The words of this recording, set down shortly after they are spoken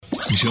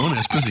Joan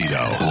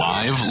Esposito,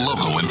 live,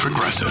 local, and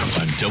progressive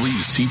on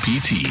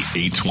WCPT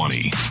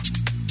 820.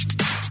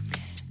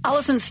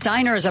 Allison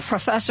Steiner is a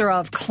professor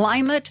of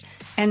climate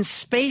and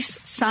space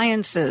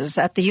sciences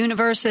at the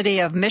University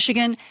of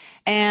Michigan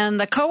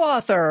and the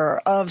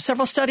co-author of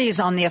several studies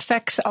on the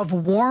effects of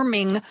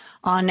warming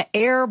on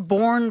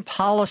airborne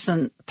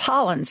pollens.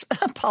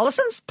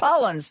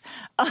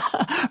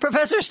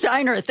 Professor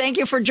Steiner, thank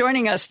you for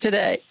joining us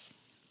today.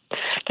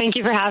 Thank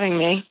you for having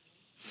me.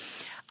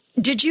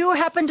 Did you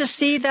happen to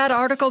see that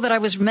article that I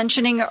was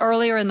mentioning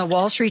earlier in the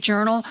Wall Street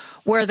Journal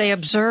where they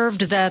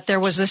observed that there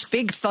was this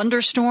big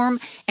thunderstorm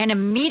and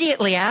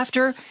immediately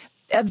after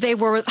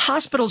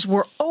hospitals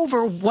were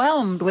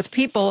overwhelmed with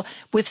people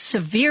with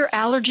severe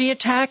allergy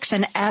attacks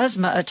and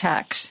asthma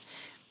attacks?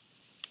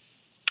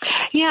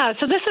 Yeah,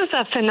 so this is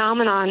a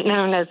phenomenon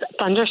known as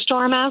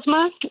thunderstorm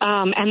asthma,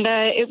 and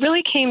it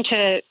really came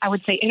to, I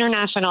would say,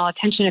 international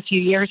attention a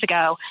few years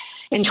ago.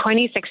 In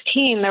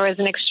 2016, there was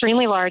an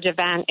extremely large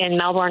event in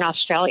Melbourne,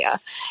 Australia,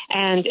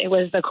 and it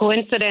was the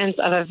coincidence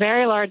of a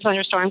very large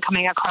thunderstorm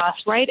coming across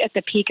right at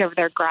the peak of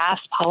their grass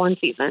pollen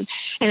season,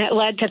 and it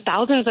led to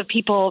thousands of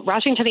people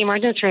rushing to the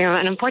emergency room,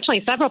 and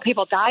unfortunately, several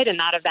people died in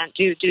that event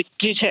due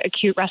to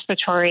acute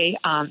respiratory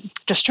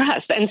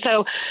distress. And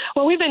so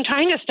what we've been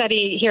trying to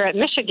study here at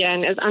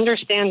Michigan is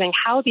understanding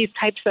how these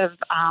types of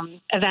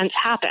events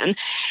happen.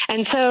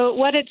 And so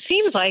what it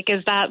seems like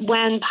is that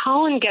when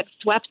pollen gets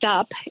swept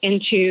up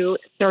into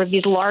sort of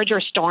these larger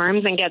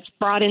storms and gets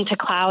brought into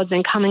clouds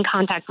and come in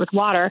contact with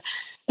water,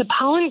 the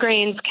pollen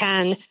grains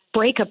can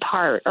break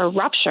apart or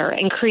rupture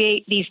and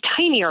create these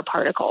tinier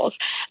particles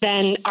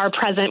than are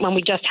present when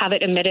we just have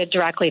it emitted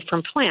directly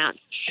from plants.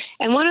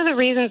 And one of the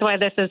reasons why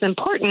this is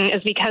important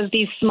is because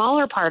these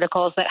smaller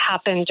particles that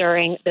happen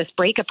during this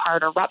break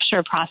apart or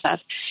rupture process,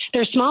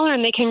 they're smaller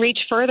and they can reach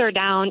further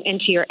down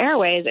into your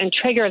airways and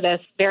trigger this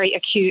very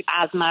acute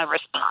asthma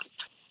response.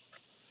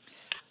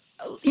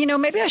 You know,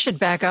 maybe I should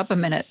back up a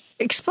minute.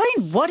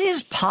 Explain, what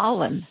is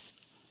pollen?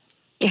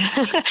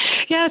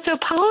 Yeah, so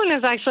pollen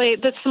is actually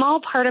the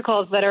small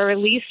particles that are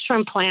released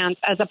from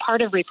plants as a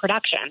part of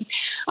reproduction.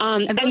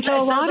 And those are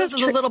the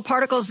little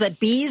particles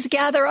that bees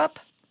gather up?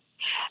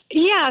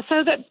 Yeah,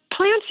 so the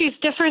plants use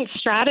different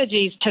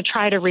strategies to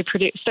try to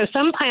reproduce. So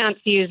some plants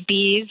use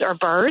bees or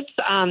birds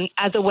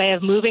as a way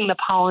of moving the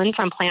pollen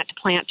from plant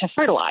to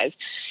fertilize.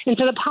 And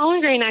so the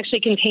pollen grain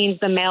actually contains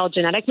the male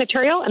genetic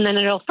material, and then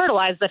it'll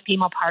fertilize the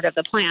female part of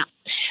the plant.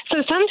 So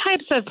some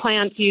types of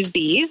plants use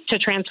bees to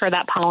transfer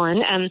that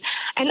pollen, and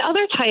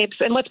other types,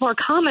 and what's more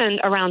common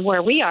around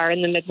where we are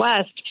in the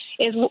Midwest,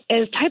 is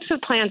types of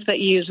plants that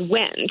use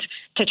wind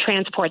to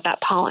transport that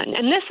pollen.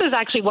 And this is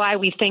actually why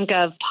we think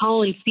of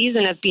pollen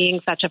season as being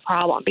such a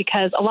problem,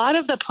 because a lot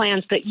of the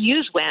plants that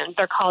use wind,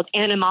 they're called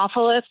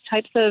anemophilous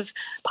types of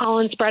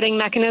pollen spreading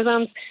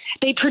mechanisms.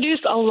 They produce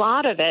a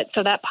lot of it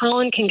so that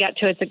pollen can get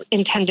to its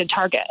intended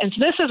target. And so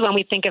this is when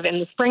we think of in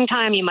the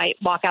springtime, you might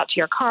walk out to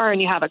your car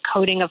and you have a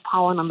coating of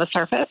pollen on the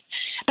surface.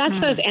 That's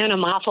those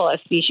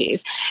anemophilous species.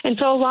 And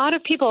so a lot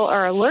of people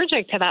are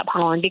allergic to that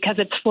pollen because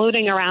it's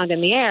floating around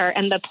in the air,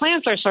 and the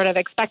plants are sort of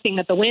expecting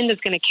that the wind is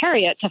going to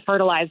carry it to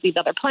fertilize these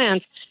other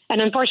plants.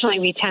 And unfortunately,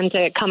 we tend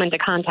to come into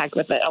contact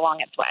with it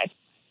along its way.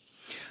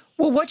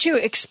 Well, what you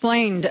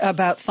explained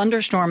about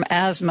thunderstorm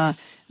asthma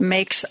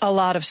makes a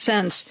lot of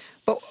sense.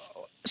 But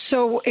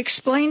so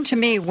explain to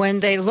me, when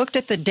they looked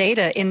at the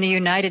data in the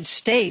United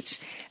States,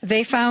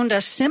 they found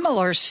a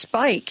similar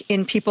spike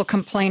in people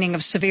complaining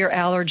of severe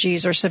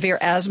allergies or severe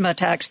asthma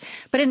attacks.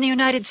 But in the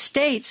United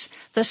States,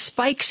 the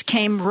spikes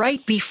came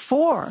right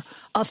before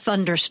a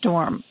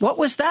thunderstorm. What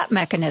was that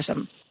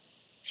mechanism?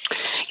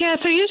 Yeah,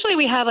 so usually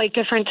we have like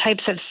different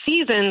types of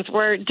seasons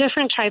where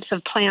different types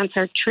of plants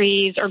or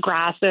trees or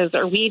grasses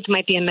or weeds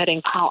might be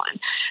emitting pollen.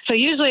 So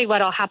usually what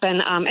will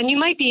happen, and you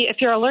might be, if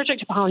you're allergic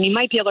to pollen, you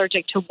might be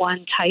allergic to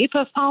one type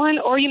of pollen,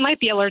 or you might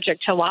be allergic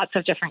to lots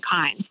of different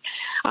kinds.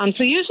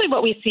 So usually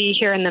what we see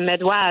here in the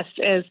Midwest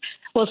is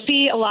we'll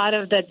see a lot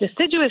of the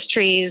deciduous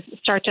trees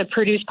start to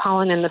produce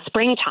pollen in the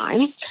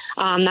springtime.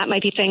 That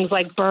might be things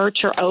like birch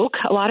or oak.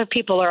 A lot of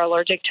people are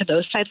allergic to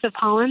those types of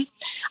pollen.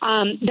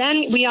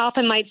 Then we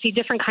often might see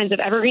different kinds of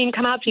evergreen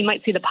come out. So you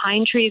might see the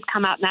pine trees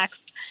come out next.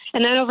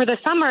 And then over the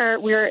summer,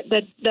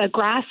 the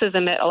grasses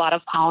emit a lot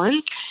of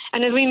pollen.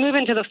 And as we move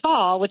into the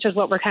fall, which is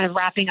what we're kind of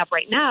wrapping up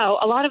right now,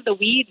 a lot of the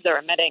weeds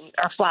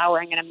are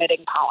flowering and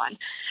emitting pollen.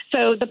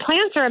 So the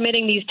plants are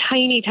emitting these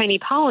tiny, tiny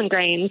pollen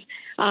grains,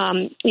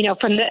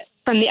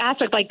 from the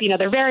aspect, like,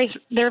 they're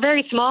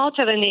very small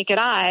to the naked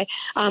eye,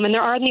 and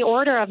they're on the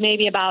order of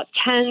maybe about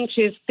 10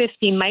 to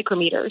 50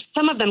 micrometers.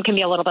 Some of them can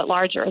be a little bit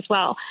larger as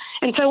well.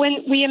 And so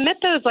when we emit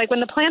those, like when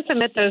the plants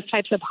emit those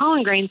types of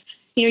pollen grains,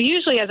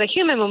 usually as a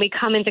human, when we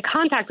come into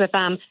contact with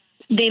them,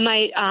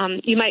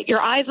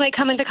 your eyes might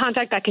come into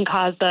contact. That can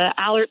cause the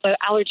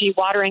allergy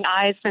watering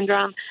eyes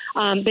syndrome.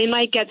 They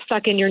might get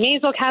stuck in your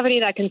nasal cavity.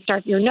 That can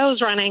start your nose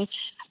running.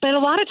 But a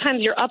lot of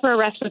times your upper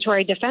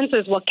respiratory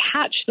defenses will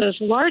catch those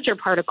larger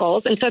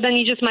particles, and so then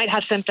you just might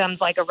have symptoms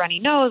like a runny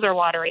nose or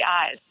watery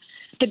eyes.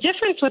 The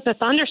difference with the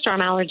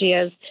thunderstorm allergy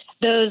is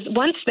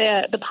once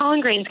the pollen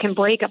grains can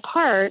break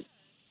apart,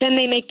 then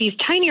they make these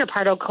tinier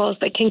particles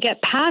that can get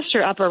past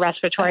your upper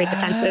respiratory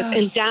defenses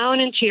and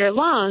down into your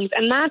lungs.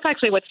 And that's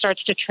actually what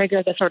starts to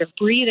trigger the sort of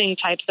breathing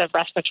types of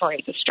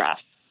respiratory distress.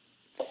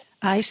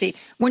 I see.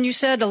 When you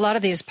said a lot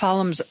of these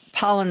pollens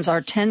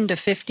are 10 to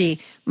 50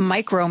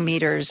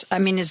 micrometers, I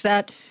mean, is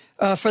that,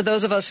 for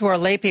those of us who are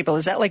lay people,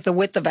 is that like the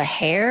width of a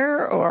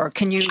hair? Or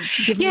can you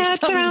give me some?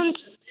 It's around...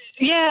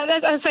 Yeah,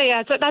 I'd say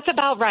that's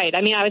about right.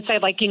 I mean, I would say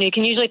you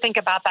can usually think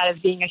about that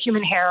as being a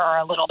human hair or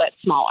a little bit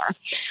smaller.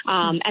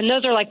 And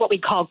those are like what we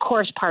call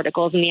coarse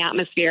particles in the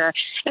atmosphere.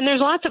 And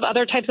there's lots of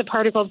other types of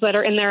particles that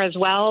are in there as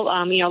well.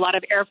 A lot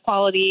of air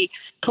quality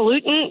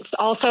pollutants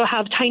also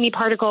have tiny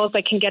particles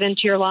that can get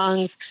into your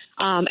lungs.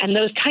 And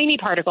those tiny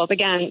particles,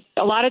 again,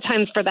 a lot of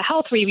times for the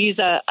health, we use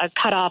a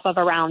cutoff of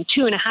around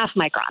 2.5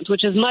 microns,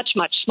 which is much,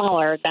 much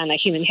smaller than a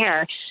human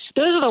hair.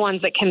 Those are the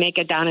ones that can make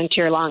it down into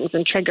your lungs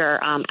and trigger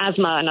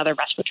asthma and other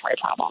respiratory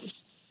problems.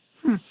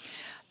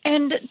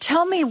 And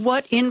tell me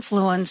what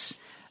influence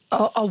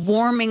a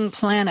warming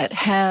planet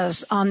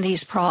has on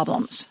these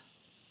problems.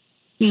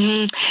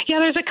 Mm-hmm. Yeah,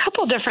 there's a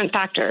couple different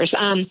factors.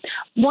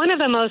 One of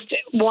the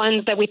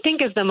ones that we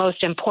think is the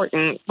most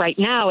important right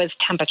now is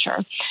temperature.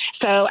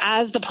 So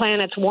as the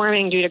planet's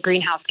warming due to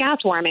greenhouse gas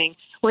warming,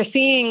 we're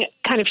seeing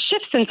kind of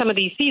shifts in some of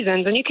these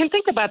seasons. And you can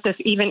think about this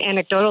even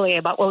anecdotally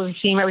about what we've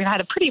seen, where we've had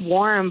a pretty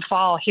warm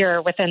fall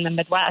here within the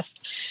Midwest.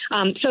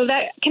 So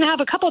that can have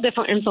a couple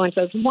different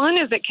influences. One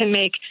is it can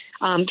make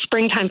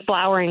springtime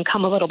flowering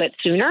come a little bit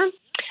sooner.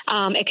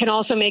 It can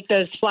also make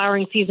those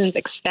flowering seasons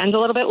extend a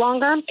little bit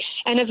longer.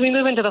 And as we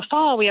move into the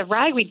fall, we have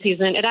ragweed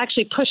season. It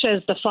actually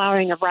pushes the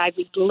flowering of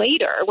ragweed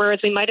later, whereas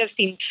we might have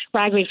seen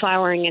ragweed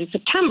flowering in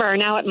September.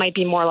 Now it might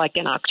be more like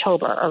in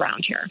October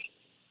around here.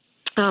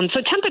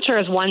 So temperature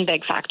is one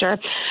big factor.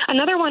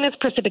 Another one is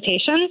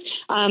precipitation.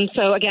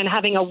 So again,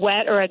 having a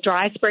wet or a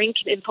dry spring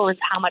can influence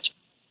how much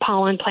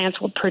pollen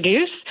plants will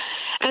produce.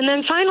 And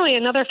then finally,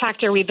 another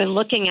factor we've been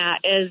looking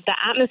at is the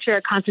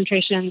atmospheric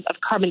concentrations of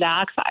carbon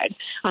dioxide.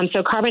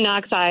 So carbon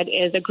dioxide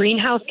is a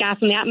greenhouse gas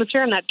in the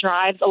atmosphere, and that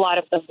drives a lot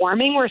of the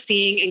warming we're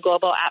seeing in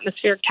global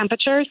atmospheric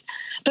temperatures.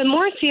 But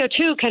more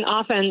CO2 can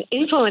often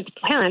influence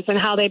plants and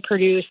how they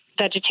produce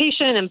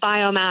vegetation and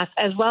biomass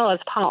as well as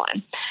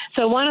pollen.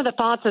 So one of the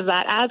thoughts is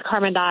that as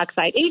carbon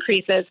dioxide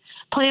increases,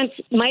 plants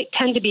might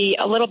tend to be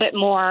a little bit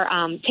more,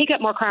 take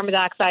up more carbon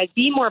dioxide,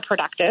 be more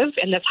productive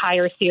in this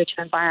higher CO2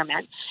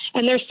 environment.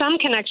 And there's some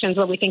connections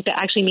where we think that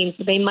actually means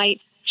that they might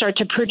start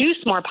to produce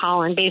more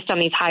pollen based on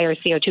these higher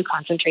CO2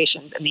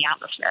 concentrations in the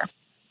atmosphere.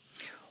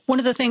 One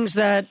of the things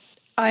that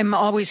I'm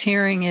always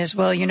hearing is,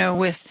 well,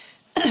 with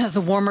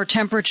the warmer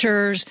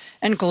temperatures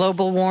and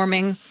global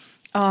warming,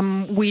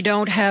 we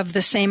don't have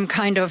the same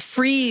kind of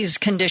freeze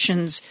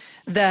conditions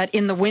that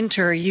in the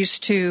winter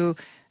used to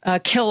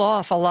kill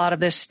off a lot of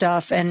this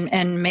stuff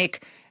and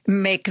make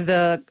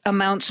the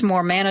amounts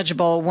more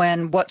manageable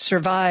when what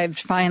survived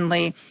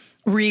finally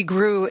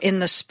regrew in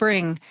the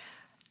spring.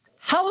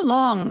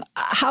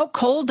 How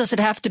cold does it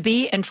have to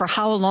be, and for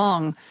how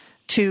long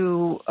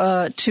to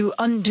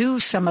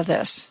undo some of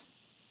this?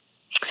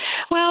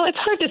 Well, it's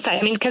hard to say.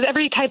 I mean, because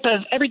every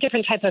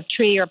different type of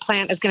tree or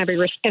plant is going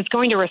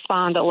to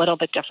respond a little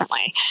bit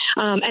differently.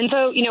 And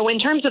so, in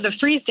terms of the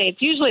freeze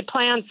dates, usually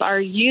plants are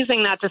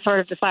using that to sort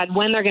of decide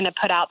when they're going to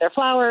put out their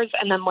flowers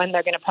and then when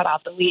they're going to put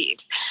out the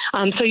leaves.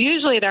 So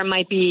usually there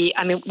might be,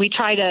 we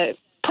try to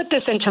put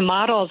this into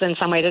models in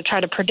some way to try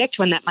to predict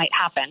when that might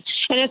happen.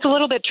 And it's a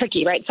little bit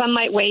tricky, right? Some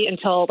might wait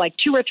until like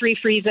 2 or 3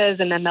 freezes,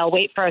 and then they'll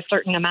wait for a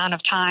certain amount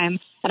of time.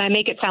 And I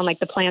make it sound like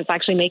the plant's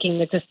actually making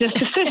this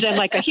decision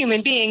like a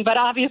human being, but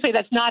obviously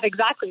that's not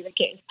exactly the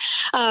case.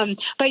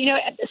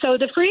 So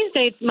the freeze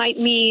dates might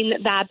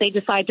mean that they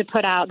decide to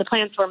put out, the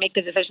plants will make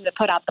the decision to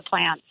put out the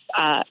plants,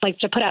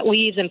 to put out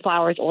leaves and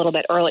flowers a little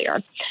bit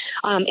earlier.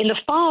 In the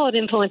fall, it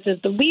influences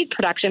the weed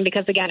production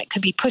because, again, it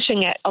could be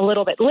pushing it a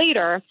little bit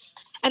later.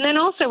 And then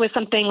also with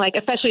something like,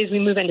 especially as we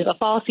move into the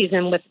fall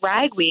season with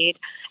ragweed,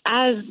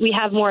 as we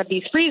have more of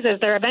these freezes,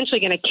 they're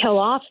eventually going to kill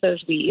off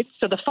those weeds.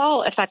 So the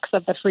fall effects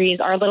of the freeze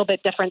are a little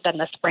bit different than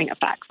the spring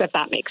effects, if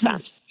that makes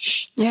sense.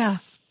 Yeah,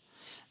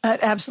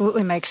 that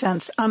absolutely makes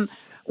sense.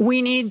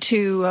 We need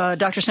to,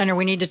 Dr. Steiner,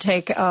 we need to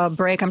take a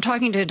break. I'm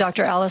talking to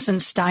Dr. Allison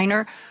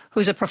Steiner,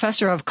 who's a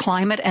professor of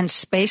climate and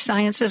space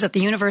sciences at the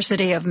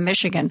University of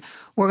Michigan.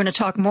 We're going to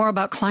talk more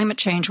about climate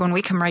change when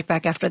we come right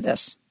back after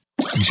this.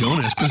 Joan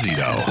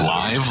Esposito,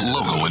 live,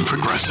 local, and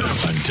progressive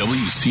on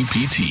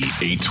WCPT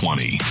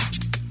 820.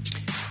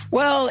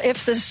 Well,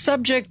 if the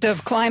subject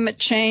of climate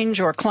change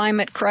or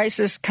climate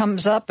crisis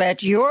comes up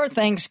at your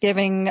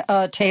Thanksgiving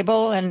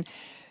table and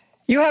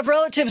you have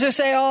relatives who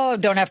say, oh,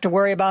 don't have to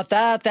worry about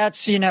that.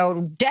 That's,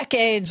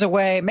 decades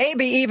away,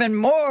 maybe even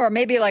more,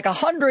 maybe like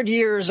 100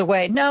 years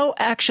away. No,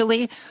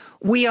 actually,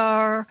 we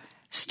are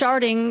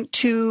starting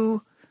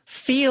to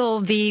feel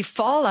the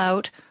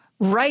fallout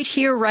right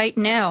here, right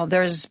now.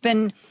 There's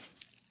been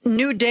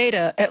new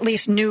data, at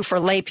least new for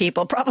lay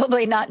people,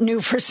 probably not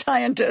new for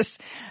scientists,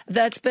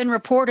 that's been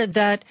reported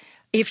that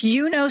if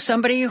you know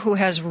somebody who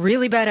has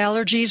really bad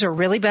allergies or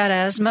really bad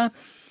asthma,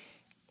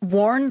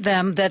 warn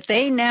them that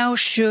they now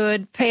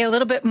should pay a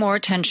little bit more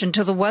attention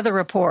to the weather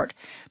report,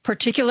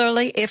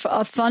 particularly if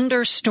a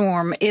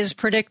thunderstorm is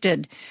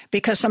predicted,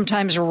 because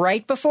sometimes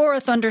right before a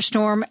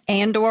thunderstorm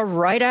and or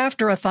right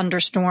after a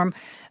thunderstorm,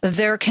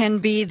 there can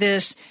be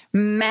this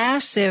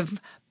massive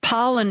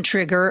pollen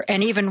trigger,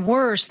 and even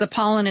worse, the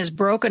pollen is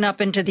broken up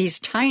into these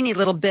tiny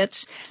little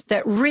bits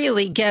that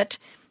really get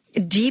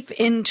deep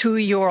into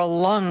your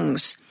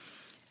lungs.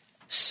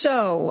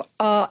 So,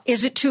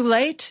 is it too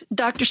late,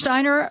 Dr.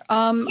 Steiner?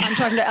 I'm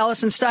talking to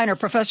Allison Steiner,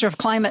 professor of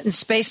climate and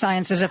space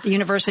sciences at the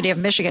University of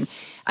Michigan.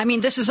 I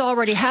mean, this is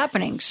already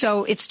happening,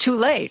 so it's too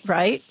late,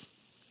 right?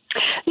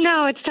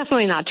 No, it's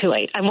definitely not too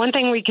late. And one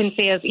thing we can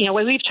see is,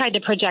 when we've tried to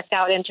project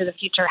out into the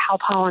future how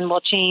pollen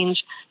will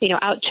change,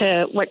 out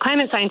to what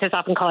climate scientists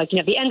often call,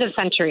 the end of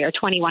century or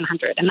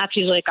 2100. And that's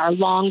usually our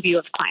long view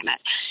of climate.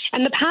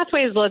 And the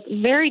pathways look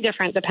very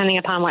different depending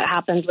upon what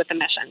happens with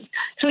emissions.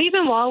 So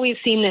even while we've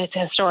seen these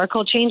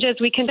historical changes,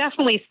 we can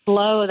definitely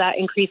slow that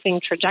increasing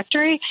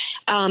trajectory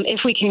if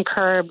we can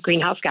curb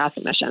greenhouse gas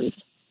emissions.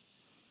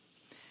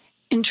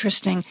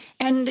 Interesting.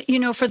 And,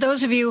 for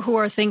those of you who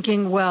are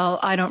thinking, well,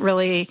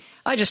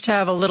 I just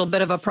have a little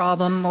bit of a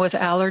problem with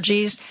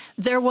allergies.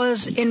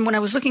 When I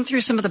was looking through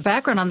some of the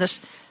background on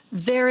this,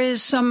 there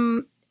is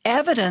some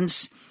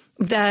evidence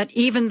that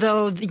even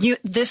though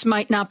this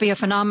might not be a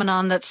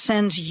phenomenon that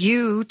sends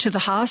you to the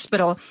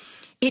hospital,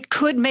 it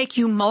could make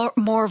you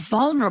more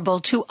vulnerable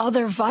to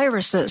other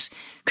viruses.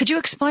 Could you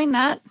explain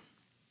that?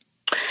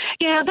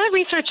 Yeah, that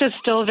research is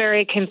still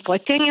very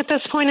conflicting at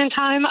this point in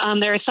time.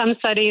 There are some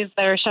studies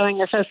that are showing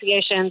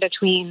association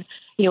between,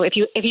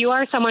 if you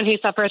are someone who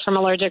suffers from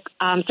allergic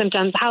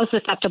symptoms, how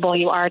susceptible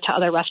you are to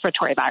other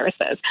respiratory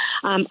viruses.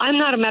 I'm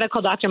not a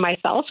medical doctor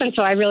myself, and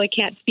so I really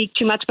can't speak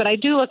too much, but I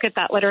do look at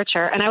that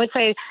literature. And I would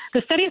say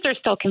the studies are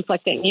still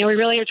conflicting. We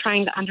really are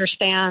trying to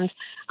understand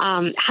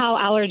how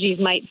allergies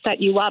might set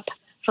you up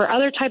for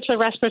other types of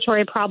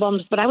respiratory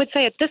problems. But I would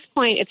say at this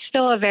point, it's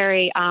still a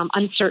very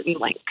uncertain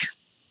link.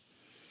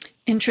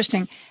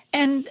 Interesting.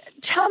 And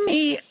tell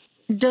me,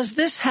 does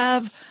this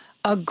have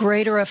a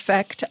greater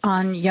effect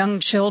on young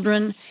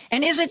children?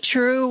 And is it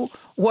true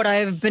what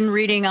I've been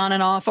reading on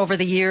and off over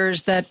the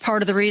years that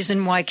part of the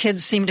reason why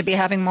kids seem to be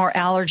having more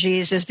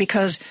allergies is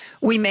because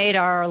we made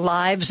our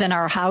lives and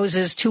our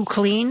houses too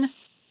clean?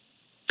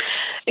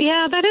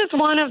 Yeah, that is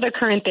one of the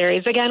current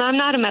theories. Again, I'm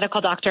not a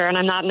medical doctor and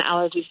I'm not an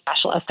allergy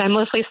specialist. I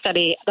mostly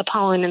study the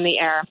pollen in the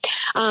air.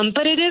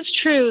 But it is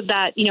true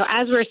that,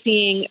 as we're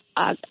seeing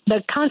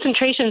the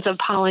concentrations of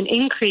pollen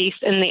increase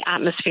in the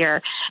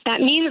atmosphere, that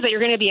means that you're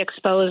going to be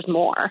exposed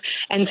more.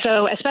 And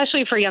so,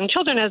 especially for young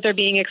children, as they're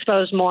being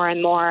exposed more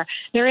and more,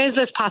 there is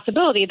this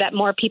possibility that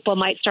more people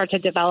might start to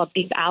develop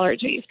these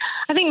allergies.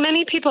 I think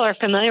many people are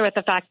familiar with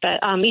the fact that,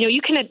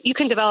 you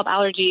can develop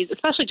allergies,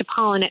 especially to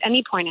pollen, at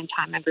any point in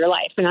time of your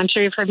life. And I'm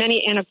sure you've heard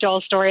many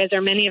anecdotal stories,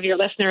 or many of your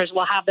listeners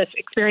will have this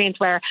experience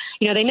where,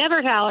 they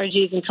never had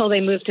allergies until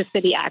they moved to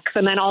city X.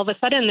 And then all of a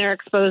sudden they're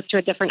exposed to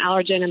a different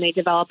allergen and they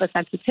develop a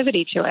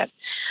sensitivity to it.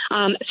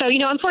 So,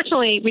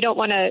 unfortunately, we don't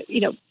want to,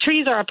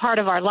 trees are a part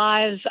of our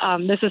lives.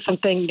 This is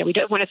something we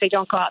don't want to say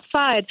don't go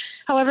outside.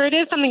 However, it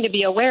is something to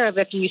be aware of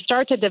if you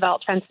start to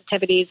develop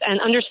sensitivities, and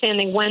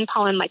understanding when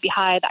pollen might be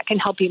high, that can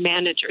help you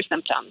manage your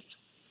symptoms.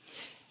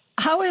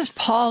 How is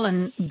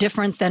pollen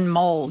different than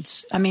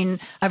molds? I mean,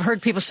 I've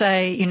heard people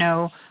say,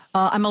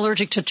 I'm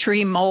allergic to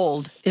tree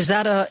mold.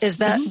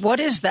 What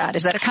is that?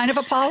 Is that a kind of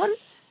a pollen?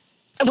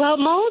 Well,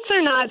 molds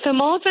are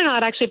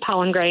not actually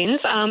pollen grains.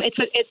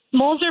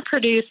 Molds are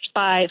produced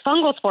by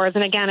fungal spores,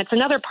 and again, it's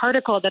another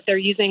particle that they're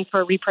using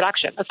for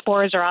reproduction. The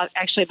spores are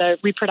actually the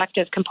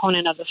reproductive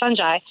component of the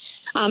fungi,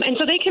 and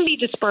so they can be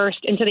dispersed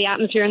into the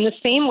atmosphere in the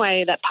same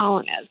way that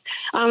pollen is.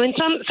 In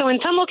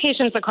some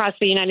locations across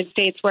the United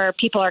States where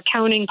people are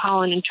counting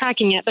pollen and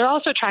tracking it, they're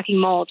also tracking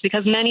molds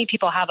because many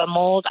people have a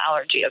mold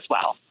allergy as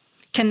well.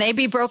 Can they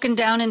be broken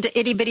down into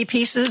itty-bitty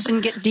pieces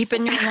and get deep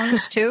in your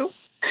lungs too?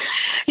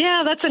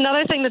 Yeah, that's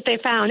another thing that they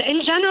found.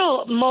 In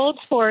general, mold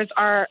spores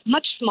are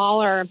much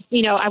smaller.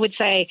 I would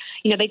say,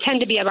 they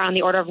tend to be around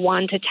the order of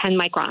 1 to 10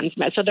 microns.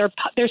 So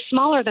they're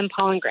smaller than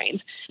pollen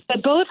grains.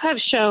 But both have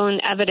shown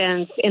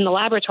evidence in the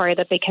laboratory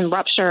that they can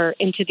rupture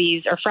into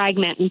these, or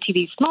fragment into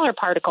these smaller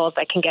particles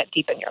that can get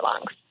deep in your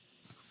lungs.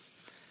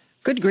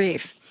 Good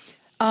grief.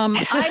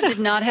 I did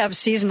not have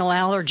seasonal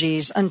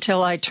allergies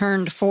until I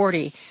turned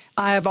 40.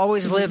 I have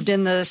always lived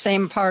in the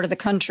same part of the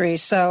country,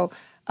 so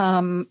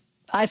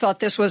I thought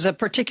this was a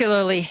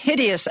particularly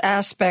hideous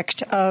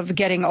aspect of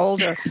getting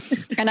older.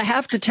 And I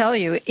have to tell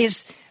you,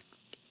 is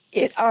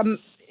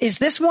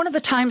this one of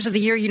the times of the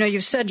year,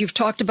 you've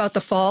talked about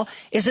the fall.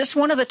 Is this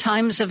one of the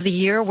times of the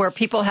year where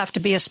people have to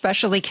be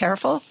especially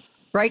careful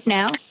right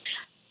now?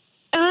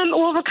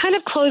 Well, we're kind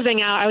of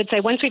closing out, I would say,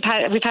 once we've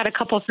had a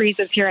couple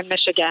freezes here in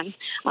Michigan.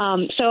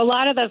 So a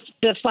lot of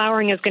the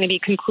flowering is going to be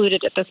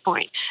concluded at this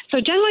point. So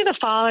generally the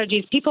fall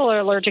allergies, people are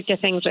allergic to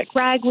things like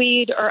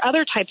ragweed or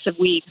other types of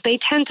weeds. They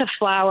tend to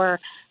flower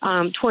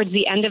towards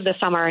the end of the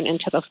summer and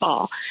into the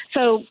fall.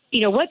 So,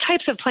 what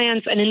types of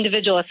plants an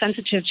individual is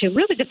sensitive to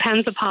really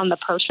depends upon the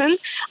person.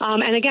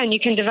 And again, you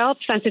can develop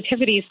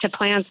sensitivities to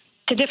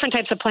different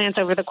types of plants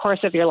over the course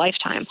of your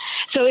lifetime.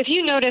 So if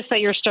you notice that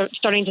you're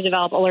starting to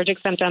develop allergic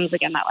symptoms,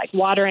 again, that like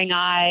watering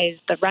eyes,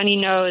 the runny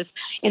nose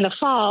in the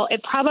fall,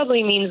 it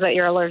probably means that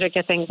you're allergic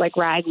to things like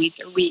ragweeds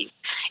or weeds.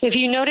 If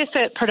you notice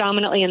it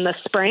predominantly in the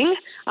spring,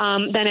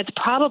 then it's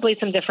probably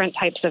some different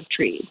types of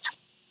trees.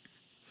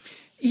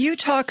 You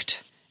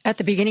talked at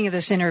the beginning of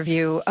this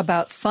interview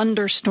about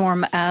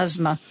thunderstorm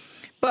asthma,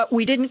 but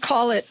we didn't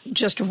call it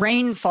just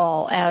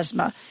rainfall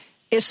asthma.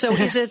 Is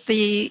it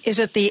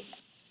the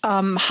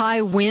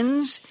high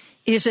winds?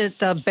 Is it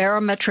the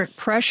barometric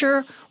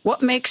pressure?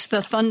 What makes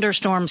the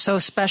thunderstorm so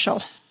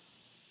special?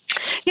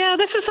 Yeah,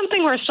 this is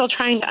something we're still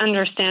trying to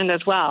understand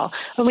as well.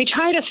 When we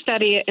try to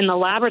study it in the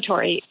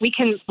laboratory, we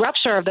can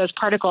rupture those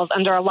particles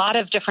under a lot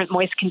of different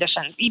moist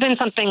conditions. Even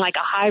something like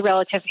a high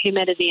relative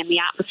humidity in the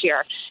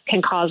atmosphere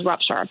can cause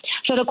rupture.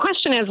 So the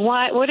question is,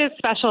 what is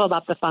special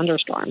about the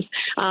thunderstorms?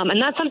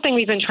 And that's something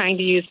we've been trying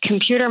to use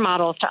computer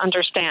models to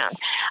understand.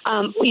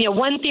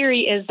 One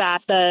theory is that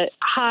the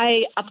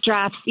high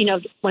updrafts,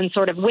 when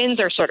sort of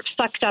winds are sort of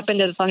sucked up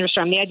into the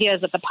thunderstorm, the idea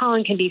is that the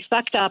pollen can be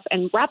sucked up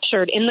and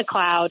ruptured in the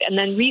cloud and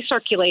then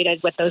recirculated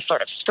with those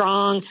sort of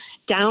strong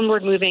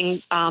downward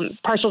moving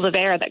parcels of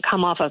air that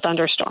come off a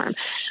thunderstorm.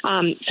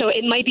 So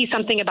it might be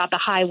something about the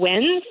high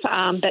winds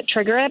that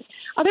trigger it.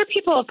 Other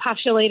people have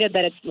postulated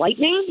that it's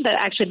lightning, that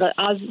actually the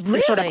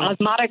sort of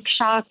osmotic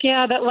shock,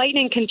 that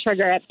lightning can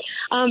trigger it.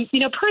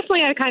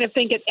 Personally, I kind of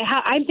think it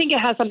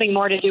has something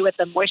more to do with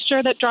the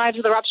moisture that drives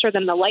the rupture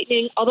than the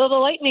lightning, although the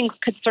lightning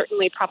could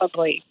certainly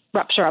probably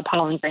rupture a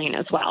pollen grain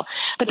as well.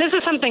 But this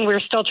is something we're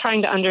still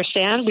trying to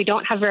understand. We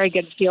don't have very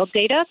good field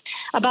data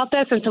about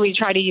this, and so we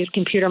try to use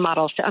computer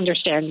models to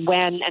understand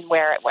when and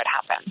where it would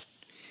happen.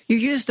 You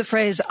used the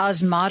phrase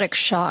osmotic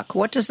shock.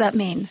 What does that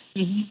mean?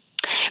 Mm-hmm.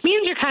 It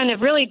means you're kind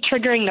of really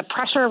triggering the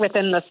pressure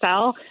within the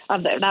cell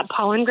of that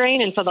pollen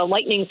grain, and so the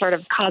lightning sort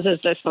of causes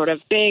this sort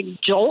of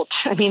big jolt,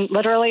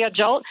 literally a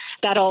jolt,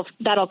 that'll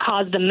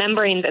cause the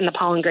membranes in the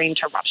pollen grain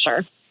to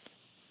rupture.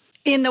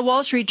 In the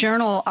Wall Street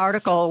Journal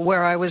article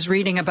where I was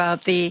reading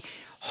about the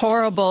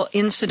horrible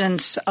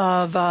incidence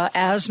of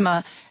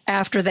asthma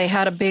after they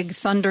had a big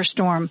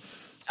thunderstorm,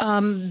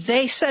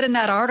 they said in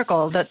that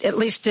article that, at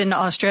least in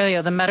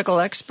Australia, the medical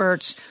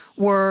experts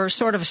were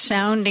sort of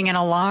sounding an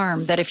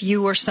alarm that if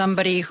you were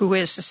somebody who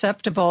is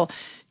susceptible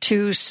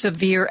to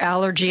severe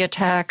allergy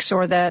attacks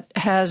or that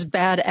has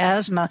bad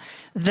asthma,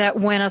 that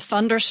when a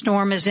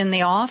thunderstorm is in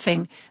the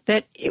offing,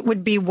 that it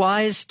would be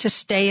wise to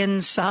stay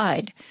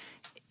inside.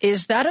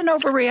 Is that an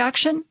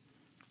overreaction?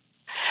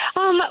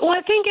 Well,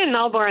 I think in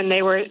Melbourne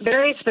they were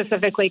very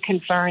specifically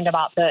concerned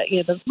about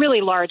the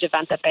really large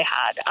event that they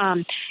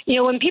had.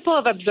 When people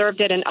have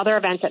observed it in other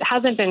events, it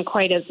hasn't been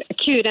quite as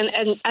acute.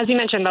 And as you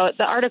mentioned,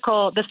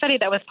 the study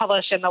that was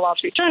published in the Wall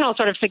Street Journal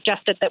sort of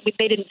suggested that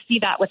they didn't see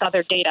that with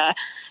other data.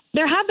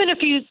 There have been a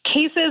few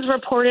cases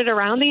reported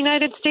around the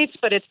United States,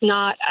 but it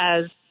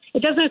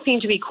doesn't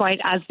seem to be quite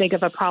as big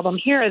of a problem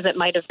here as it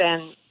might have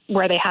been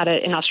where they had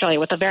it in Australia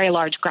with a very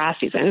large grass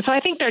season. So I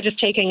think they're just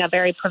taking a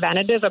very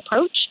preventative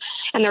approach,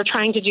 and they're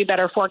trying to do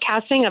better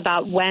forecasting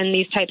about when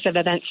these types of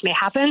events may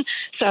happen.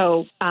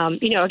 So,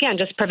 again,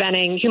 just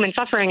preventing human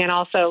suffering and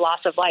also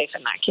loss of life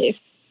in that case.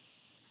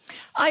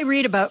 I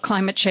read about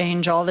climate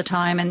change all the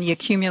time and the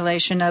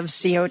accumulation of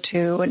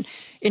CO2. And,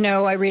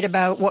 I read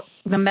about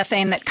the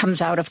methane that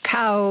comes out of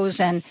cows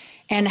and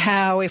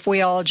how if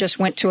we all just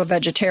went to a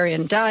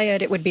vegetarian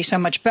diet, it would be so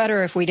much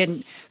better. If we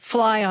didn't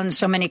fly on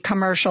so many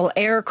commercial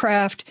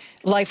aircraft,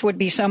 life would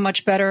be so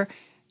much better.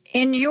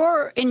 In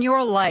your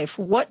life,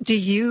 what do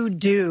you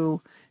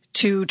do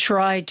to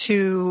try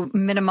to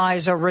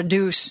minimize or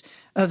reduce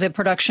the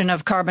production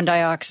of carbon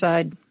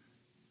dioxide?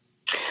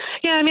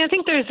 Yeah, I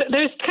think there's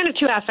kind of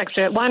two aspects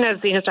to it. One is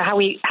how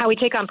we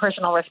take on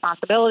personal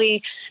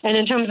responsibility, and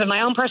in terms of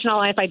my own personal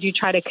life, I do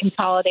try to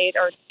consolidate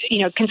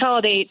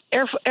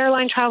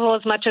airline travel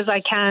as much as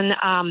I can,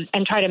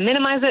 and try to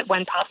minimize it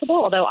when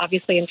possible. Although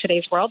obviously in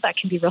today's world that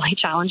can be really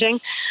challenging.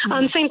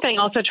 Mm-hmm. Same thing,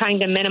 also trying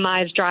to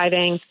minimize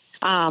driving.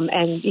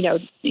 And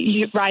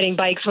riding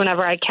bikes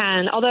whenever I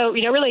can. Although,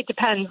 really it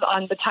depends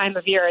on the time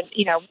of year. And,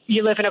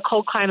 you live in a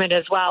cold climate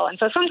as well. And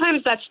so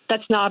sometimes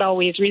that's not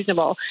always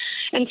reasonable.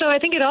 And so I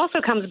think it also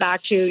comes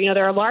back to,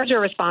 there are larger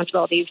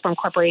responsibilities from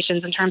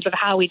corporations in terms of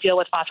how we deal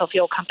with fossil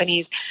fuel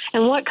companies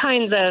and what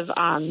kinds of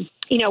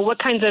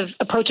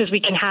approaches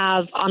we can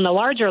have on the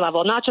larger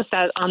level, not just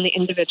on the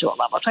individual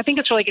level. So I think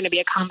it's really going to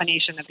be a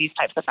combination of these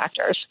types of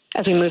factors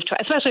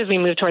especially as we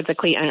move towards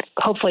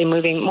hopefully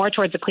moving more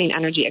towards a clean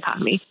energy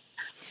economy.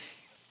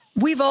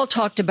 We've all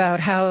talked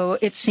about how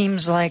it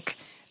seems like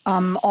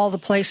all the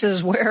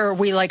places where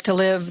we like to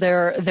live,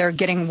 they're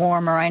getting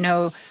warmer. I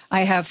know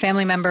I have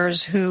family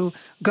members who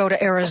go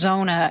to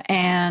Arizona,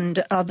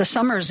 and the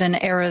summers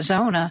in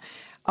Arizona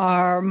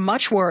are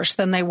much worse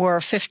than they were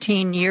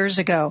 15 years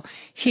ago.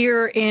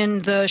 Here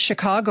in the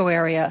Chicago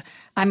area,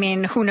 I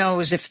mean, who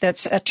knows if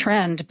that's a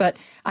trend, but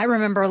I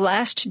remember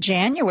last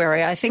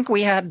January, I think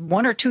we had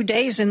 1 or 2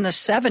 days in the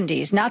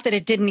 70s. Not that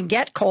it didn't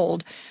get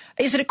cold.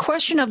 Is it a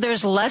question of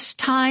there's less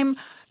time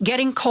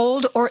getting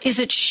cold, or is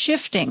it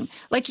shifting?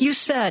 Like you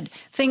said,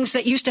 things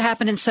that used to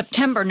happen in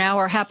September now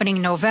are happening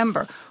in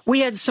November.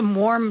 We had some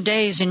warm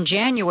days in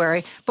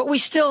January, but we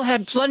still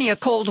had plenty of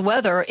cold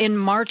weather in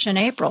March and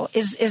April.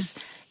 Is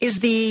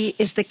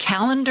the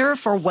calendar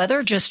for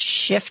weather just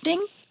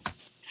shifting?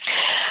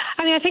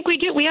 I mean, I think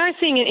we are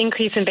seeing an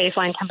increase in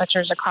baseline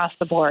temperatures across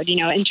the board,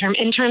 in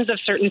terms of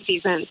certain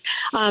seasons.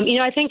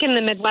 I think in the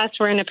Midwest,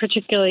 we're in a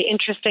particularly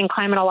interesting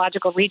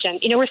climatological region.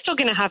 We're still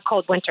going to have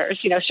cold winters.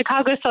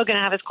 Chicago's still going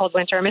to have its cold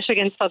winter.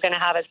 Michigan's still going to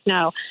have its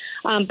snow.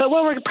 But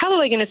what we're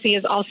probably going to see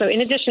is also, in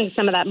addition to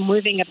some of that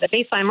moving of the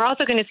baseline, we're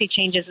also going to see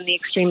changes in the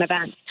extreme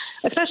events,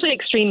 especially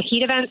extreme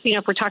heat events.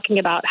 If we're talking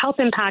about health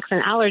impacts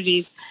and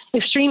allergies,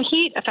 extreme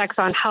heat effects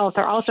on health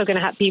are also going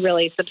to be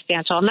really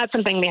substantial. And that's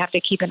something we have to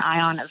keep an eye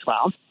on as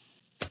well.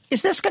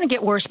 Is this going to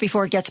get worse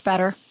before it gets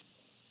better?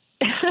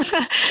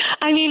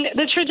 I mean,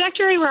 the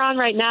trajectory we're on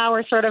right now,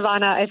 we're sort of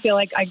on I feel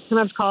like I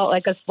sometimes call it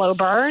like a slow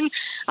burn.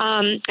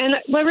 And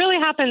what really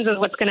happens is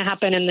what's going to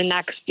happen in the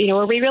next,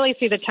 where we really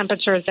see the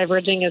temperatures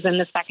diverging is in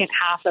the second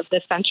half of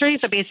this century.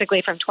 So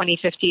basically from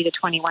 2050 to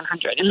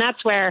 2100. And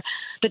that's where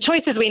the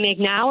choices we make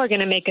now are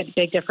going to make a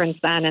big difference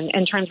then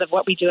in terms of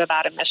what we do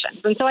about emissions.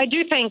 And so I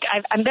do think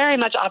I'm very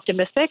much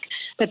optimistic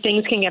that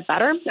things can get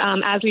better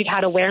as we've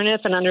had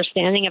awareness and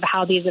understanding of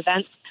how these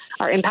events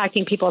are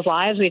impacting people's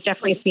lives. We've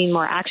definitely seen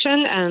more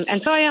action.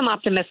 And so I am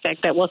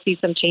optimistic that we'll see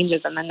some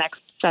changes in the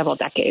next several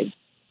decades.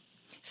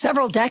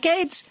 Several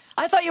decades?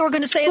 I thought you were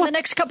going to say in the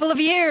next couple of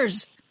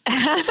years.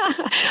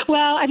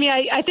 Well, I mean,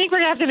 I think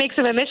we're going to have to make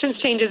some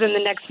emissions changes in the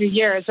next few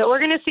years. But we're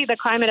going to see the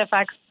climate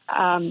effects,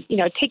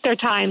 take their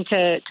time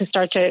to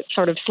start to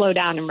sort of slow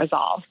down and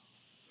resolve.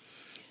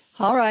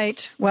 All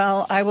right.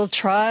 Well, I will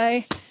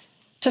try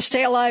to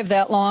stay alive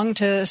that long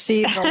to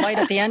see the light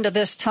at the end of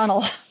this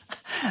tunnel.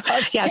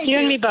 Yes, you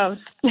and me both.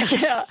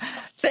 Yeah,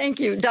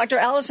 thank you. Dr.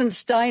 Allison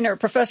Steiner,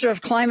 professor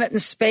of climate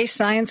and space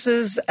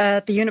sciences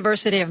at the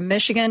University of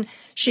Michigan.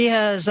 She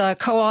has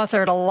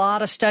co-authored a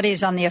lot of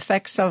studies on the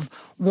effects of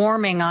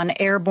warming on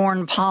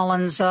airborne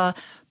pollens, a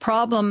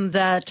problem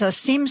that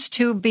seems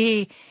to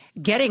be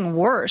getting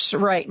worse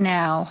right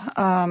now.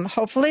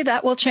 Hopefully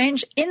that will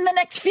change in the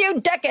next few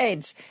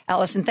decades.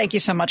 Allison, thank you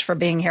so much for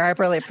being here. I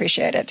really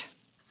appreciate it.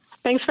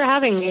 Thanks for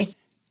having me.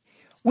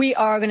 We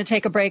are going to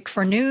take a break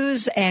for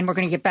news, and we're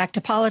going to get back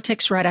to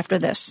politics right after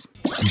this.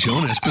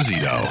 Joan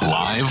Esposito,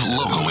 live,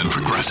 local, and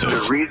progressive.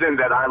 The reason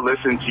that I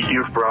listen to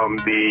you from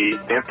the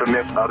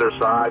infamous other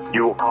side,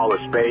 you will call a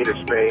spade,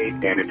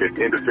 and if it's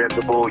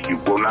indefensible, you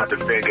will not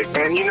defend it.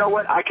 And you know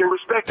what? I can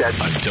respect that.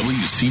 On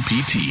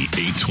WCPT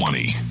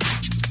 820.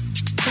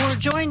 We're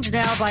joined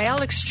now by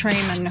Alex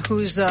Trayman,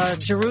 who's a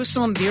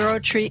Jerusalem bureau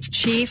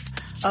chief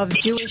of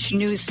Jewish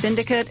News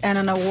Syndicate and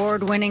an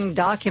award-winning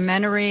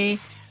documentary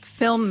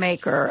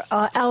filmmaker.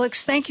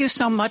 Alex, thank you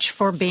so much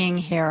for being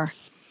here.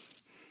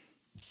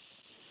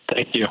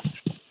 Thank you.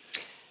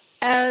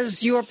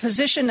 As your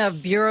position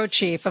of bureau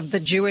chief of the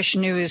Jewish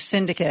News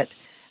Syndicate,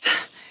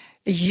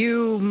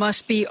 you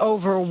must be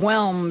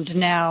overwhelmed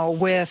now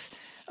with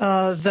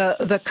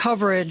the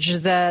coverage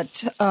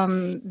that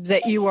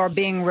you are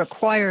being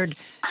required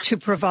to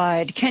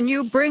provide. Can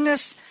you bring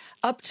us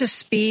up to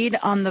speed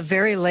on the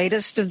very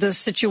latest of the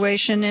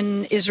situation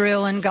in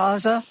Israel and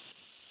Gaza?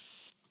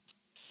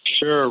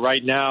 Sure.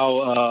 Right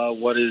now,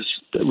 what is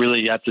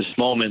really at this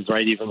moment,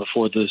 right, even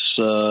before this,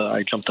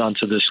 I jumped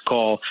onto this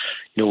call,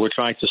 we're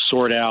trying to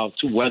sort out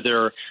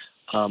whether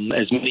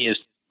as many as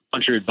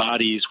 100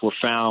 bodies were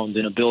found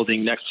in a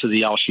building next to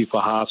the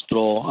Al-Shifa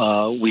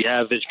hospital. We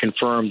have it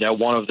confirmed that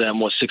one of them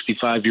was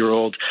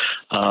 65-year-old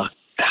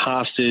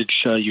hostage,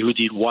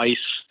 Yehudit Weiss,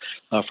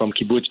 from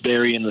Kibbutz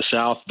Be'eri in the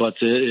south, but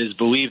it is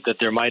believed that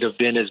there might have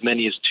been as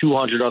many as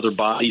 200 other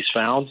bodies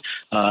found,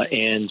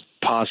 and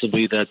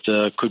possibly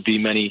that could be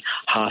many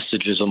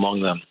hostages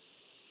among them.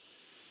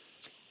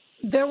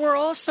 There were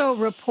also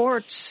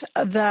reports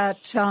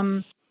that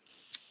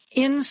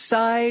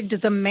inside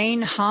the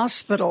main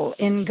hospital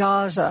in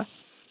Gaza,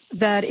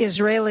 that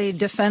Israeli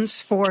Defense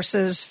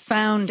Forces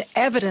found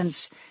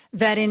evidence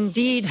that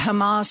indeed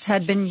Hamas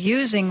had been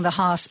using the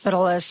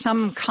hospital as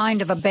some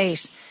kind of a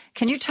base.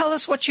 Can you tell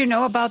us what you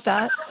know about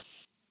that?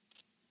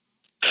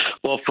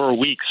 Well, for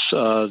weeks,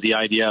 the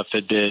IDF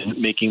had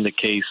been making the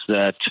case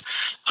that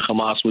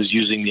Hamas was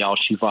using the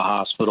Al-Shifa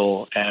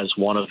hospital as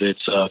one of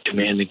its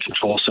command and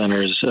control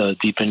centers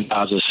deep in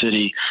Gaza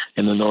City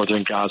in the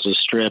northern Gaza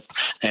Strip.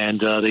 And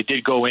they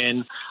did go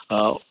in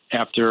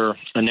after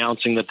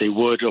announcing that they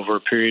would over a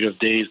period of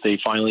days, they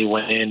finally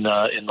went in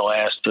the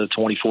last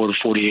 24 to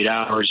 48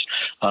 hours.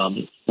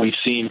 We've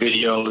seen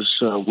videos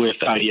with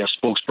IDF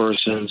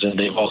spokespersons, and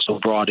they've also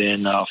brought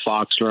in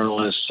Fox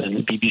journalists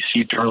and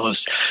BBC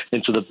journalists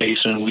into the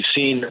basement. We've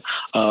seen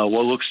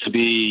what looks to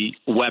be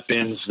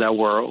weapons that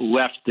were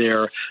left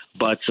there,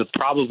 but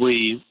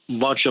probably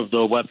much of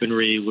the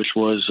weaponry, which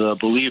was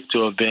believed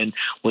to have been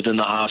within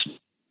the hospital,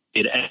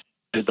 it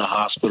entered the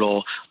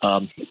hospital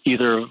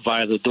either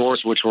via the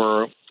doors, which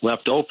were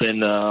left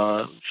open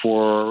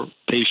for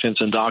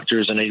patients and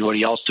doctors and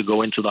anybody else to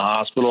go into the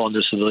hospital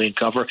under civilian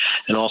cover,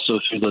 and also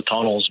through the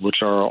tunnels, which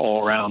are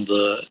all around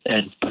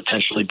and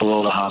potentially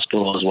below the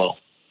hospital as well.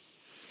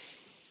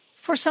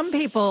 For some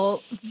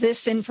people,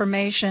 this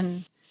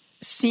information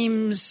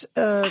seems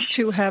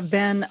to have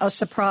been a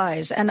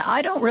surprise, and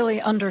I don't really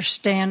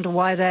understand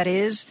why that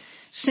is,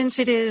 since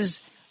it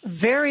is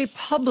very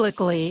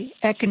publicly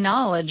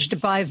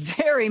acknowledged by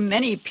very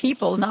many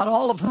people, not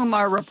all of whom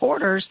are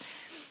reporters,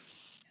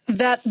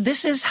 that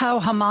this is how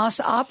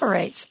Hamas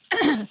operates.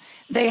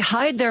 They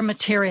hide their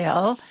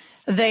material,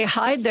 they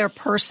hide their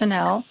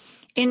personnel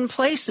in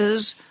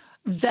places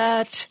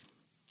that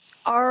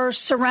are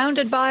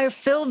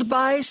filled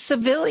by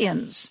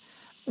civilians.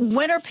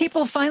 When are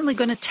people finally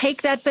going to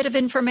take that bit of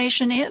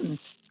information in?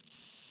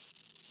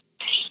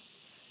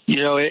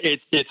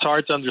 It's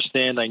hard to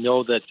understand. I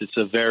know that it's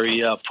a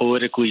very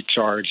politically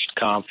charged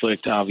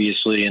conflict,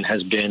 obviously, and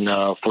has been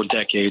for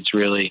decades,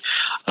 really.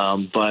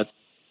 But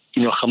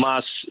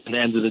Hamas, at the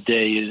end of the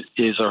day,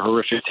 is a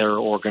horrific terror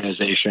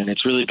organization.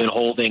 It's really been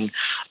holding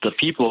the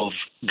people of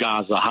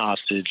Gaza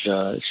hostage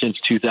since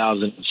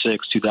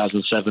 2006,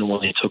 2007,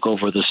 when they took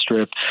over the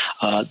Strip.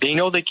 They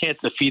know they can't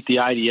defeat the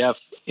IDF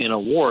in a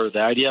war. The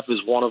IDF is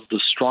one of the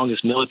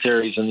strongest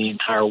militaries in the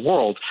entire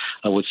world,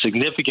 with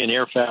significant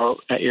air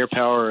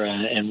power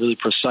and really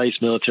precise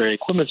military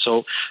equipment.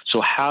 So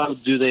how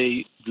do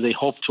they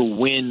hope to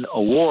win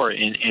a war?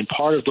 And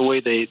part of the way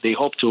they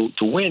hope to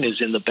win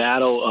is in the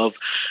battle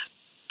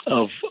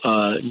of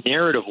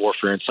narrative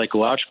warfare and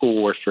psychological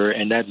warfare,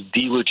 and that's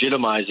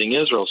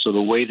delegitimizing Israel. So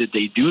the way that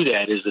they do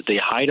that is that they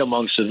hide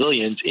among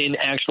civilians in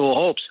actual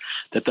hopes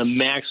that the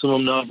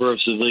maximum number of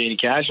civilian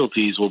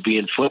casualties will be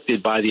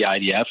inflicted by the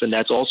IDF, and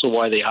that's also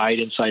why they hide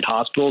inside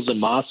hospitals and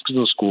mosques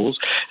and schools,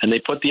 and they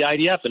put the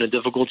IDF in a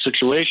difficult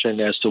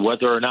situation as to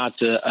whether or not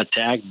to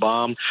attack,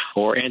 bomb,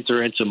 or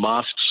enter into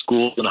mosques,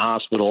 schools, and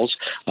hospitals,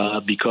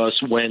 because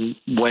when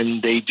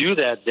they do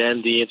that,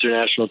 then the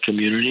international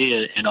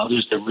community and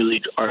others that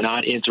really are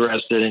not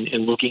interested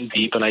in looking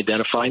deep and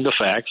identifying the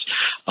facts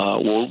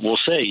will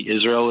say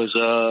Israel is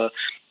a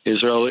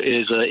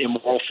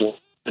immoral force,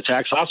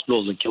 attacks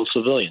hospitals and kills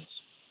civilians.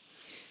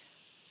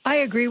 I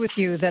agree with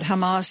you that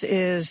Hamas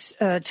is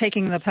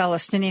taking the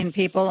Palestinian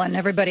people and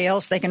everybody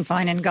else they can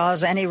find in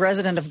Gaza, any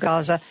resident of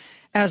Gaza,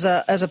 as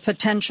a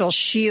potential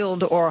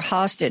shield or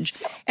hostage.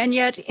 And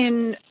yet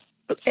in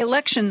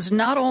elections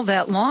not all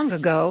that long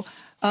ago,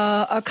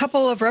 a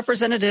couple of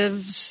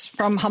representatives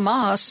from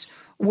Hamas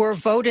were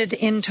voted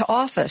into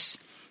office.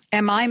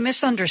 Am I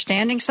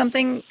misunderstanding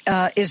something?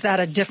 Is that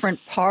a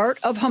different part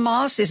of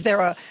Hamas? Is there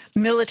a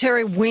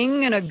military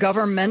wing and a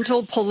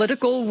governmental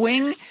political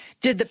wing?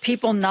 Did the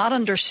people not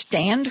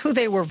understand who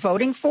they were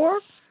voting for?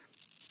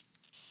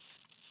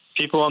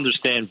 People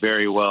understand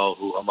very well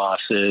who Hamas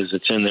is.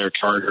 It's in their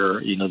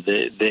charter.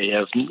 They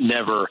have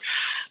never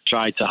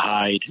tried to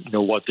hide,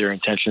 what their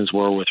intentions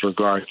were with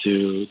regard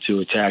to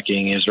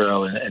attacking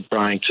Israel and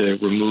trying to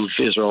remove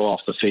Israel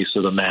off the face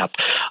of the map.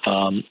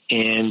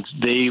 And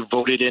they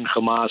voted in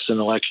Hamas in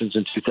elections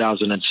in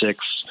 2006.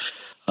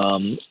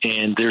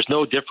 And there's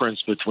no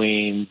difference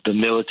between the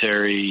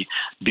military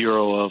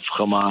bureau of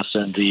Hamas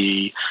and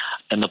the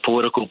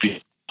political bureau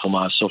of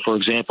Hamas. So, for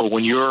example,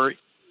 when you're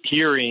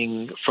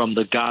hearing from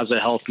the Gaza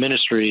Health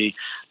Ministry,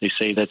 they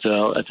say that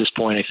at this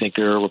point, I think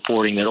they're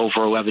reporting that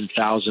over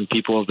 11,000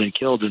 people have been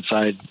killed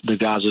inside the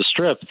Gaza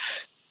Strip.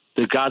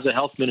 The Gaza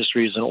Health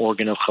Ministry is an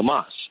organ of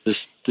Hamas. This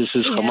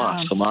is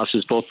Hamas. Hamas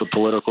is both the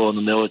political and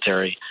the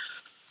military.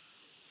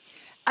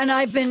 And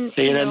I've been...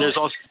 And there's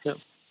also...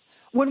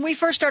 When we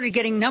first started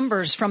getting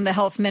numbers from the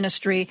health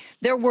ministry,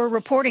 there were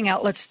reporting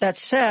outlets that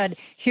said,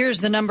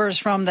 here's the numbers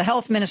from the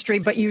health ministry,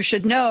 but you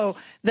should know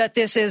that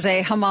this is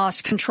a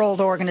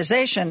Hamas-controlled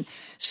organization.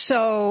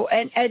 So,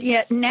 and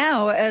yet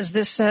now, as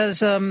this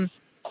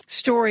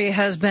story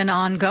has been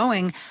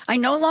ongoing, I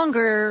no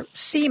longer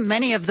see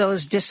many of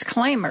those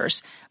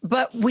disclaimers,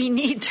 but we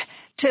need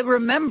to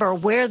remember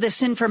where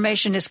this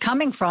information is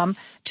coming from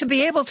to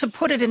be able to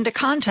put it into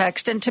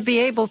context and to be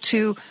able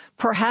to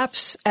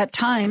perhaps at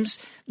times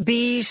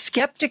be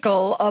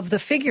skeptical of the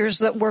figures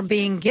that were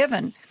being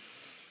given.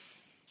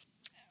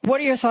 What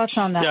are your thoughts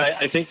on that? Yeah,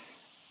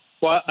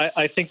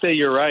 I think that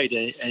you're right.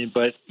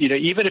 But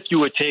even if you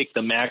would take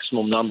the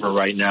maximum number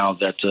right now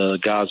that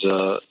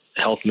Gaza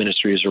Health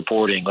Ministry is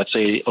reporting, let's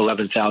say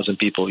 11,000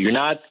 people, you're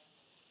not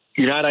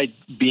you're not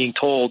being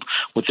told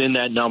within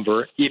that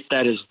number, if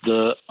that is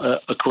a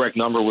correct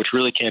number, which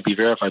really can't be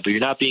verified, but you're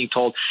not being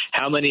told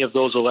how many of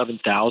those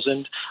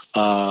 11,000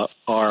 are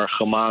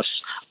Hamas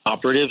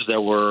operatives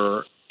that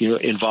were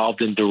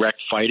involved in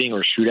direct fighting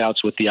or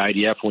shootouts with the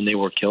IDF when they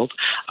were killed.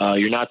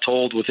 You're not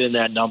told within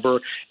that number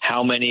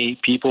how many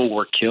people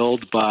were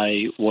killed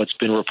by what's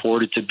been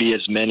reported to be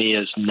as many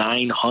as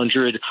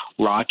 900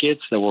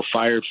 rockets that were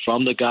fired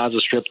from the Gaza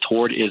Strip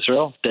toward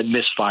Israel that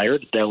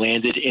misfired, that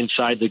landed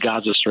inside the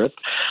Gaza Strip,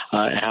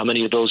 how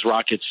many of those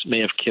rockets may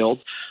have killed.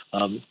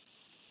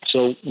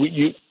 So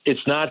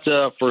it's not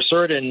for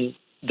certain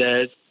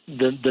that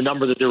the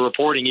number that they're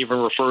reporting even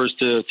refers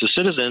to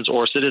citizens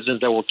or citizens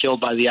that were killed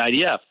by the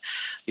IDF,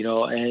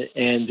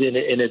 and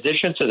in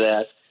addition to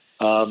that,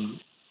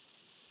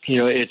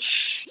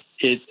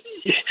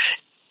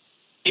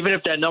 even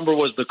if that number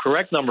was the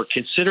correct number,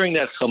 considering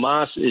that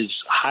Hamas is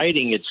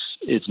hiding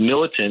its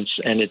militants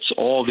and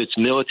all of its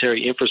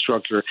military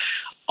infrastructure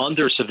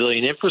under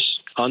civilian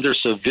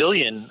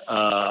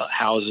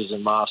houses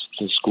and mosques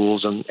and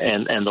schools and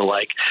the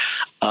like,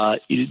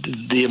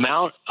 the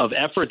amount of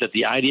effort that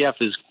the IDF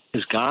has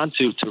gone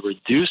to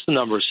reduce the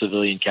number of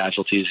civilian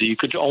casualties. You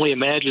could only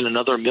imagine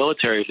another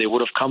military, if they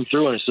would have come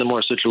through in a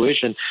similar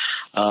situation,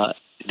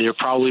 there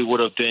probably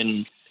would have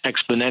been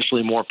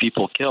exponentially more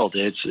people killed.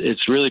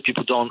 It's really,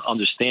 people don't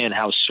understand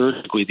how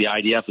surgically the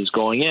IDF is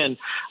going in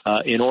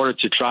order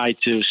to try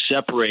to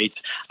separate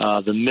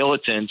the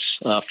militants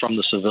from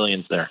the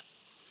civilians there.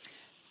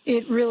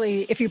 It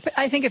really,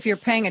 I think if you're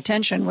paying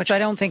attention, which I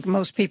don't think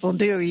most people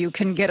do, you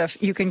can get a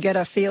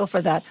feel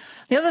for that.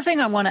 The other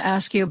thing I want to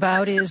ask you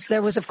about is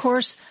there was, of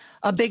course,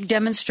 a big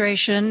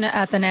demonstration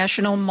at the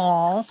National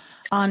Mall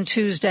on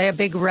Tuesday, a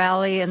big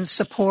rally in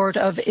support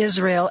of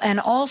Israel, and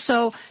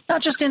also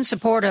not just in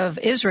support of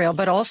Israel,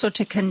 but also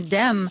to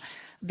condemn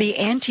the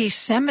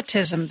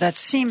anti-Semitism that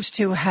seems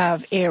to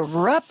have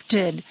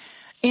erupted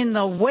in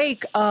the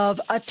wake of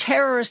a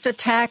terrorist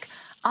attack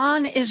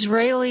on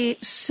Israeli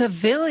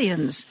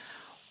civilians.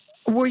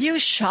 Were you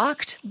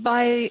shocked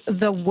by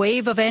the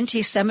wave of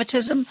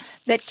anti-Semitism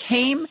that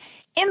came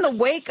in the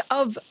wake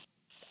of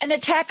an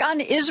attack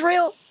on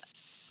Israel?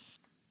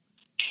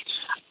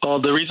 Well,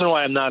 the reason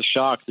why I'm not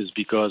shocked is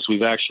because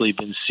we've actually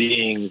been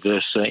seeing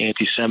this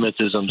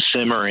anti-Semitism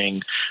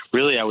simmering,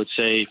 really, I would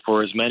say,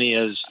 for as many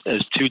as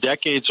 2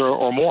 decades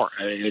or more.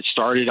 It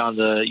started on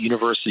the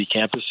university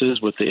campuses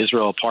with the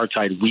Israel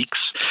Apartheid Weeks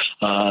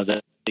that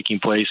are taking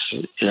place,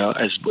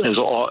 as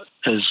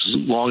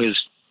long as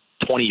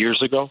 20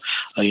 years ago.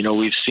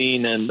 We've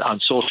seen on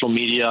social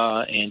media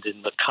and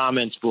in the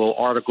comments below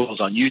articles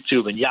on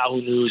YouTube and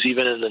Yahoo News,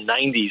 even in the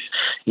 90s,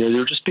 there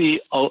would just be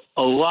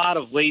a lot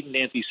of latent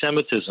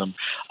anti-Semitism.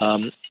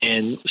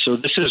 And so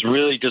this has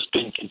really just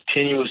been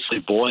continuously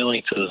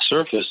boiling to the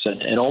surface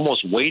and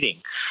almost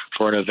waiting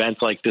for an event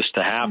like this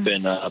to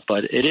happen.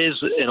 But it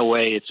is, in a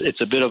way,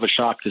 it's a bit of a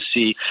shock to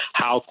see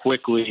how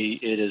quickly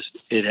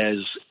it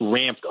has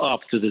ramped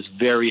up to this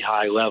very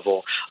high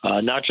level,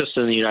 not just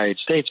in the United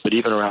States, but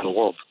even around the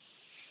world.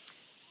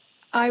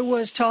 I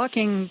was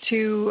talking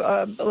to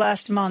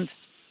last month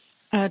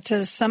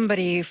to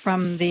somebody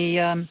from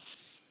the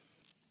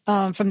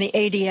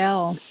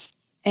ADL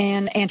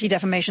and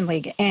Anti-Defamation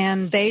League,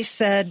 and they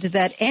said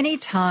that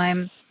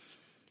anytime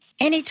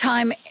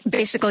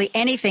basically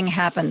anything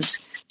happens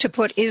to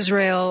put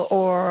Israel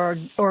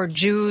or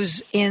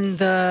Jews in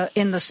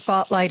the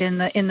spotlight, in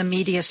the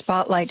media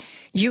spotlight,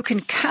 you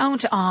can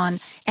count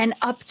on an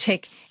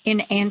uptick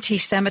in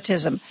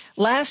anti-Semitism.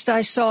 Last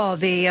I saw,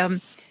 they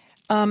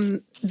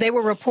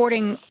were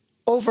reporting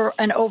over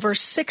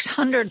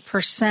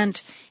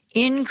 600%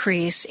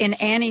 increase in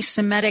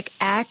anti-Semitic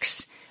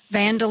acts,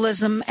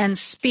 vandalism, and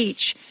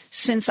speech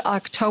since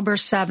October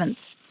 7th.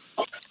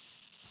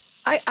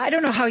 I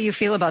don't know how you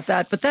feel about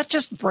that, but that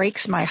just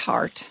breaks my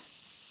heart.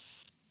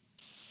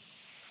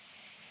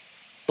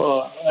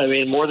 Well, I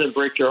mean, more than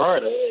break your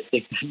heart, I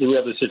think we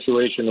have a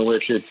situation in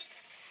which it's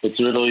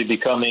literally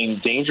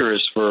becoming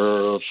dangerous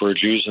for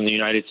Jews in the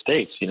United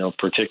States,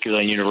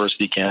 particularly in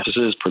university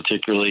campuses,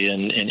 particularly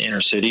in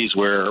inner cities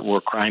where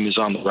crime is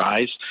on the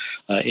rise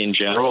in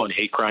general, and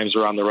hate crimes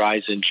are on the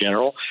rise in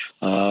general.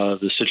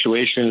 The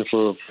situation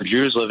for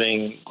Jews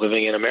living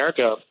in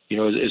America,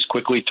 is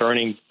quickly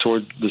turning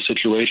toward the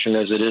situation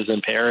as it is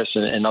in Paris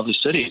and other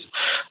cities.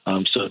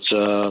 So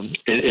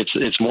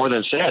it's more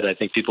than sad. I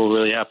think people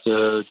really have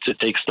to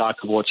take stock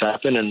of what's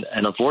happened, and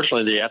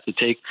unfortunately, they have to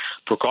take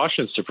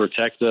precautions to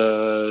protect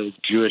the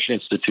Jewish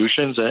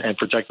institutions and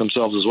protect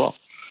themselves as well.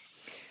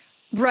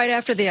 Right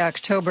after the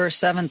October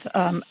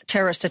 7th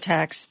terrorist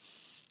attacks,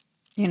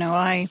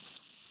 I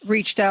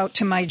reached out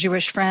to my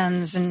Jewish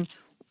friends and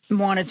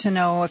wanted to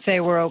know if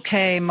they were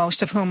okay,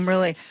 most of whom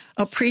really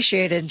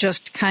appreciated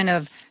just kind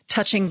of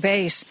touching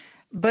base.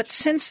 But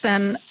since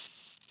then,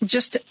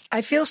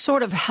 I feel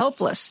sort of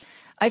helpless.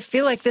 I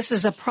feel like this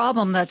is a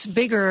problem that's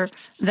bigger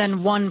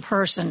than one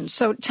person.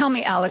 So tell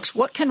me, Alex,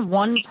 what can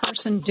one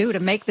person do to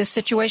make this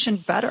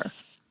situation better?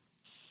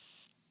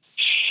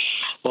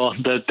 Well,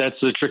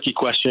 that's a tricky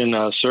question.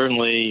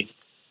 Certainly,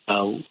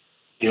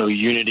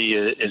 unity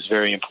is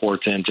very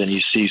important, and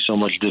you see so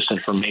much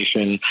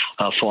disinformation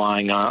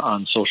flying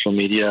on social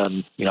media.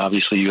 And,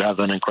 obviously you have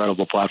an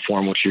incredible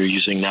platform, which you're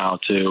using now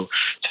to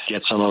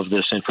get some of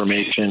this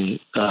information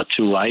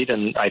to light.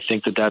 And I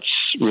think that's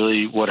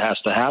really what has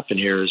to happen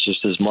here is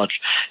just as much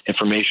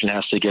information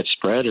has to get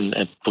spread, and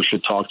people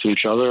should talk to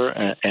each other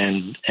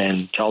and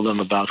tell them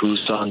about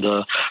who's on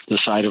the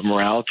side of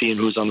morality and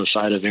who's on the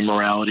side of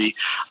immorality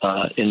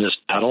in this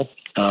battle.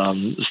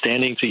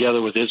 Standing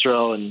together with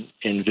Israel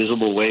in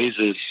visible ways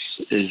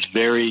is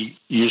very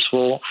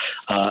useful.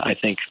 I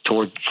think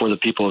for the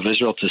people of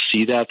Israel to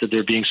see that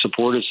they're being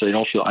supported, so they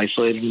don't feel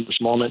isolated in this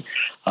moment,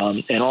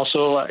 and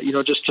also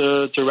just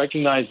to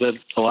recognize that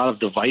a lot of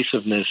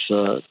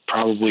divisiveness,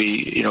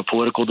 probably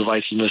political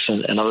divisiveness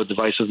and other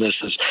divisiveness,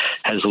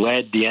 has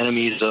led the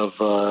enemies of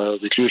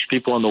the Jewish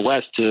people in the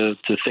West to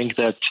think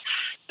that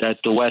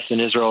the West and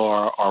Israel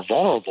are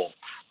vulnerable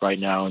right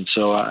now. And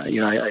so,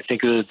 I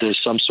think that there's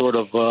some sort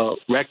of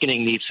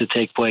reckoning needs to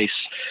take place,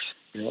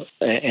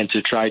 and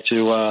to try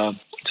to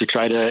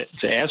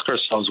ask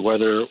ourselves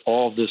whether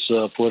all of this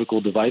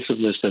political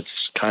divisiveness that's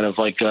kind of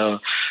like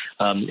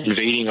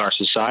invading our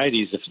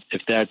societies,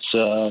 if that's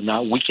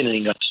not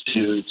weakening us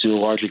to a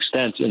large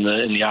extent in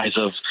the eyes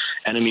of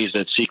enemies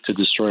that seek to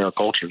destroy our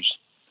cultures.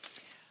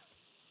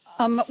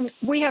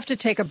 We have to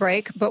take a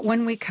break, but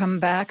when we come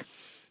back,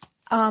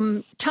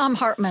 Tom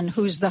Hartman,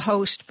 who's the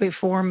host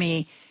before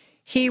me,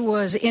 he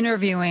was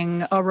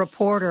interviewing a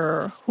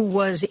reporter who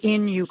was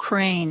in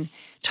Ukraine,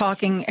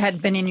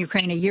 had been in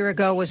Ukraine a year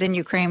ago, was in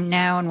Ukraine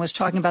now, and was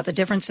talking about the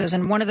differences.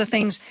 And one of the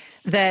things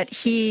that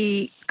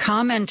he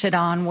commented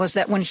on was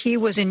that when he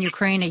was in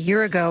Ukraine a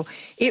year ago,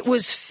 it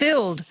was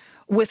filled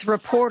with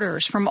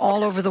reporters from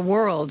all over the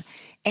world.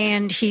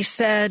 And he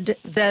said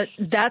that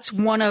that's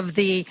one of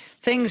the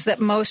things that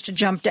most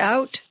jumped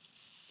out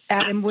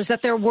at him, was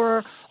that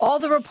all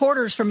the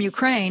reporters from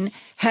Ukraine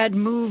had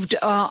moved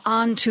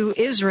on to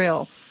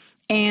Israel.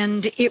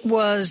 And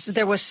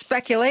there was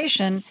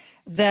speculation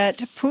that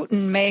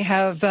Putin may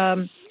have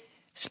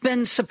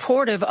been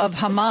supportive of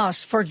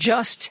Hamas for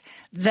just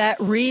that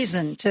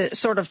reason, to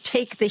sort of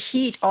take the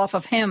heat off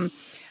of him.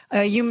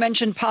 You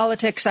mentioned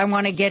politics. I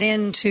want to get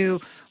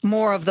into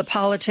more of the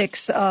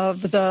politics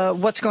of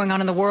what's going on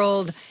in the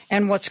world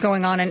and what's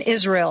going on in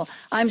Israel.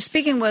 I'm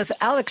speaking with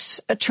Alex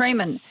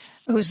Trayman,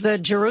 who's the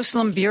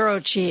Jerusalem bureau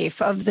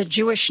chief of the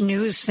Jewish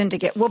News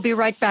Syndicate. We'll be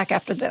right back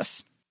after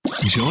this.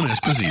 Joan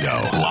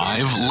Esposito,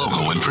 live,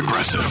 local, and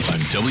progressive on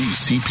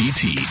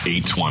WCPT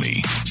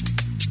 820.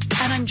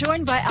 And I'm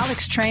joined by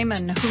Alex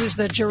Trayman, who's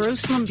the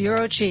Jerusalem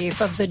bureau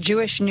chief of the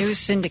Jewish News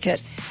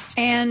Syndicate.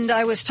 And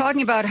I was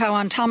talking about how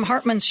on Tom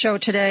Hartman's show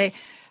today,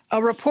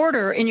 a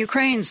reporter in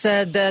Ukraine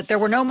said that there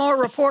were no more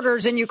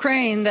reporters in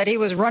Ukraine, that he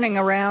was running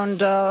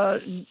around,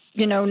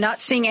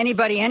 not seeing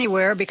anybody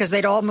anywhere because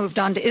they'd all moved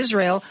on to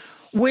Israel,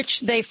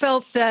 which they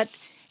felt that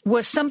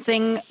was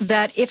something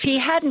that if he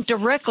hadn't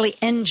directly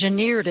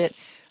engineered it,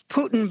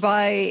 Putin,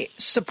 by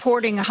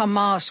supporting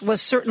Hamas,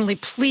 was certainly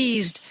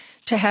pleased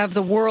to have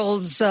the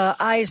world's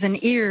eyes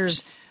and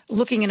ears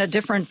looking in a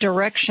different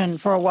direction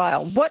for a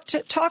while.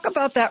 Talk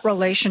about that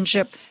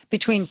relationship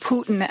between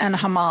Putin and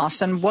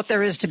Hamas and what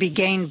there is to be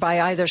gained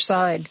by either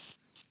side.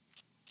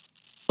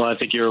 Well, I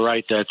think you're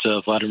right that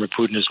Vladimir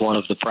Putin is one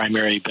of the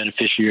primary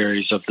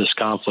beneficiaries of this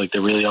conflict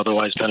that really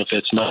otherwise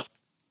benefits none.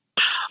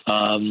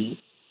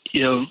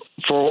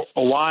 For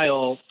a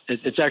while,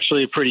 it's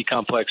actually a pretty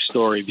complex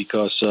story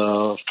because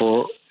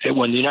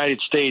when the United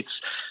States,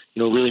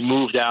 really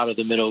moved out of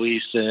the Middle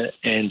East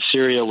and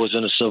Syria was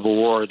in a civil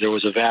war, there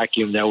was a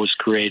vacuum that was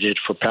created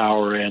for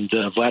power, and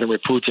Vladimir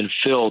Putin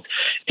filled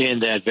in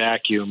that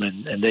vacuum,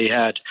 and they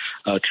had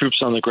troops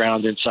on the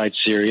ground inside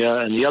Syria,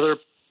 and the other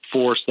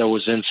force that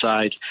was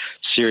inside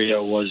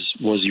Syria was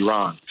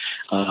Iran.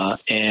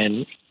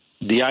 And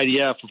the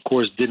IDF, of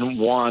course, didn't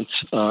want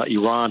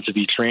Iran to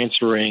be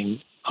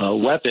transferring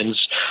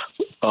weapons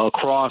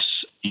across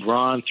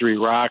Iran,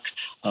 through Iraq,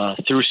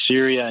 through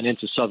Syria, and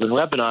into southern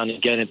Lebanon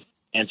and get into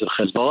the hands of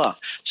Hezbollah.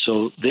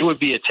 So they would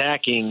be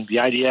attacking, the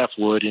IDF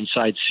would,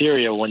 inside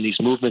Syria when these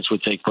movements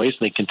would take place,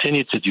 and they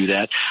continued to do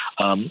that.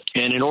 And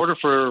in order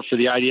for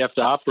the IDF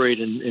to operate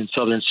in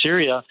southern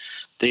Syria,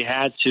 they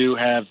had to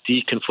have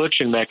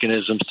deconfliction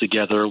mechanisms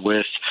together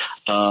with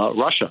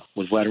Russia,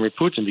 with Vladimir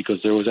Putin, because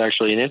there was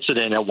actually an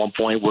incident at one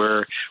point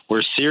where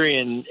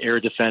Syrian air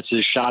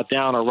defenses shot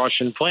down a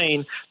Russian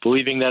plane,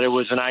 believing that it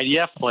was an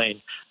IDF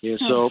plane.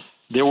 So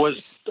there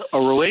was a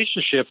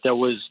relationship that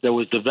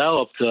was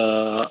developed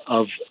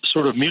of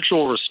sort of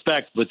mutual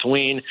respect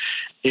between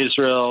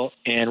Israel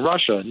and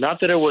Russia. Not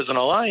that it was an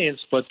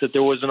alliance, but that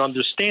there was an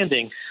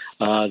understanding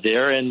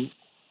there. And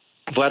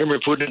Vladimir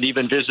Putin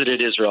even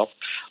visited Israel.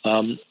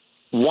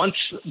 Once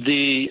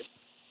the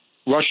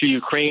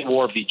Russia-Ukraine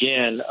war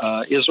began,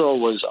 Israel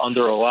was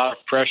under a lot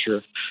of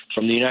pressure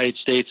from the United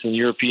States and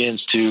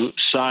Europeans to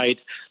side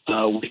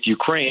with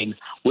Ukraine,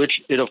 which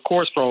it, of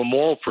course, from a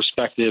moral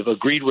perspective,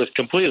 agreed with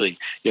completely.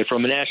 Yet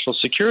from a national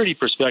security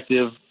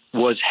perspective,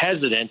 was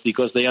hesitant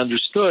because they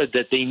understood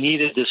that they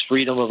needed this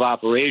freedom of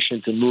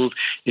operation to move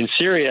in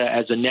Syria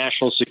as a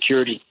national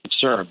security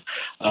concern.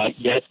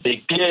 Yet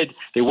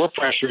they were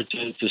pressured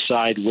to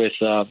side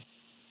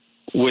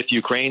with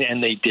Ukraine,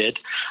 and they did.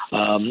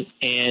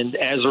 And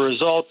as a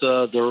result,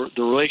 the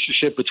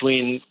relationship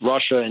between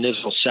Russia and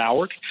Israel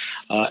soured.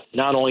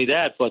 Not only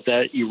that, but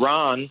that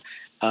Iran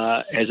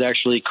has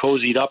actually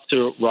cozied up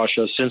to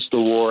Russia since the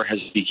war has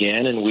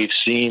began, and we've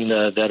seen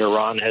that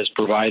Iran has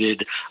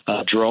provided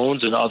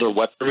drones and other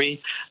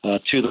weaponry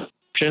to the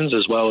Russians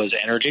as well as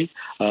energy.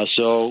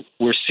 So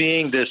we're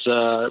seeing this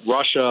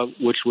Russia,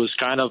 which was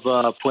kind of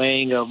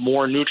playing a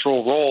more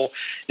neutral role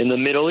in the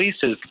Middle East,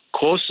 has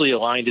closely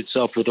aligned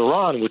itself with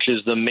Iran, which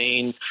is the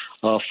main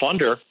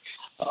funder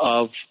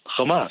of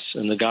Hamas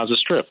in the Gaza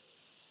Strip.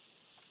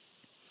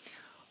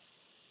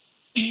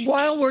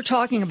 While we're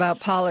talking about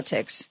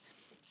politics,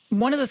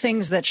 one of the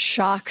things that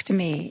shocked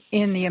me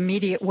in the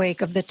immediate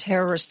wake of the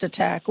terrorist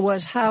attack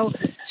was how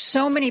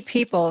so many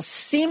people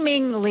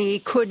seemingly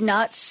could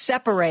not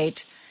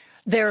separate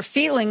their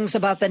feelings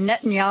about the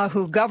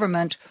Netanyahu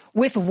government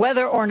with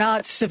whether or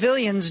not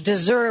civilians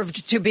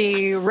deserved to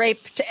be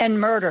raped and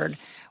murdered,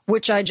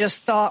 which I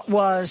just thought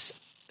was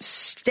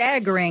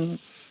staggering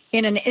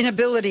in an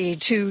inability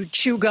to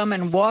chew gum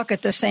and walk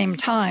at the same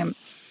time.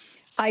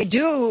 I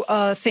do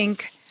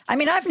think...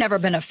 I've never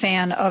been a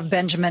fan of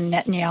Benjamin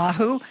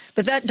Netanyahu,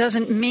 but that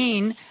doesn't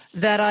mean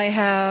that I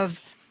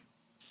have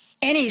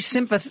any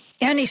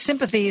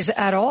sympathies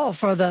at all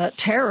for the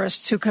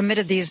terrorists who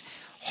committed these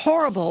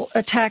horrible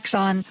attacks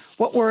on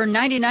what were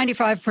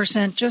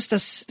 95% just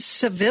as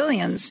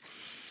civilians.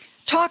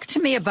 Talk to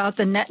me about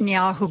the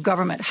Netanyahu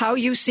government, how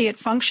you see it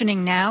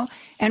functioning now,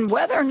 and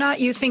whether or not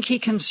you think he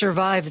can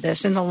survive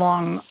this in the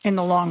long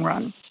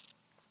run.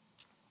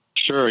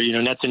 Sure.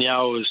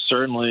 Netanyahu is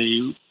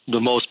certainly the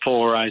most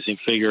polarizing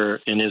figure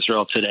in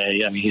Israel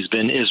today. He's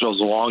been Israel's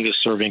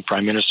longest-serving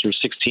prime minister,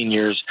 16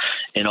 years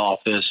in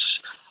office.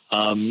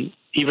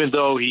 Even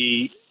though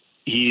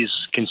he's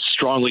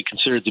strongly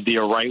considered to be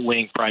a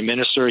right-wing prime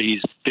minister,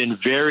 he's been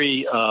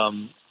very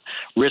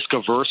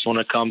risk-averse when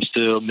it comes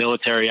to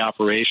military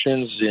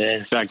operations.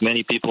 In fact,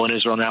 many people in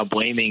Israel now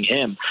blaming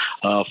him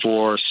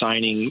for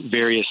signing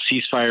various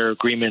ceasefire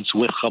agreements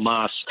with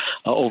Hamas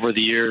over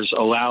the years,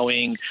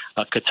 allowing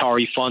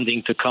Qatari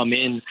funding to come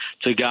in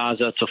to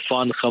Gaza to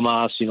fund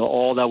Hamas,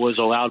 all that was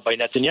allowed by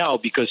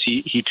Netanyahu because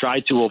he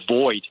tried to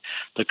avoid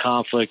the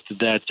conflict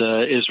that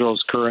Israel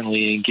is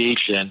currently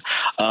engaged in.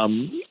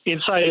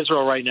 Inside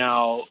Israel right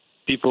now,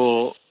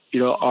 people,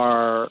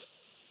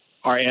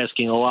 are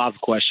asking a lot of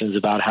questions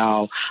about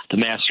how the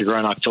massacre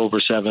on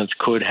October 7th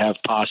could have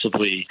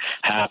possibly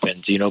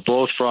happened,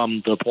 both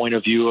from the point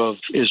of view of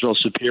Israel's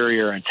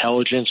superior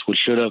intelligence, which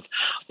should have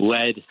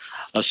led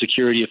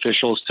security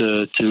officials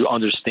to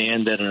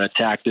understand that an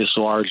attack this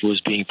large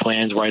was being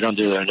planned right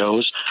under their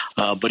nose,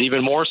 but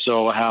even more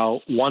so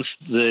how once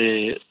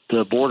the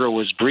border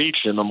was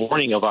breached in the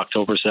morning of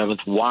October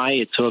 7th, why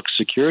it took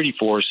security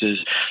forces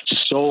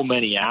so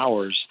many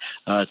hours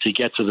to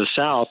get to the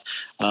south,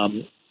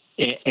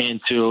 and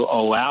to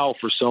allow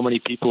for so many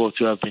people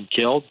to have been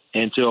killed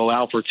and to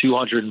allow for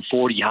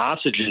 240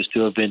 hostages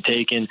to have been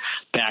taken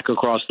back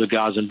across the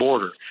Gazan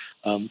border.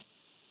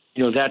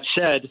 That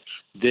said,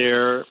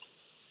 there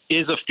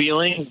is a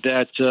feeling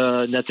that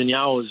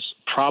Netanyahu is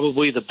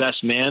probably the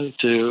best man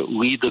to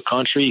lead the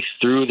country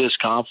through this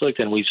conflict.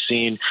 And we've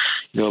seen,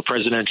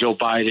 President Joe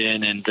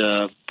Biden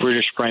and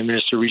British Prime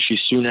Minister Rishi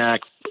Sunak,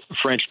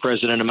 French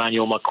President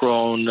Emmanuel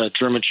Macron,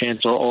 German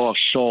Chancellor Olaf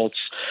Scholz,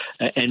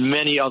 and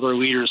many other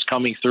leaders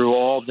coming through,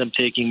 all of them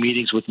taking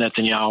meetings with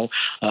Netanyahu,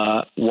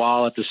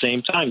 while at the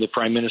same time the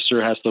Prime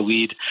Minister has to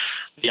lead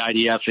the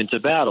IDF into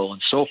battle.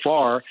 And so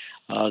far,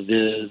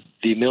 the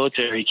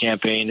military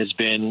campaign has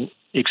been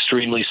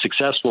extremely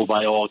successful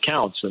by all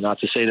accounts. And not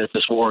to say that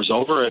this war is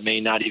over. It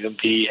may not even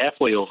be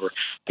halfway over.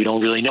 We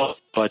don't really know.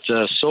 But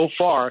so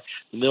far,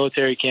 the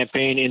military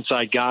campaign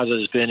inside Gaza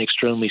has been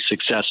extremely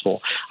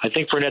successful. I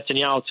think for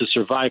Netanyahu to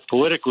survive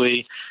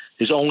politically,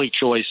 his only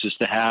choice is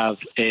to have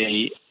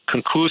a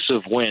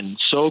conclusive win,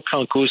 so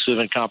conclusive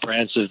and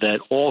comprehensive that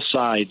all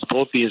sides,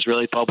 both the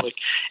Israeli public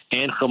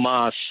and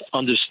Hamas,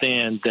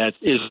 understand that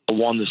Israel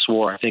won this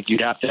war. I think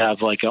you'd have to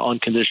have like an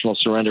unconditional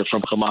surrender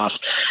from Hamas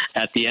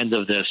at the end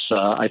of this.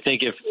 I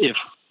think if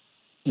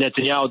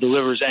Netanyahu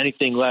delivers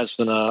anything less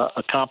than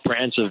a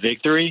comprehensive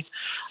victory,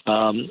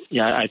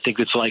 I think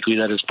it's likely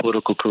that his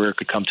political career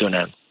could come to an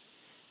end.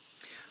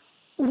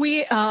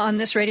 We, on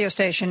this radio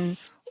station,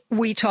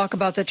 we talk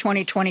about the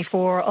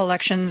 2024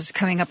 elections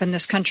coming up in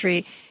this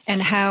country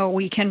and how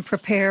we can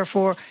prepare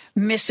for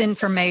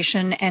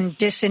misinformation and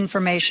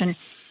disinformation.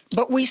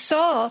 But we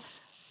saw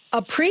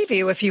a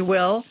preview, if you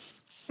will,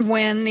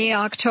 when the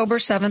October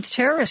 7th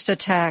terrorist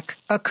attack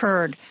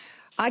occurred.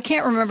 I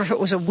can't remember if it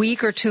was a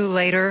week or two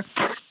later.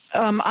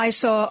 I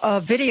saw a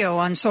video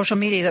on social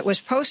media that was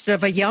posted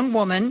of a young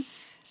woman.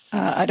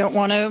 I don't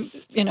want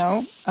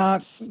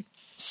to,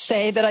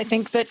 say that I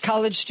think that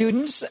college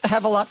students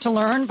have a lot to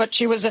learn, but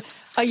she was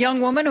a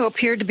young woman who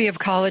appeared to be of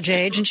college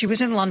age, and she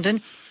was in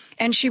London,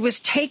 and she was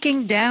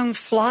taking down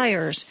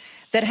flyers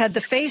that had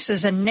the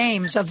faces and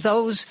names of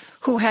those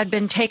who had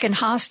been taken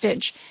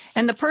hostage.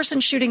 And the person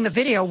shooting the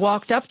video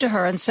walked up to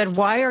her and said,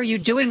 "Why are you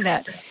doing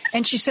that?"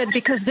 And she said,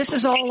 "Because this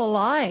is all a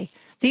lie.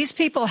 These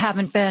people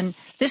haven't been,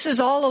 this is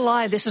all a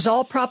lie. This is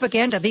all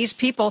propaganda. These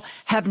people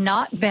have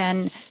not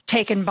been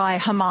taken by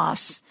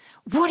Hamas."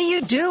 What do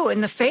you do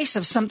in the face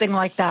of something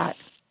like that?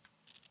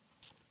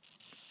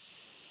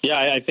 Yeah,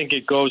 I think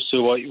it goes to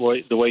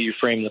the way you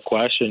frame the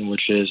question,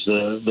 which is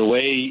the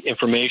way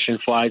information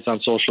flies on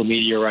social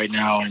media right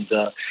now,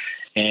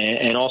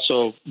 and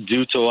also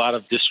due to a lot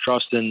of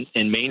distrust in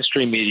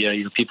mainstream media.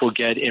 People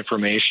get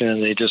information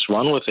and they just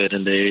run with it,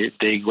 and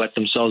they let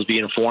themselves be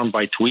informed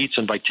by tweets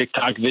and by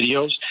TikTok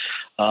videos,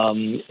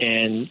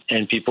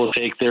 and people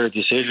take their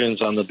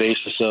decisions on the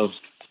basis of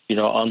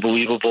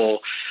unbelievable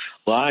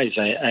lies.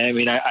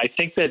 I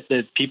think that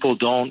people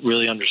don't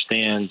really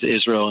understand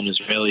Israel and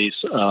Israelis,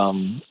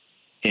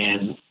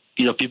 and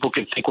people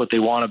can think what they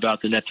want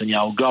about the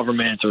Netanyahu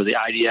government or the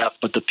IDF,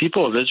 but the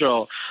people of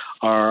Israel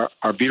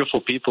are beautiful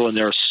people, and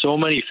there are so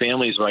many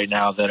families right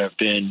now that have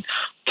been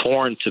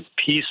torn to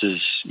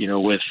pieces.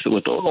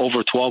 With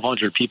over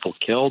 1,200 people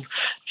killed,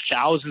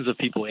 thousands of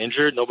people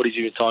injured. Nobody's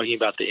even talking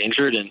about the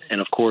injured,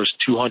 and of course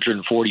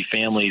 240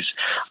 families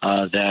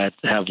that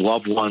have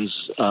loved ones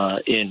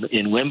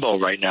in limbo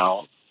right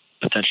now,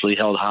 potentially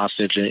held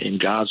hostage in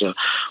Gaza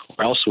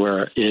or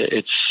elsewhere.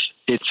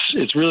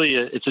 It's really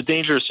a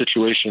dangerous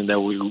situation that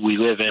we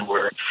live in,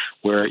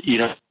 where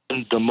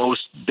the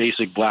most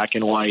basic black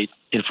and white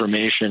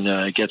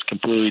information gets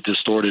completely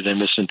distorted and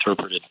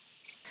misinterpreted.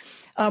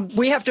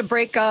 We have to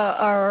break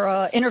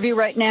our interview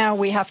right now.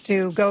 We have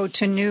to go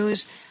to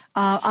news.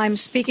 I'm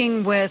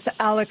speaking with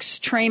Alex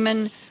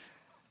Trayman,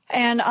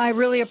 and I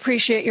really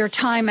appreciate your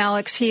time,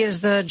 Alex. He is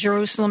the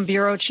Jerusalem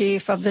bureau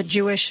chief of the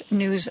Jewish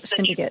News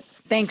Syndicate.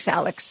 Thanks,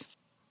 Alex.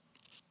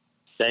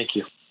 Thank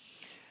you.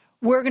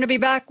 We're going to be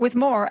back with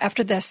more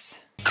after this.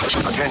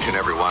 Attention,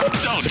 everyone.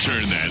 Don't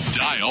turn that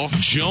dial.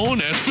 Joan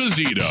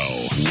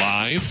Esposito,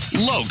 live,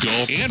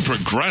 local, and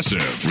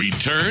progressive,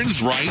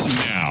 returns right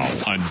now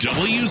on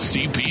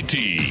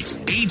WCPT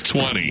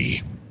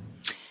 820.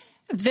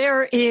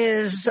 There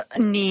is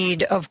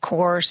need, of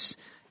course,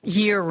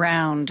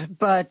 year-round,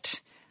 but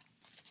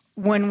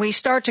when we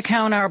start to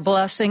count our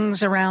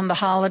blessings around the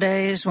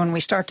holidays, when we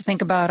start to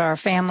think about our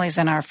families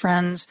and our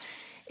friends,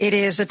 it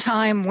is a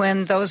time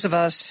when those of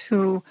us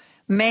who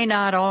may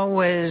not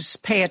always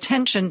pay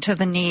attention to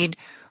the need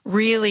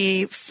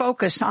really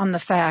focus on the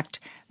fact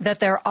that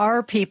there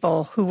are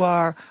people who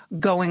are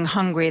going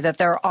hungry, that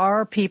there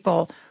are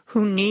people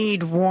who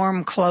need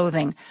warm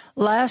clothing.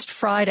 Last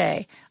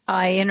Friday,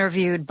 I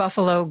interviewed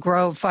Buffalo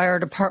Grove Fire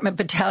Department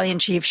Battalion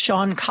Chief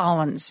Sean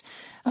Collins.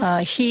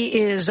 He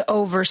is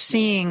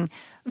overseeing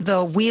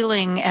the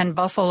Wheeling and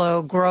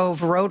Buffalo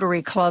Grove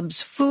Rotary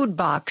Club's food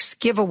box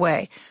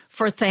giveaway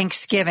for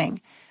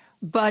Thanksgiving.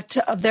 But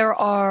there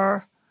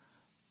are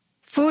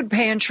food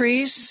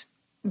pantries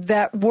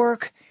that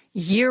work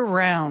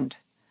year-round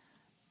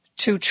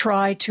to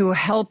try to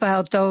help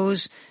out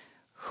those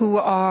who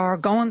are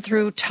going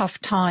through tough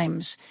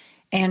times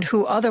and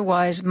who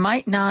otherwise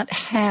might not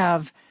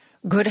have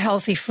good,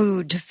 healthy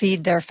food to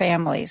feed their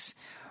families.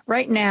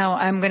 Right now,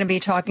 I'm going to be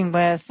talking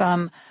with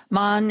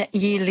Man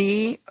Yi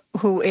Lee,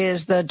 who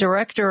is the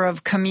Director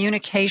of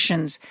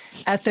Communications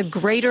at the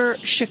Greater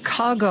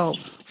Chicago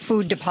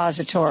Food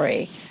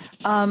Depository.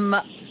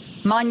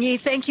 Man Yi,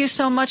 thank you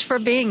so much for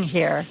being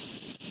here.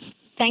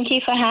 Thank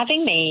you for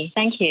having me.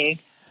 Thank you.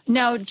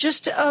 Now,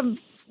 just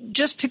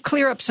to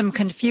clear up some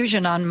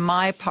confusion on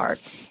my part,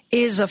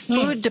 is a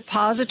food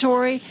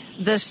depository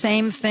the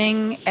same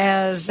thing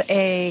as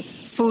a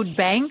food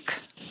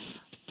bank?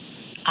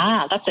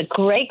 That's a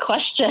great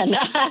question.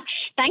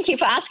 Thank you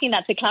for asking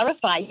that to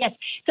clarify. Yes.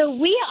 So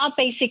we are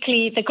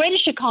basically the Greater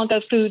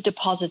Chicago Food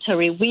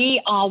Depository.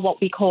 We are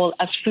what we call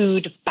a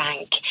food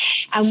bank.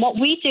 And what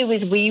we do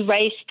is we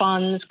raise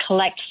funds,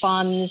 collect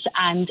funds,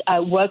 and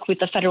work with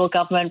the federal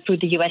government through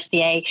the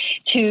USDA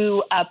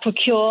to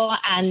procure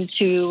and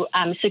to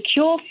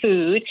secure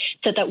food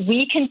so that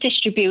we can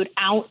distribute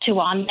out to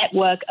our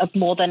network of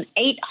more than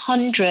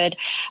 800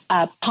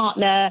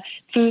 partner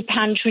food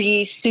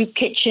pantries, soup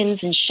kitchens,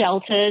 and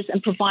shelters,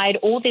 and provide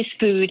all this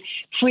food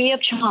free of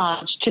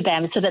charge to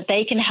them so that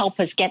they can help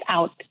us get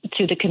out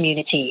to the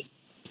community.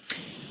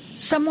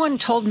 Someone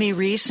told me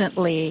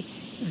recently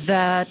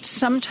that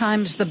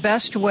sometimes the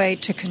best way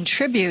to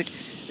contribute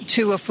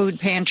to a food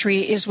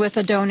pantry is with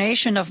a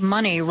donation of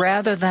money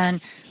rather than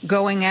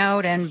going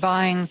out and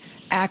buying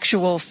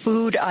actual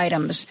food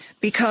items,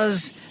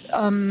 because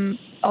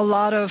a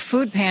lot of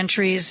food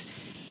pantries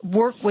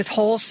work with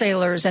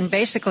wholesalers and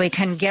basically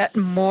can get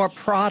more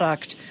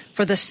product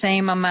for the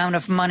same amount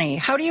of money.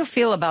 How do you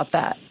feel about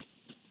that?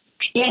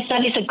 Yes,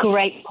 that is a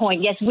great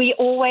point. Yes, we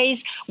always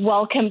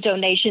welcome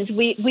donations.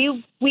 We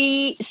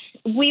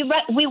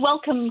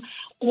welcome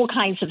all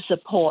kinds of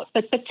support,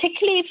 but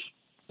particularly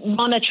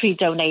monetary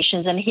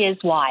donations, and here's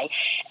why.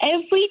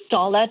 Every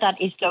dollar that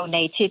is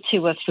donated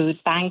to a food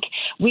bank,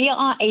 we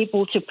are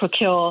able to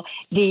procure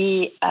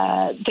the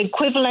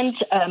equivalent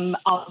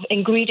of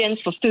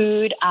ingredients for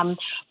food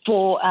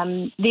for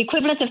the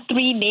equivalent of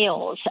 3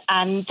 meals,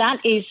 and that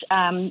is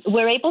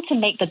we're able to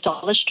make the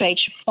dollar stretch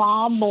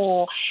far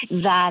more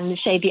than,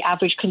 say, the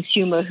average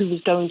consumer who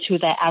is going to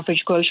their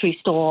average grocery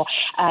store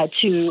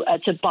to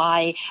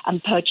buy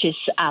and purchase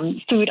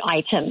food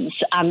items.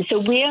 So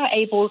we are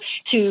able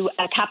to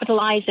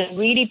capitalize and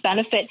really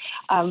benefit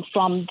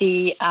from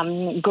the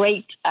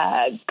great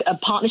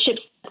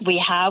partnerships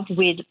we have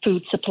with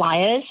food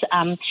suppliers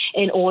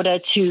in order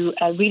to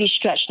really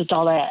stretch the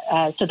dollar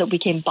so that we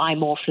can buy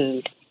more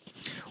food.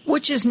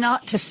 Which is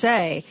not to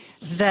say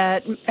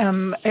that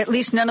at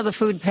least none of the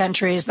food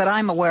pantries that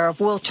I'm aware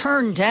of will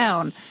turn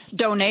down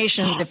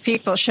donations if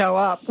people show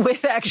up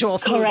with actual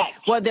food. Correct.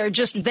 Well,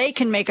 they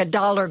can make a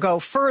dollar go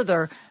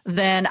further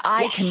than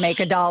I can make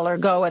a dollar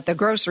go at the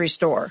grocery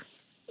store.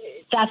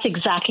 That's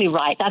exactly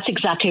right.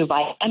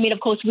 I mean, of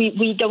course,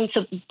 we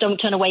don't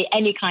turn away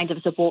any kind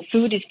of support.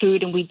 Food is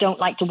food, and we don't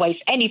like to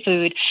waste any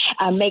food.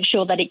 Make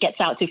sure that it gets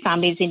out to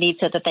families in need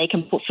so that they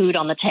can put food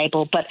on the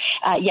table. But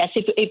yes,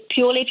 if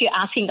you're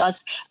asking us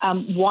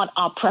what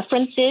our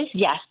preference is,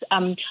 yes,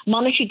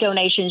 monetary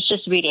donations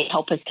just really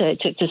help us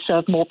to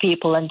serve more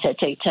people and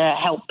to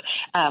help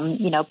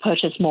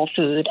purchase more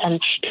food. And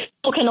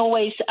people can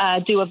always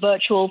do a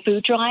virtual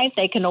food drive.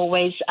 They can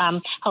always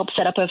help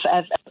set up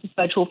a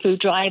virtual food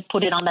drive,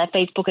 put it on their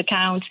Facebook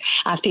account,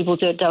 ask people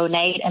to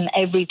donate, and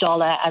every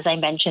dollar, as I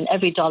mentioned,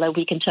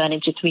 we can turn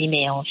into 3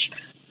 meals.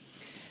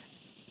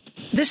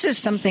 This is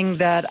something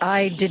that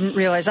I didn't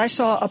realize. I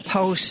saw a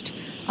post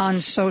on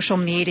social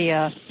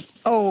media,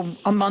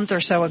 a month or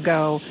so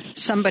ago,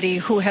 somebody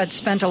who had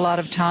spent a lot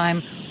of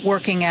time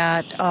working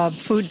at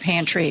food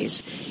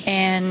pantries,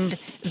 and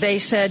they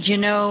said,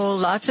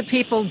 lots of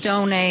people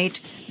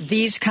donate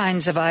these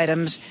kinds of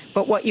items,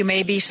 but what you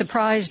may be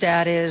surprised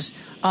at is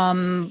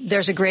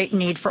there's a great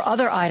need for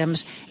other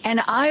items.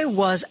 And I'm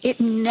going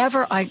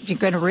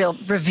to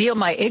reveal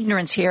my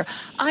ignorance here.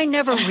 I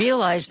never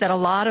realized that a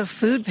lot of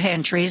food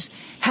pantries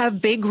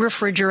have big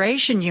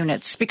refrigeration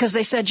units, because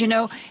they said,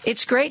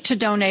 it's great to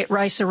donate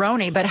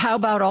rice-a-roni, but how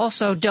about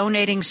also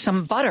donating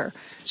some butter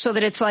so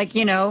that it's like,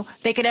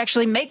 they could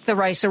actually make the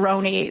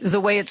rice-a-roni the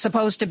way it's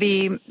supposed to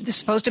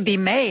be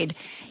made.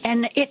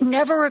 And it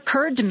never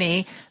occurred to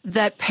me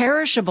that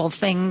perishable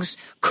things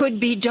could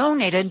be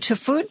donated to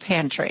food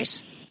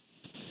pantries.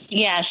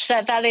 Yes,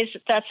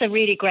 that's a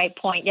really great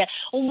point. Yeah,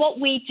 well, what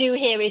we do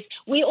here is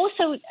we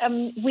also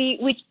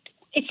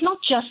it's not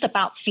just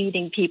about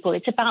feeding people;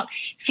 it's about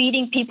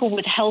feeding people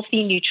with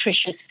healthy,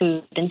 nutritious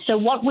food. And so,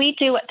 what we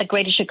do at the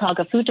Greater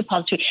Chicago Food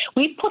Depository,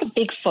 we put a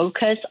big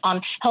focus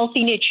on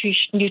healthy,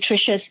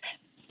 nutritious,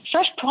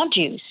 fresh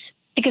produce,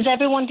 because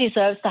everyone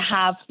deserves to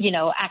have,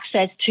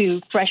 access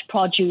to fresh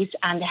produce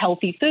and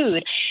healthy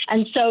food.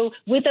 And so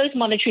with those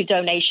monetary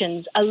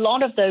donations, a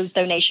lot of those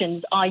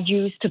donations are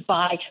used to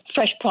buy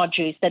fresh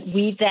produce that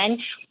we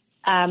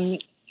then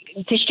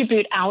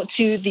distribute out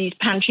to these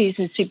pantries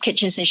and soup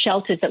kitchens and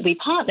shelters that we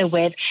partner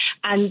with.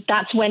 And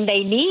that's when they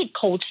need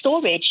cold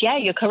storage. Yeah,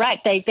 you're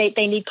correct. They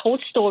need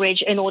cold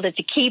storage in order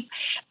to keep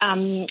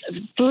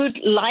food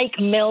like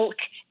milk,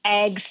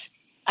 eggs,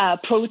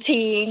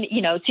 protein,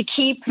 to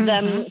keep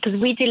them, because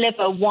we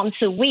deliver once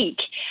a week,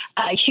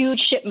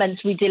 huge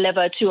shipments we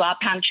deliver to our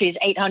pantries,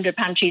 800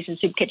 pantries and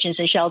soup kitchens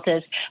and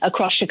shelters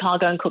across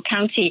Chicago and Cook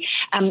County.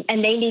 And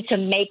they need to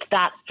make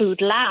that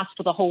food last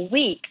for the whole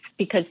week,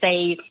 because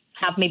they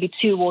have maybe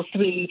 2 or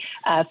 3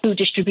 food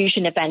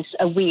distribution events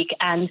a week,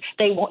 and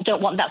they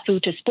don't want that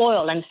food to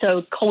spoil. And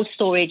so cold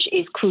storage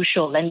is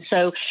crucial. And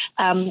so,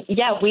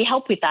 we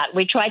help with that.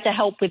 We try to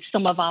help with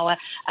some of our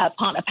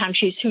partner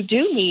pantries who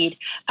do need,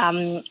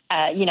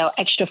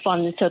 extra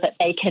funds so that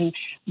they can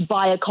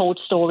buy a cold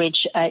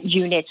storage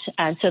unit,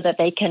 and so that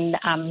they can,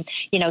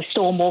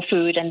 store more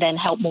food and then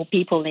help more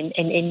people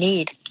in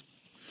need.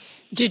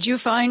 Did you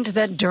find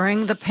that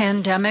during the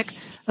pandemic,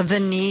 the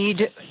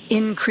need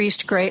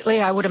increased greatly?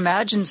 I would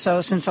imagine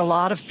so, since a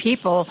lot of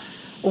people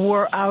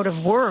were out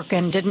of work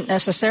and didn't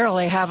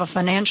necessarily have a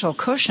financial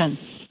cushion.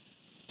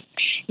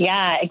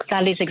 Yeah,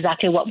 that is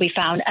exactly what we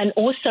found. And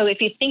also, if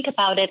you think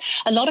about it,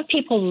 a lot of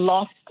people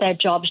lost their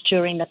jobs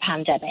during the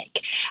pandemic.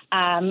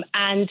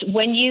 And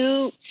when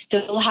you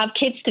still have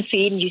kids to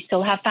feed and you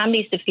still have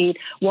families to feed,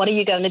 what are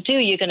you going to do?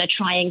 You're going to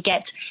try and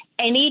get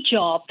any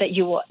job that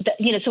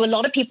so a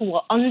lot of people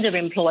were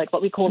underemployed,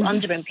 what we call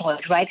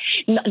underemployed, right?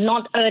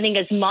 Not earning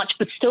as much,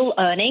 but still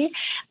earning.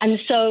 And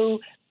so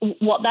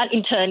what that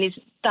in turn is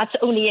that's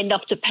only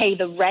enough to pay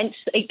the rent.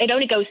 It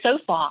only goes so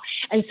far.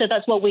 And so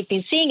that's what we've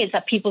been seeing, is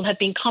that people have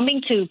been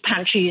coming to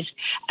pantries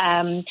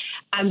and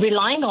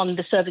relying on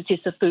the services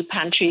of food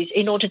pantries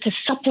in order to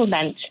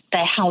supplement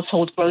their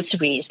household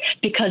groceries,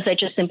 because they're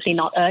just simply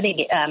not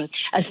earning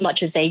as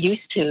much as they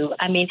used to.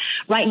 I mean,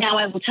 right now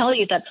I will tell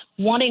you that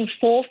 1 in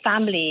 4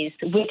 families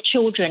with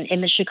children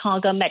in the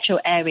Chicago metro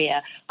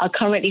area are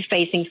currently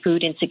facing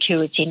food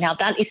insecurity. Now,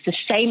 that is the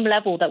same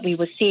level that we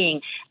were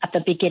seeing at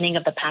the beginning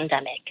of the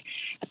pandemic.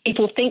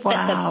 People think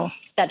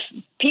that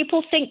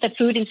people think that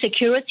food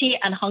insecurity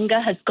and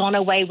hunger has gone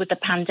away with the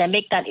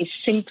pandemic. That is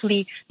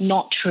simply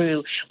not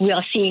true. We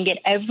are seeing it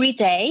every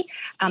day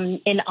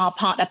in our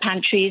partner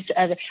pantries.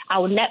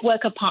 Our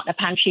network of partner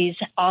pantries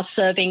are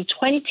serving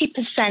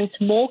 20%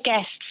 more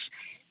guests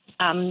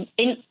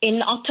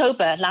in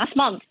October last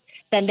month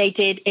than they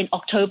did in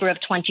October of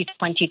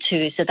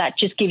 2022. So that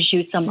just gives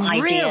you some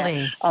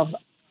idea of.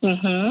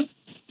 And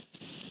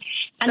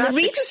That's the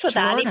reason for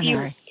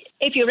that,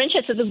 if you're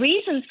interested, the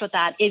reasons for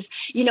that is,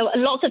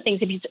 lots of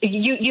things. If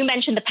you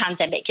mentioned the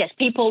pandemic. Yes,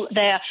 people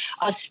there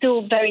are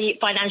still very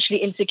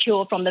financially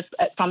insecure from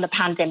the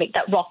pandemic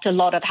that rocked a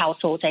lot of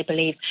households, I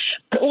believe.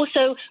 But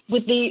also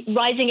with the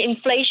rising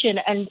inflation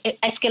and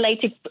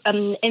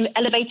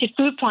elevated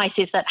food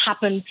prices that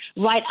happened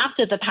right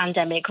after the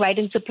pandemic, right,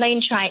 and supply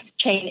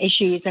chain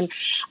issues, and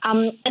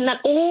that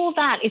all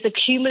that is a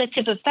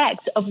cumulative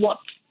effect of what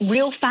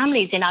real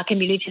families in our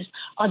communities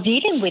are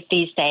dealing with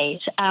these days.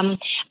 And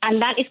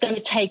that is going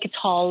to take a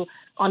toll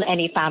on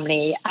any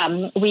family.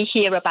 We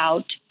hear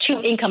about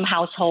 2-income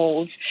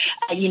households,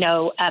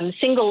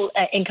 single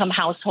income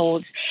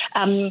households,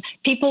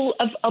 people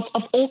of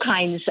all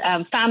kinds,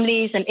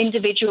 families and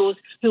individuals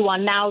who are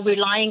now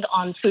relying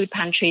on food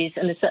pantries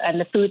and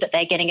the food that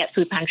they're getting at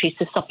food pantries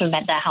to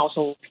supplement their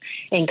household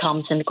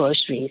incomes and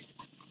groceries.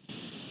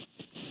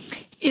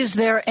 Is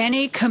there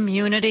any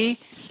community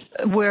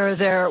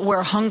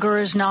where hunger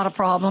is not a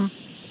problem?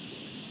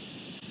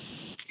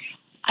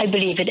 I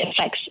believe it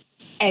affects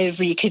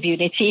every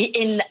community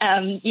in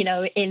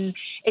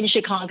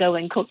Chicago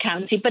and Cook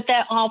County. But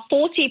there are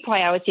 40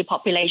 priority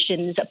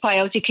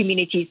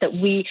communities that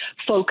we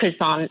focus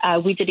on.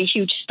 We did a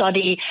huge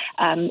study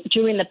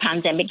during the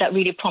pandemic that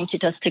really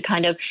prompted us to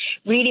kind of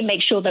really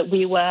make sure that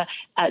we were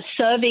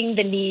serving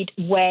the need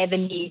where the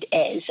need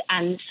is.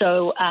 And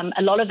so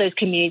a lot of those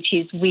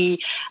communities, we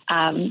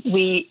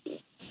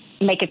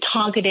make a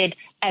targeted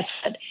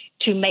effort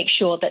to make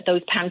sure that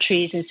those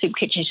pantries and soup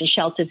kitchens and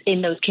shelters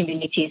in those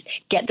communities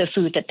get the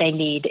food that they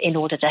need in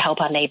order to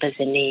help our neighbors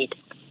in need.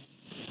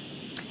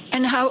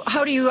 And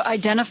how do you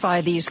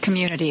identify these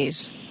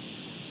communities?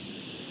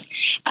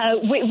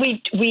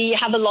 We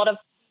have a lot of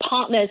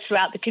partners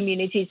throughout the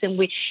communities, and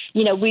we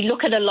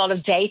look at a lot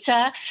of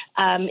data,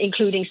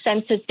 including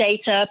census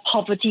data,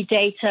 poverty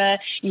data,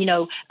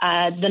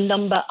 the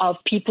number of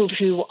people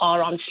who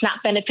are on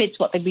SNAP benefits,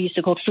 what we used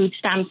to call food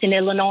stamps in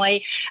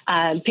Illinois,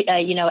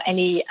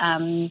 any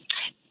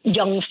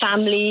young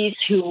families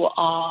who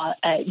are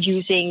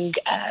using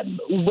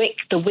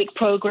the WIC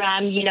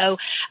program,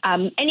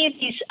 any of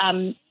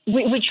these.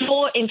 We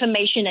draw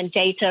information and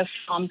data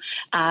from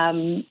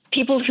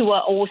people who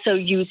are also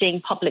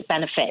using public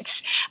benefits,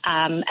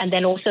 and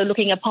then also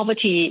looking at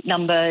poverty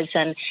numbers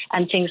and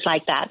things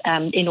like that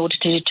in order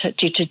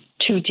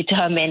to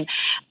determine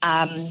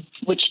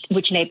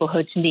which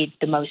neighborhoods need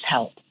the most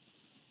help.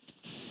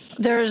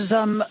 There's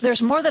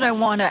more that I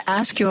want to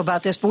ask you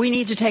about this, but we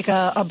need to take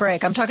a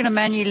break. I'm talking to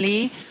Manyi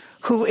Lee,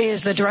 who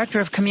is the Director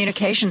of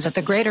Communications at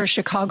the Greater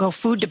Chicago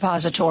Food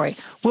Depository.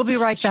 We'll be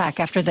right back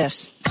after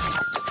this.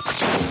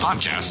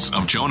 Podcasts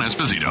of Joan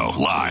Esposito,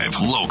 live,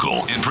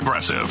 local, and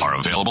progressive, are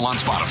available on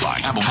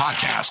Spotify, Apple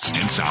Podcasts,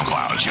 and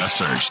SoundCloud. Just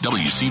search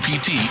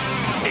WCPT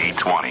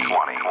 820.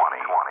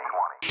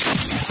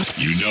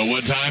 You know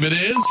what time it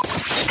is?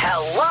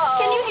 Hello?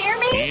 Can you hear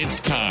me?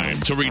 It's time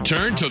to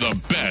return to the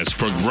best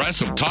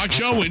progressive talk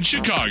show in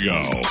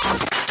Chicago.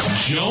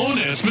 Joan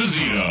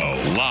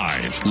Esposito,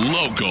 live,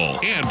 local,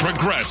 and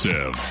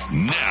progressive.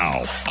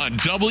 Now on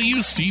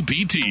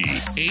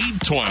WCPT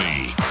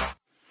 820.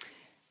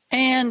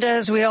 And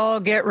as we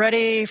all get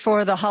ready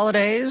for the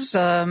holidays,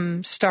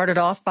 started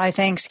off by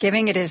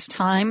Thanksgiving, it is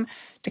time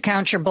to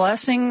count your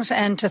blessings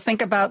and to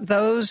think about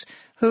those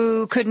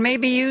who could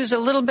maybe use a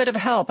little bit of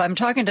help. I'm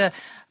talking to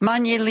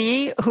Manyi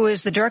Lee, who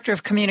is the Director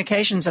of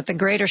Communications at the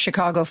Greater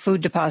Chicago Food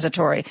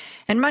Depository.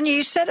 And Manyi,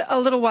 you said a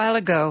little while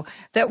ago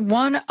that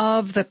one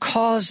of the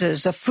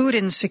causes of food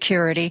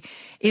insecurity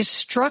is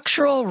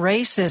structural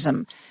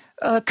racism.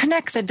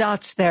 Connect the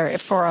dots there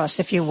for us,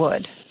 if you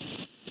would.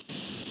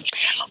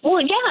 Well,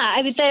 yeah,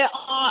 I mean, there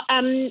are,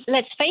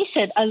 let's face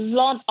it, a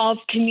lot of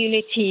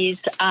communities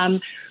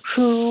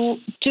who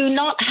do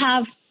not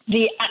have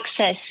the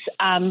access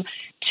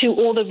to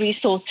all the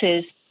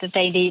resources that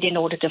they need in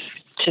order to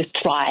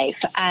thrive.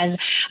 And,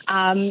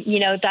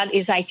 that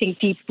is, I think,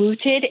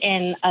 deep-rooted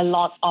in a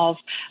lot of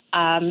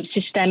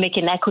systemic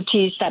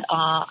inequities that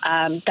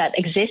that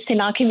exist in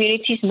our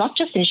communities, not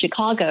just in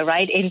Chicago,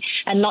 right,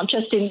 and not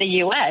just in the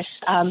U.S.,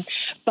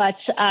 But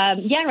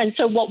and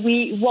so what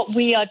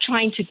we are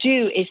trying to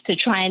do is to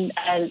try and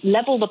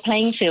level the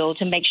playing field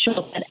to make sure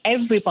that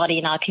everybody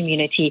in our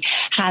community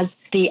has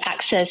the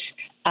access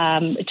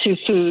to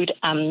food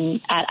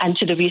and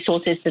to the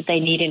resources that they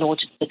need in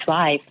order to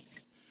thrive.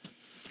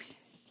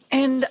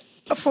 And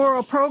for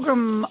a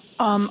program,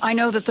 I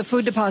know that the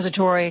Food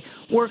Depository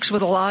works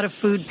with a lot of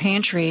food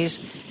pantries.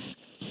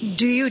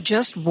 Do you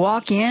just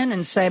walk in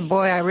and say,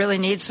 boy, I really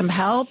need some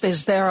help?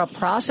 Is there a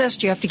process?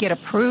 Do you have to get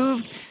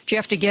approved? Do you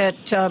have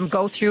to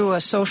go through a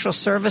social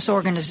service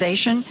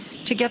organization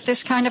to get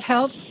this kind of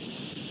help?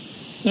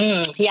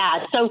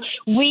 So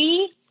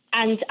we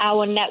and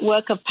our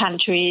network of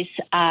pantries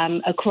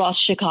across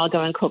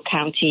Chicago and Cook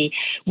County,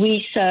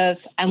 we serve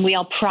and we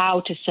are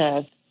proud to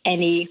serve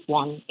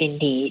anyone in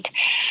need.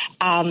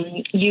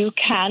 You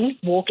can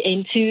walk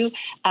into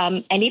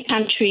any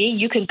pantry.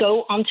 You can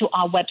go onto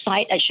our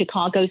website at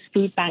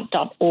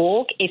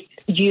chicagosfoodbank.org. If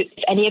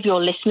any of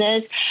your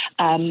listeners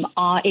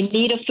are in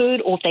need of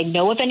food, or if they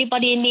know of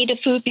anybody in need of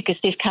food, because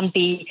this can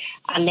be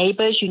our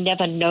neighbors. You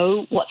never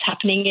know what's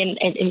happening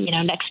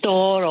in next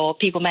door, or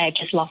people may have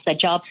just lost their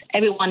jobs.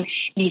 Everyone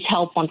needs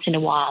help once in a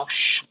while,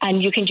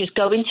 and you can just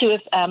go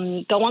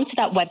onto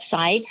that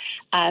website,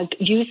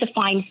 use the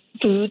Find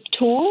Food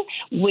tool,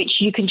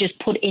 which you can just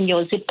put in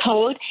your zip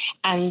code,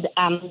 and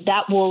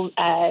that will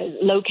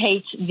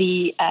locate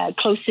the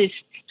closest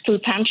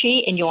food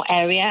pantry in your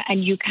area.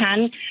 And you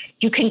can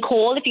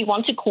call if you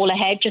want to call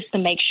ahead just to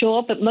make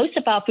sure. But most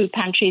of our food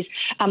pantries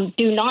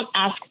do not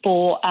ask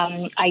for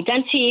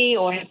identity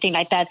or anything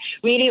like that.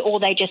 Really, all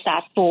they just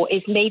ask for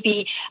is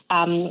maybe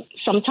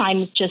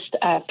sometimes just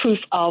proof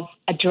of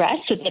address,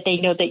 so that they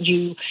know that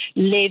you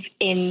live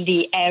in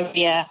the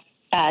area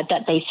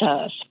that they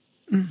serve.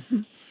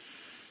 Mm-hmm.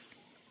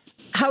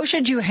 How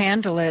should you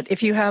handle it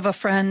if you have a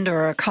friend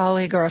or a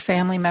colleague or a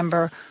family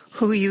member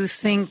who you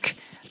think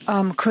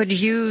could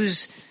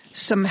use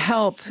some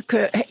help,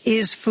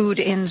 is food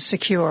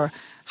insecure?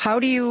 How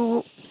do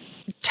you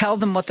tell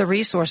them what the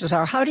resources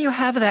are? How do you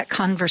have that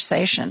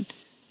conversation?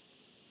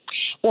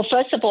 Well,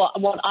 first of all,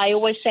 what I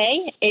always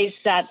say is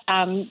that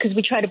because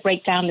we try to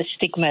break down the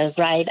stigmas,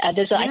 right? I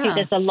think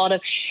there's a lot.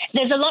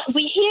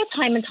 We hear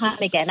time and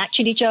time again.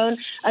 Actually, Joan,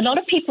 a lot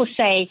of people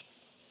say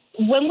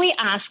when we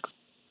ask,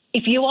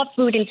 if you are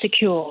food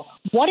insecure,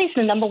 what is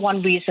the number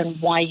one reason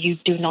why you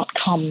do not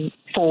come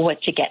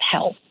forward to get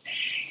help?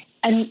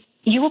 And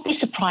you will be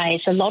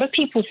surprised. A lot of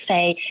people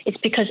say it's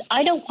because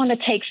I don't want to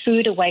take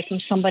food away from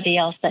somebody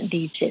else that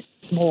needs it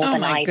more than I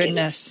do. Oh, my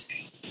goodness.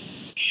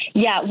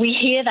 Yeah, we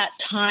hear that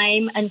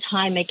time and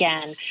time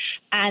again.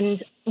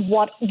 And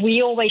what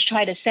we always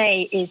try to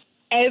say is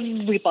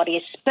everybody,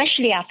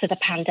 especially after the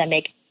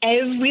pandemic,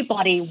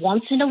 everybody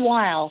once in a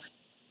while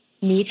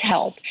needs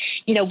help.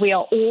 We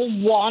are all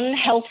one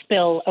health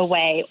bill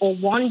away or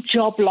one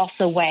job loss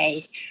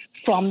away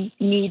from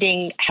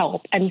needing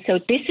help. And so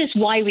this is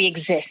why we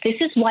exist.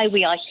 This is why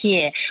we are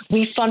here.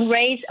 We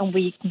fundraise, and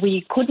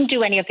we couldn't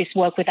do any of this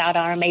work without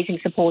our amazing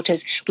supporters.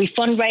 We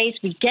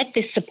fundraise, we get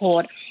this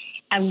support,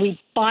 and we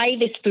buy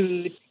this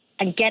food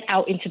and get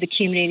out into the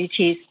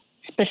communities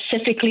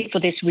specifically for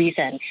this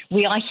reason.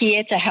 We are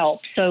here to help.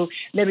 So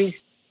there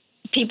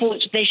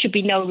should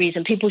be no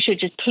reason. People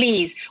should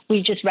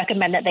we just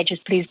recommend that they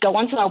just please go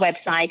onto our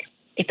website.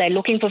 If they're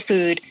looking for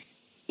food,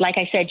 like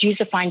I said, use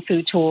the Find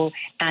Food tool,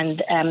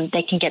 and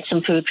they can get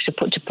some food to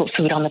put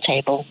food on the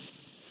table.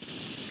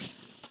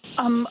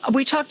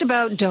 We talked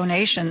about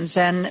donations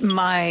and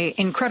my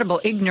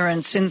incredible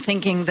ignorance in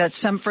thinking that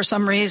for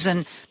some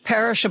reason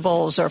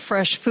perishables or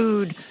fresh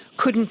food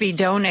couldn't be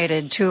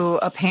donated to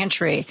a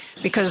pantry,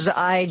 because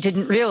I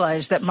didn't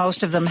realize that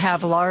most of them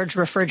have large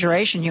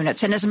refrigeration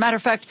units. And as a matter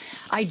of fact,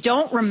 I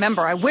don't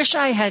remember. I wish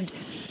I'd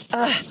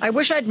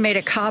made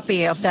a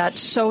copy of that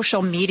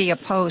social media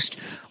post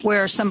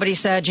where somebody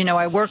said,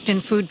 I worked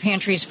in food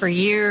pantries for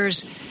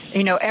years.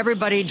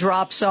 Everybody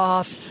drops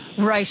off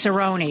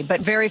rice-a-roni,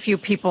 but very few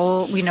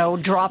people,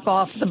 drop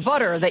off the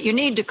butter that you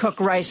need to cook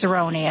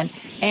rice-a-roni,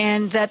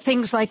 and that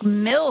things like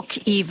milk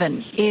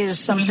even is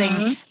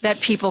something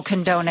that people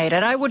can donate.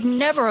 And I would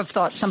never have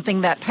thought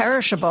something that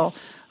perishable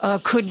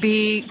could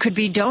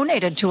be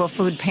donated to a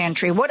food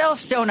pantry. What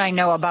else don't I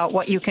know about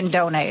what you can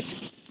donate?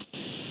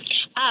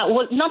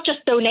 Well, not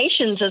just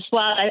donations as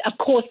well. Of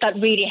course, that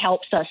really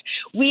helps us.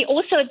 We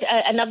also,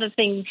 another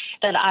thing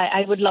that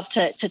I would love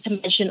to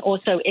mention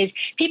also is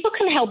people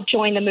can help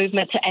join the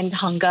movement to end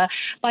hunger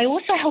by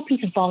also helping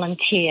to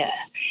volunteer.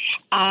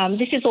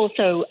 This is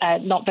also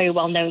not very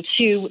well known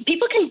too.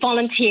 People can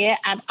volunteer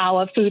at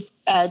our food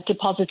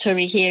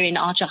depository here in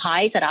Archer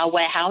Heights at our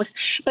warehouse,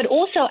 but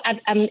also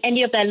at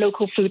any of their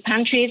local food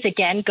pantries.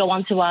 Again, go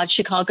onto our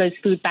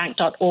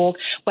chicagosfoodbank.org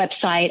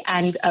website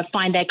and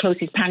find their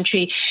closest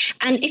pantry.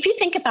 And if you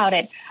think about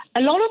it, a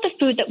lot of the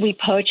food that we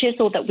purchase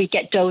or that we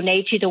get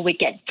donated or we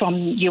get from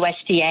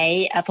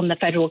USDA, from the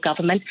federal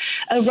government,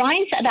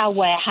 arrives at our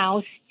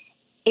warehouse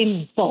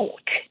in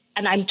bulk.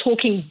 And I'm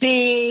talking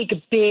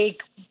big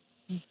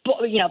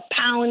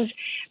pounds,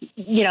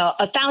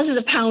 thousands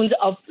of pounds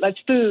of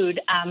food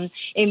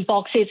in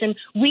boxes. And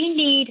we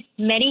need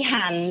many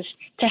hands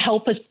to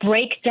help us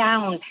break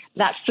down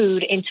that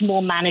food into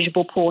more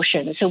manageable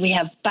portions. So we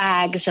have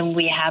bags and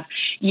we have,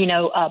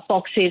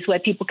 boxes where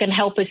people can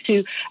help us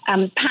to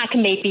pack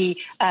maybe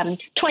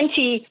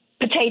 20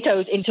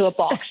 potatoes into a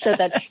box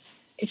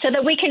so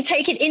that we can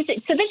take it into,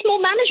 so that's more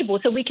manageable,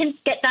 so we can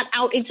get that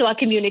out into our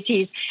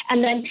communities.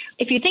 And then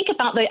if you think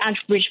about the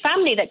average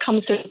family that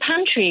comes to the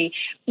pantry,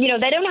 they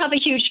don't have a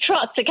huge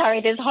truck to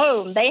carry this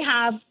home. They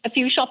have a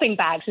few shopping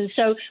bags. And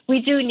so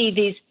we do need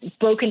these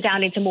broken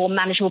down into more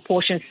manageable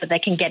portions so they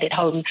can get it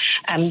home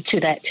to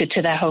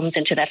their homes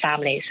and to their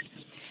families.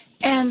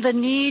 And the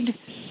need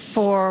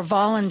for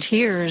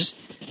volunteers,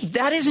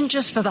 that isn't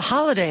just for the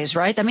holidays,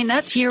 right? I mean,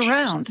 that's year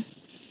round.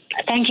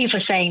 Thank you for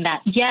saying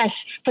that. Yes.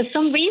 For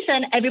some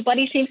reason,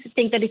 everybody seems to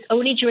think that it's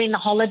only during the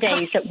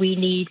holidays that we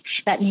need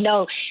that.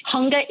 No,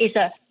 hunger is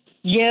a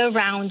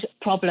year-round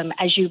problem,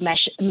 as you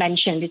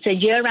mentioned. It's a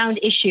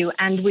year-round issue,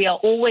 and we are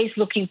always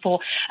looking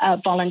for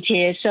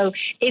volunteers. So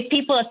if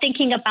people are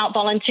thinking about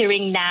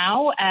volunteering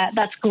now,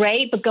 that's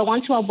great, but go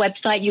onto our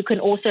website. You can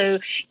also,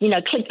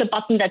 click the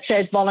button that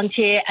says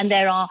volunteer, and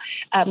there are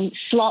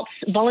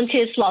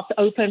volunteer slots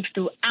open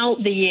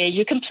throughout the year.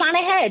 You can plan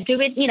ahead.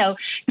 Do it, do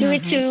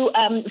it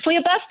for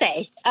your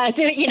birthday. I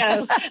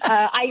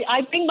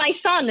bring my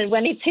son, and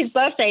when it's his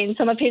birthday, and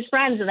some of his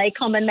friends, and they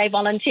come and they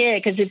volunteer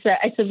because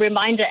it's a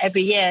reminder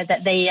every year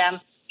that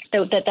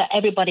that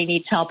everybody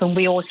needs help, and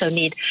we also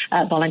need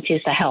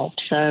volunteers to help.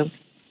 So,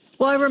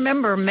 well, I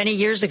remember many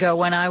years ago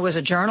when I was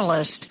a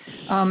journalist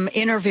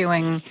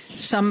interviewing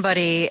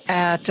somebody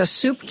at a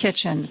soup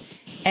kitchen,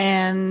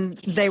 and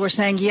they were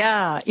saying,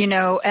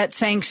 at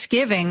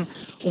Thanksgiving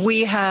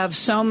we have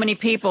so many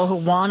people who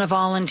want to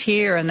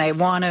volunteer and they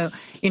want to,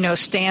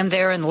 stand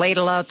there and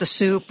ladle out the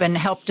soup and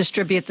help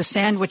distribute the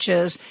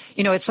sandwiches.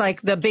 It's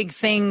like the big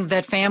thing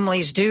that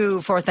families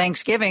do for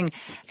Thanksgiving.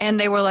 And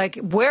they were like,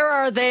 where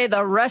are they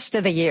the rest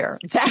of the year?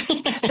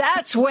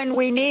 That's when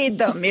we need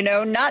them,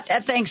 not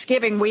at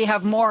Thanksgiving. We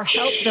have more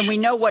help than we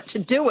know what to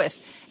do with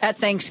at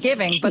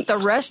Thanksgiving. But the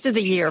rest of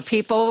the year,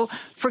 people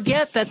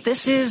forget that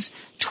this is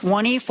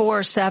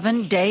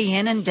 24/7, day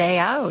in and day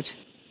out.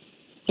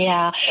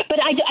 Yeah, but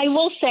I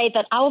will say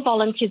that our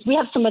volunteers, we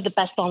have some of the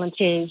best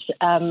volunteers,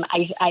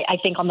 I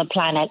think, on the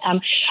planet.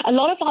 A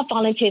lot of our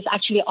volunteers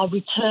actually are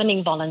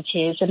returning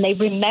volunteers, and they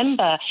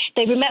remember.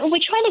 We're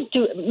trying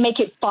to make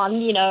it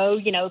fun,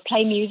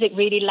 play music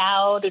really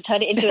loud or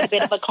turn it into a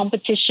bit of a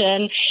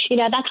competition,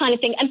 that kind of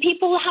thing. And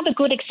people have a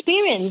good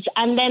experience.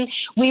 And then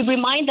we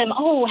remind them,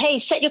 oh,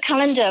 hey, set your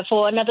calendar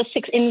for another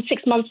 6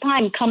 months'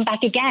 time, come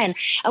back again.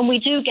 And we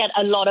do get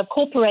a lot of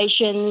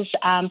corporations,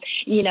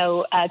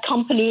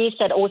 companies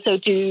that also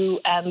do,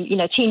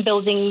 team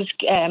buildings,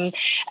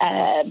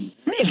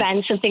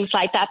 events and things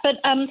like that. But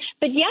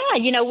yeah,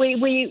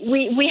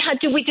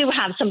 we do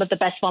have some of the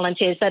best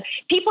volunteers. But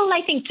people,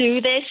 I think, do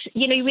this.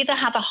 You either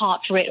have a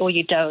heart for it or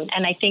you don't.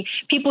 And I think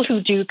people who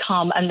do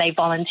come and they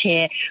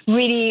volunteer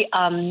really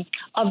are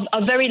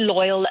very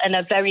loyal and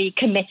are very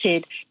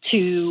committed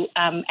to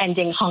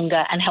ending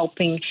hunger and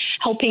helping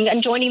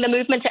and joining the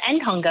movement to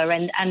end hunger.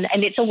 And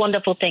it's a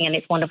wonderful thing, and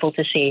it's wonderful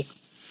to see.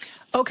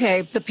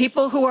 Okay, the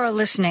people who are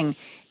listening,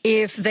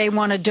 if they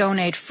want to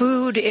donate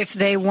food, if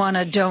they want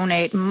to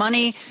donate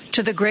money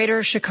to the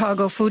Greater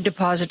Chicago Food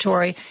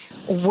Depository,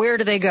 where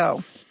do they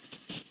go?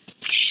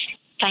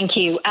 Thank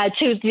you.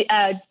 To the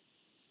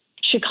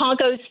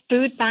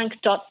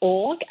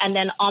chicagosfoodbank.org, and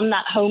then on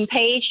that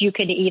homepage, you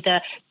can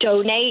either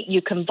donate,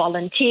 you can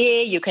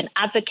volunteer, you can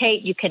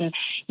advocate, you can,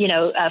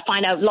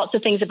 find out lots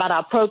of things about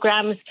our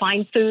programs,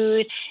 find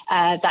food,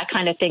 that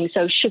kind of thing.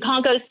 So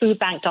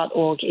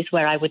chicagosfoodbank.org is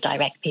where I would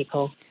direct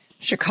people.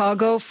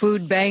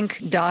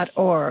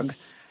 chicagosfoodbank.org.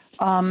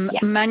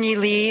 Manye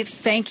Lee,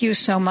 thank you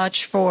so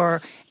much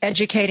for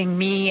educating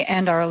me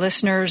and our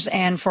listeners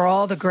and for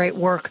all the great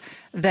work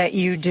that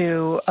you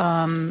do.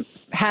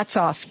 Hats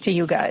off to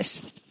you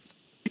guys.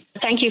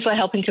 Thank you for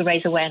helping to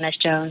raise awareness,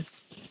 Joan.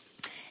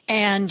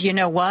 And you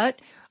know what?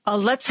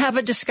 Let's have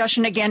a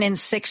discussion again in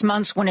 6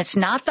 months when it's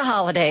not the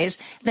holidays.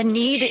 The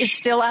need is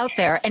still out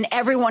there and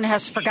everyone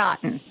has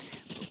forgotten.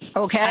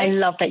 Okay? I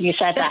love that you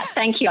said that.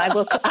 Thank you. I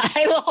will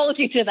hold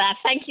you to that.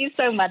 Thank you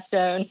so much,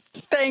 Joan.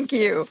 Thank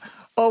you.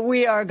 Well,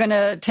 we are going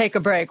to take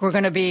a break. We're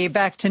going to be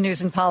back to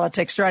news and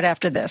politics right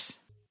after this.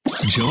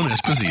 Joan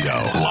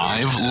Esposito,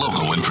 live,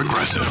 local, and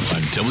progressive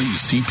on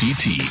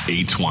WCPT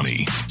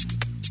 820.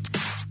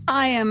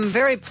 I am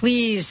very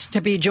pleased to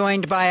be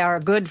joined by our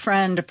good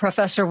friend,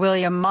 Professor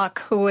William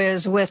Muck, who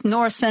is with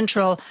North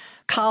Central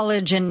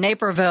College in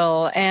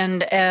Naperville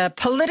and a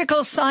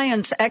political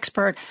science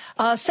expert.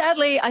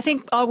 Sadly, I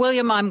think,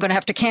 William, I'm going to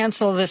have to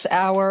cancel this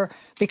hour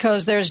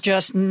because there's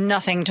just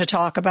nothing to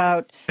talk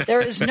about.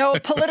 There is no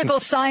political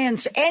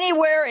science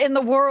anywhere in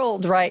the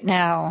world right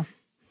now.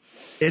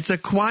 It's a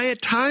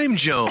quiet time,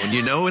 Joan.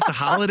 With the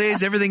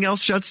holidays, everything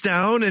else shuts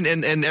down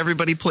and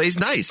everybody plays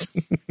nice.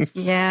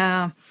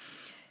 Yeah.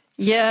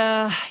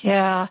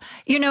 Yeah.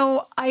 You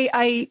know,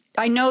 I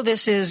know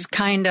this is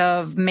kind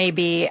of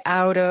maybe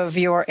out of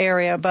your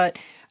area, but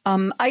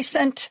I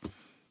sent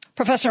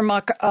Professor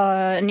Muck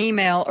an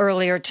email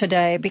earlier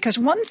today because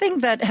one thing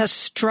that has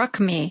struck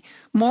me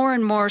more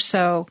and more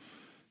so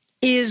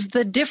is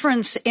the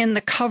difference in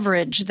the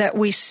coverage that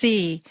we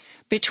see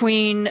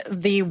between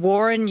the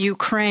war in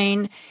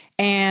Ukraine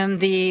and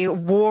the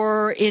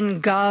war in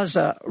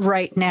Gaza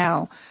right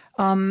now.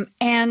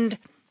 And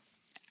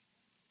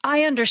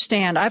I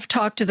understand. I've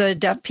talked to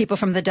the people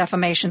from the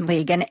Defamation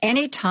League, and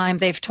anytime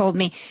they've told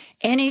me,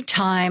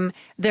 anytime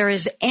there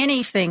is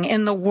anything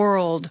in the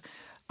world,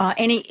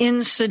 any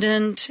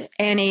incident,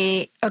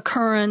 any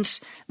occurrence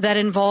that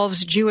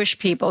involves Jewish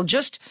people,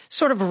 just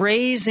sort of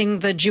raising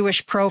the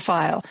Jewish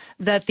profile,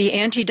 that the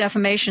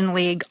Anti-Defamation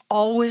League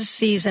always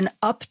sees an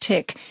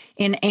uptick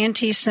in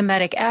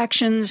anti-Semitic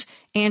actions,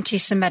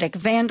 anti-Semitic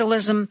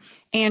vandalism,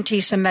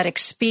 anti-Semitic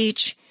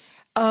speech.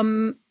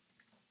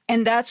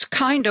 And that's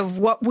kind of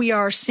what we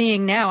are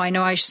seeing now. I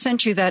know I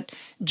sent you that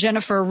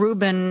Jennifer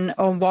Rubin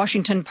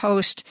Washington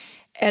Post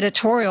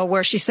editorial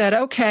where she said,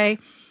 okay,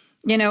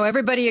 you know,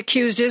 everybody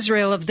accused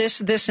Israel of this,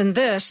 this, and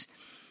this.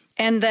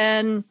 And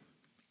then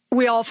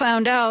we all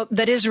found out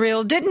that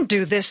Israel didn't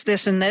do this,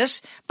 this, and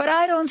this. But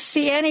I don't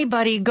see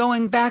anybody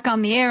going back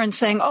on the air and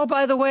saying, oh,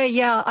 by the way,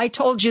 yeah, I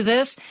told you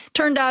this.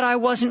 Turned out I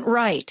wasn't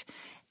right.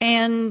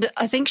 And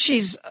I think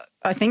she's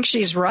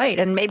right.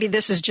 And maybe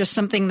this is just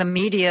something the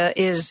media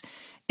is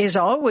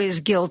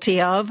always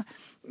guilty of.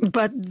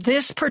 But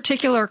this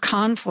particular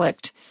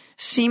conflict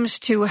seems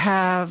to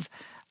have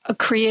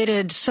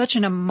created such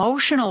an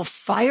emotional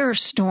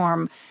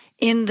firestorm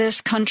in this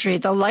country,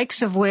 the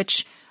likes of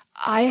which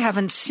I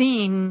haven't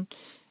seen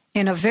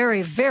in a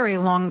very, very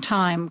long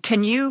time.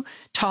 Can you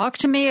talk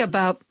to me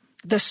about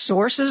the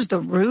sources, the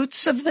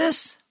roots of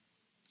this?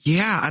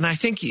 Yeah, and I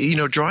think, you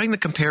know, drawing the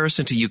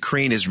comparison to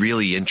Ukraine is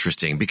really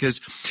interesting because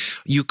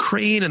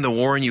Ukraine and the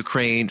war in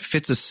Ukraine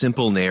fits a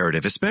simple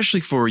narrative,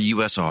 especially for a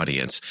U.S.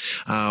 audience.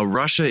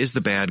 Russia is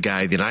the bad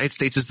guy. The United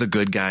States is the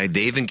good guy.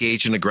 They've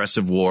engaged in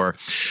aggressive war.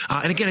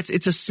 And again,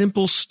 it's a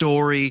simple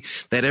story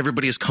that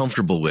everybody is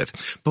comfortable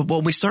with. But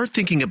when we start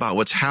thinking about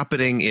what's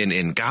happening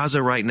in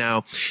Gaza right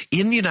now,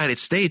 in the United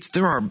States,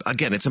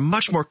 it's a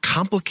much more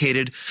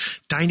complicated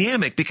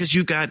dynamic because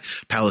you've got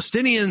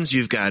Palestinians,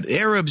 you've got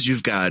Arabs,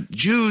 you've got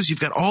Jews,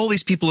 you've got all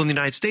these people in the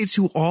United States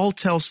who all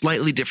tell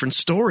slightly different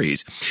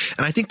stories.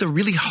 And I think the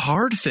really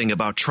hard thing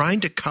about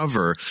trying to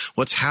cover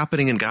what's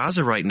happening in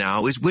Gaza right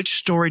now is which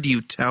story do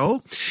you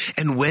tell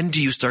and when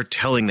do you start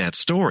telling that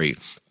story?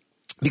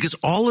 Because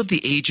all of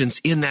the agents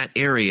in that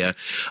area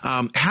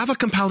have a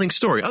compelling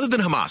story, other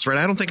than Hamas, right?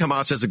 I don't think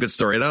Hamas has a good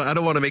story. I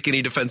don't want to make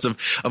any defense of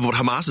what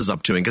Hamas is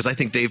up to, because I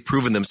think they've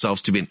proven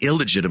themselves to be an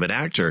illegitimate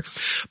actor.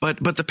 But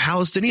the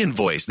Palestinian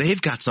voice,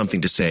 they've got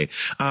something to say.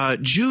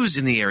 Jews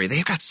in the area,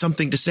 they've got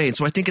something to say. And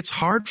so I think it's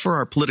hard for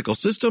our political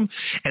system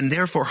and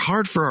therefore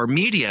hard for our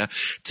media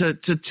to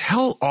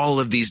tell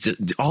all these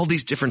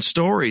different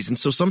stories. And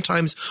so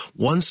sometimes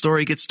one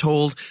story gets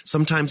told,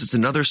 sometimes it's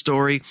another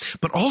story.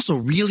 But also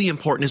really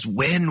important is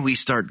when we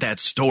start that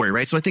story,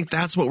 right? So I think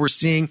that's what we're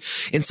seeing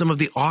in some of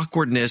the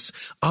awkwardness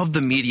of the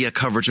media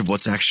coverage of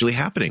what's actually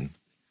happening.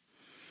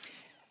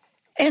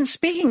 And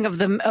speaking of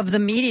the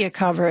media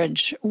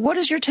coverage, what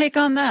is your take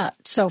on that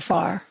so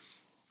far?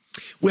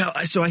 Well,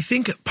 so I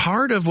think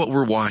part of what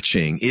we're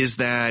watching is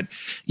that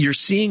you're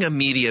seeing a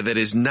media that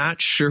is not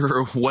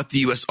sure what the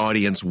U.S.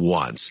 audience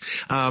wants.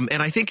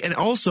 And I think, and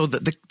also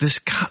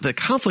the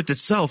conflict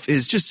itself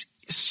is just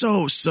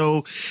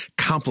so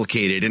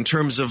complicated in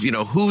terms of, you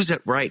know, who's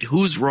at right,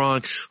 who's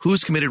wrong,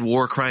 who's committed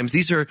war crimes.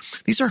 These are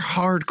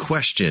hard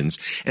questions.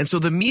 And so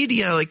the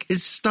media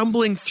is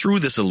stumbling through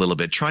this a little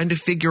bit, trying to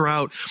figure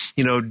out,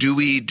 you know, do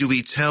we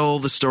tell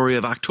the story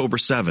of October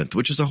 7th,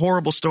 which is a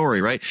horrible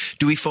story, right?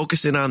 Do we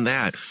focus in on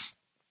that?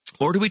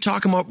 Or do we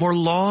talk about more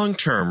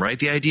long-term, right?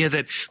 The idea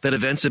that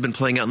events have been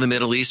playing out in the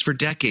Middle East for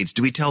decades.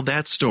 Do we tell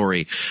that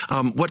story?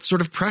 What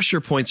sort of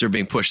pressure points are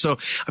being pushed? So,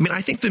 I mean,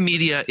 I think the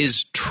media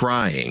is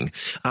trying,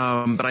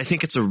 but I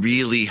think it's a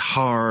really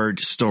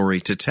hard story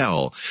to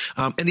tell.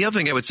 And the other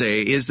thing I would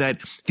say is that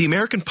the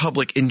American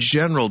public in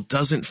general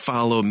doesn't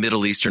follow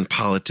Middle Eastern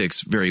politics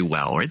very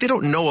well, right? They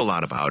don't know a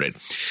lot about it.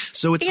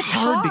 So it's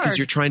hard because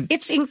you're trying.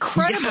 It's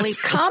incredibly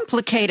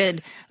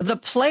complicated. The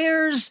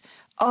players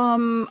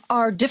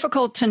are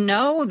difficult to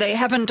know. They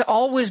haven't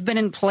always been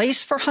in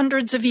place for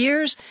hundreds of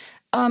years.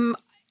 You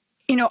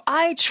know,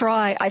 I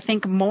try, I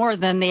think, more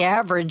than the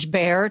average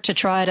bear to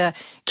try to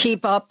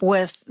keep up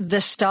with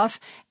this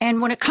stuff.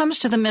 And when it comes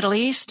to the Middle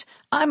East,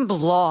 I'm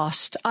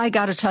lost. I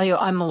got to tell you,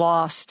 I'm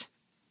lost.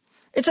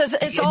 It's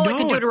all I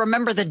can do to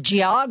remember the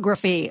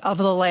geography of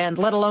the land,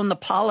 let alone the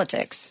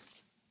politics.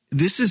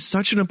 This is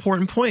such an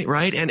important point,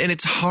 right? And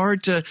it's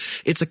hard to,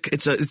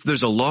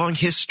 there's a long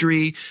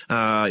history.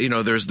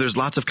 There's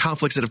lots of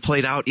conflicts that have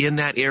played out in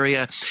that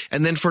area.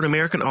 And then for an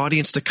American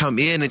audience to come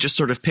in and just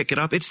sort of pick it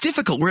up, it's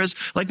difficult. Whereas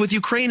like with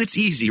Ukraine, it's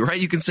easy, right?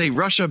 You can say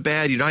Russia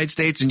bad, United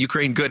States and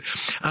Ukraine good.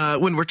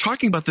 When we're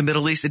talking about the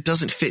Middle East, it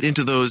doesn't fit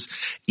into those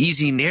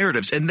easy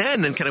narratives. And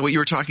then, and kind of what you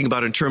were talking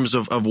about in terms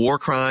of war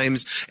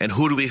crimes and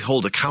who do we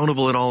hold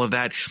accountable and all of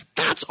that,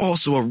 that's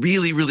also a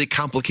really, really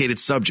complicated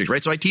subject,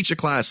 right? So I teach a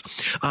class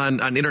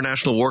on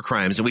international war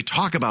crimes, and we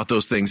talk about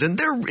those things, and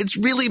it's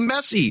really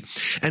messy.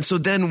 And so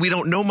then we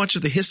don't know much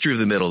of the history of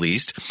the Middle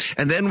East,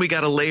 and then we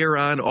got to layer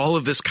on all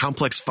of this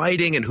complex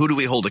fighting and who do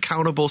we hold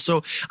accountable.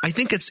 So I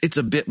think it's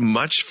a bit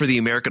much for the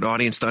American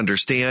audience to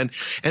understand.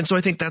 And so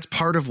I think that's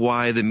part of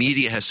why the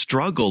media has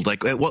struggled.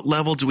 Like, at what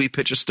level do we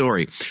pitch a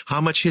story? How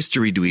much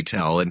history do we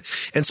tell? And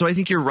so I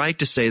think you're right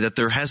to say that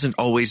there hasn't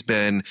always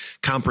been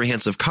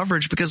comprehensive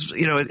coverage because,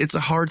 it's a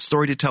hard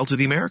story to tell to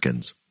the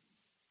Americans.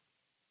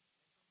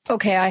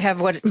 Okay, I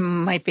have what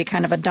might be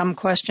kind of a dumb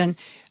question.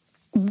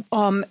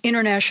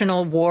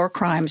 International war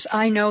crimes.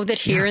 I know that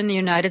here in the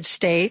United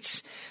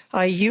States,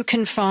 you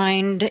can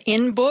find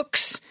in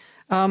books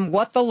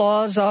what the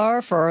laws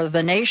are for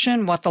the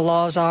nation, what the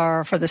laws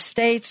are for the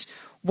states,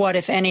 what,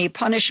 if any,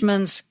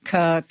 punishments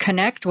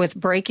connect with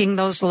breaking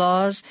those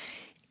laws.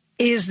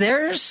 Is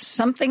there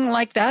something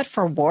like that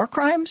for war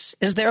crimes?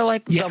 Is there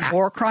the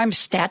war crime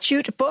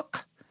statute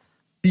book?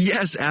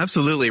 Yes,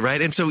 absolutely.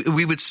 Right. And so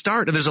we would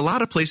start, and there's a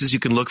lot of places you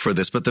can look for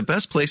this, but the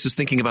best place is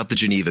thinking about the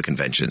Geneva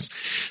Conventions.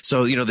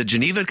 So, the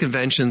Geneva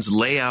Conventions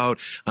lay out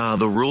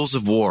the rules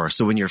of war.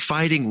 So when you're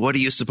fighting, what are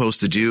you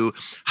supposed to do?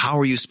 How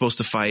are you supposed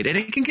to fight? And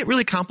it can get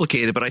really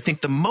complicated, but I think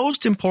the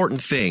most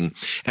important thing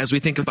as we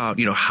think about,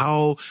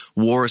 how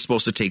war is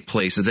supposed to take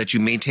place is that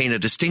you maintain a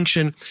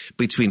distinction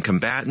between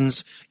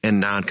combatants and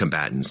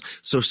non-combatants.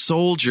 So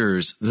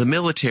soldiers, the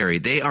military,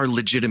 they are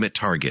legitimate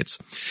targets.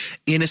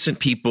 Innocent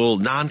people,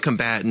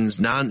 non-combatants,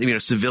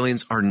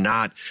 civilians are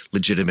not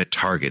legitimate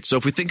targets. So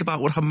if we think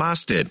about what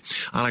Hamas did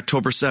on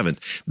October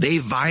 7th, they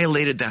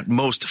violated that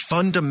most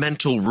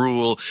fundamental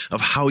rule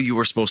of how you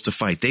were supposed to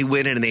fight. They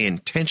went in and they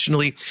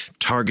intentionally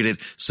targeted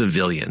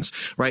civilians,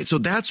 right? So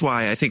that's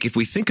why I think if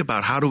we think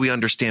about how do we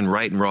understand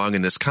right and wrong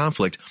in this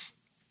conflict,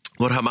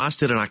 what Hamas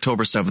did on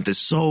October 7th is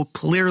so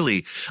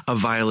clearly a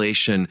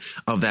violation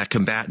of that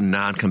combatant,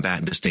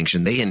 non-combatant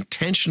distinction. They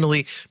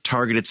intentionally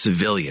targeted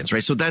civilians,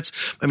 right? So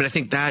I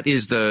think that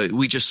is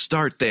we just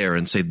start there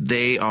and say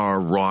they are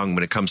wrong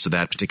when it comes to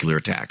that particular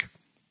attack.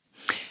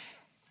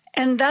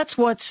 And that's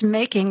what's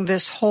making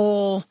this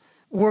whole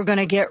we're going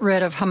to get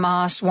rid of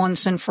Hamas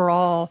once and for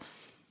all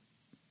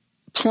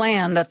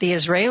plan that the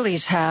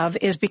Israelis have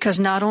is because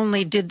not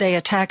only did they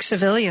attack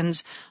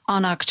civilians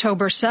on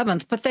October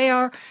 7th, but they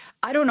are,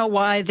 I don't know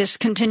why this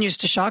continues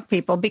to shock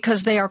people,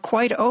 because they are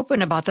quite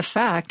open about the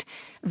fact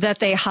that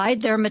they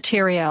hide their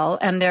materiel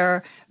and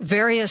their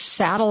various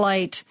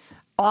satellite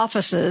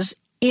offices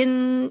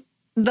in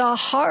the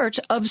heart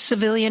of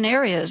civilian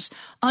areas,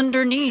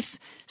 underneath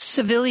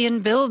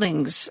civilian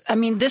buildings. I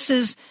mean, this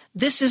is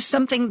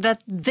something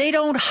that they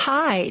don't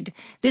hide.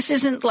 This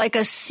isn't like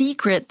a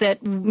secret that,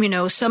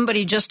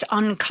 somebody just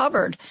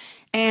uncovered.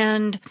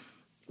 And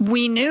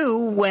we knew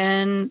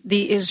when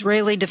the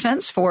Israeli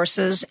Defense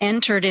Forces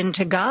entered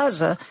into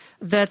Gaza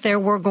that there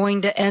were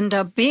going to end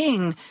up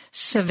being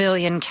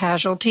civilian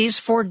casualties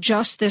for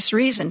just this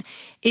reason.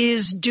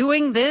 Is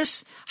doing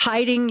this,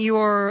 hiding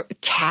your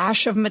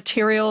cache of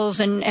materials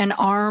and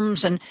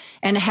arms and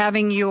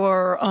having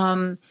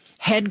your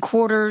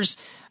headquarters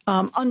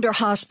under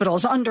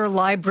hospitals, under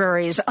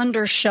libraries,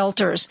 under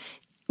shelters,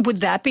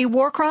 would that be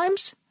war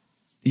crimes?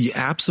 Yeah,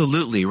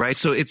 absolutely. Right.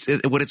 So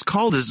what it's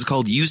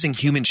called using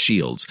human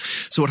shields.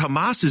 So what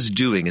Hamas is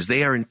doing is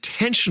they are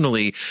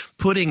intentionally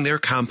putting their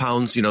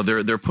compounds,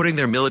 they're putting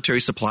their military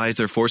supplies,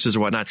 their forces or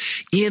whatnot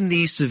in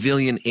these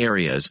civilian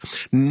areas,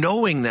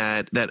 knowing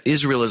that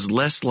Israel is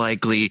less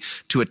likely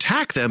to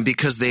attack them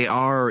because they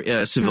are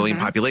civilian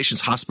populations,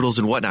 hospitals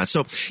and whatnot.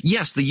 So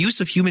yes, the use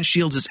of human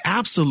shields is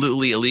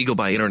absolutely illegal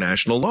by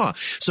international law.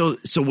 So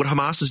what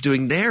Hamas is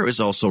doing there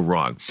is also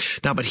wrong.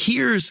 Now, but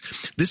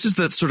this is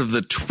the sort of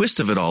the twist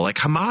of it all. Like,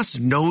 Hamas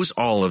knows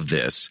all of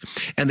this,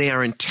 and they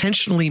are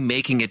intentionally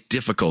making it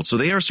difficult. So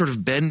they are sort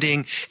of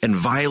bending and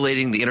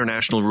violating the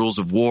international rules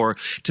of war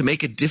to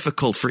make it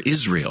difficult for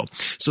Israel.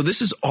 So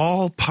this is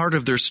all part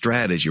of their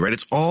strategy, right?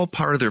 It's all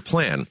part of their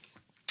plan.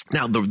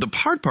 Now, the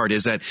hard part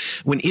is that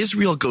when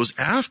Israel goes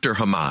after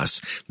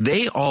Hamas,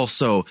 they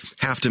also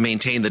have to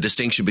maintain the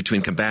distinction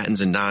between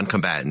combatants and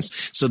non-combatants.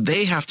 So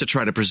they have to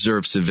try to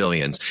preserve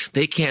civilians.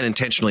 They can't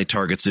intentionally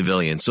target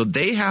civilians. So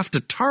they have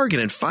to target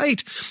and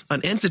fight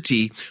an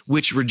entity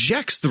which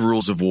rejects the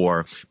rules of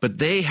war, but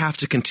they have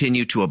to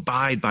continue to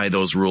abide by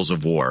those rules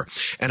of war.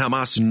 And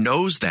Hamas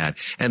knows that,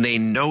 and they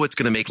know it's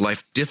going to make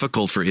life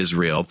difficult for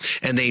Israel,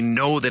 and they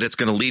know that it's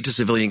going to lead to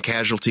civilian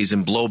casualties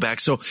and blowback.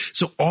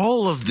 So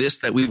all of this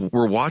that we've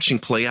we're watching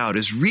play out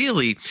was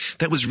really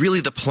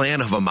the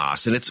plan of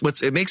Hamas. And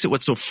it makes it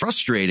what's so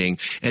frustrating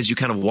as you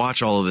kind of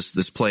watch all of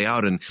this play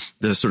out in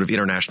the sort of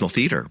international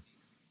theater.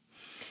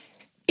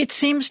 It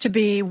seems to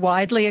be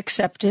widely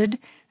accepted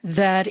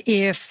that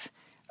if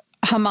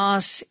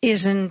Hamas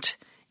isn't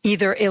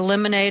either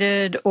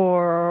eliminated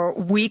or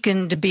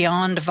weakened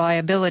beyond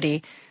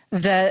viability,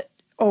 that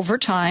over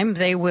time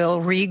they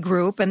will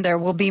regroup and there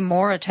will be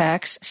more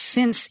attacks,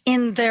 since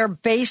in their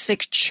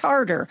basic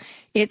charter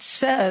it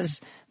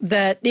says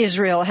that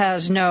Israel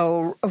has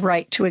no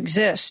right to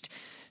exist.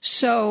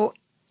 So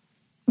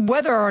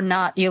whether or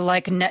not you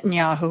like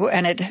Netanyahu,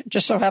 and it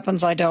just so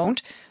happens I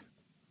don't,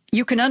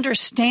 you can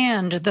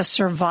understand the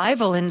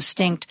survival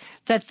instinct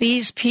that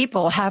these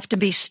people have to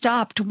be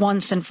stopped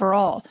once and for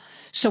all.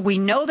 So we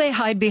know they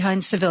hide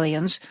behind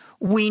civilians.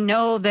 We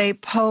know they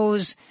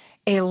pose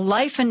a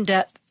life and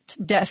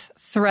death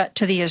threat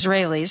to the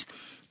Israelis.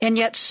 And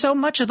yet so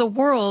much of the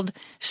world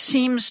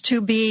seems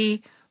to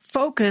be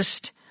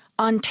focused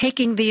on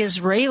taking the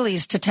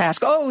Israelis to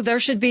task. Oh, there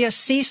should be a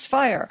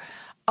ceasefire.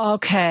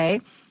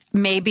 Okay.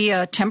 Maybe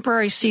a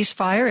temporary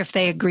ceasefire if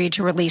they agree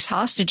to release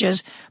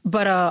hostages,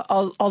 but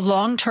a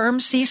long-term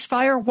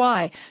ceasefire?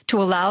 Why?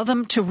 To allow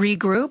them to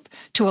regroup,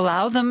 to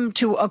allow them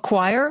to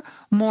acquire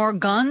more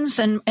guns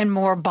and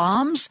more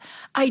bombs?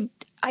 I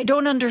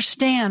don't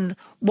understand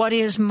what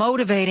is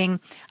motivating.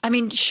 I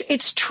mean,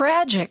 it's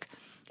tragic.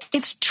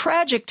 It's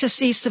tragic to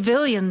see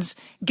civilians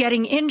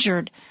getting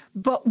injured,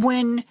 but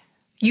when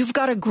you've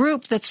got a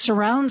group that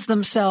surrounds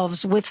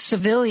themselves with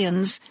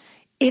civilians,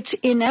 it's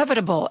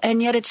inevitable,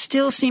 and yet it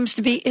still seems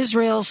to be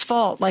Israel's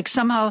fault. Like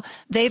somehow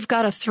they've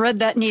got to thread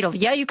that needle.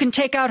 Yeah, you can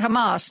take out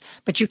Hamas,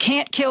 but you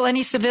can't kill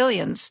any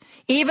civilians,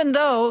 even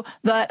though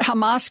that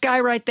Hamas guy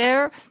right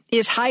there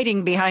is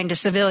hiding behind a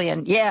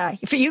civilian. Yeah,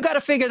 you got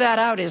to figure that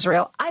out,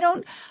 Israel.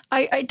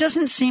 It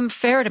doesn't seem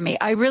fair to me.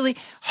 I really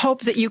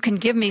hope that you can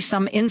give me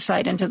some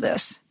insight into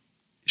this.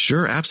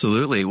 Sure,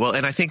 absolutely. Well,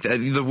 and I think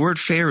the word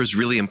fair is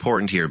really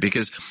important here,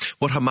 because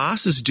what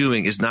Hamas is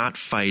doing is not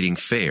fighting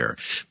fair.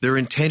 They're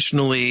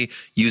intentionally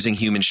using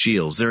human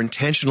shields. They're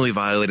intentionally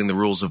violating the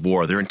rules of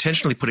war. They're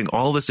intentionally putting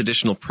all this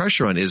additional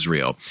pressure on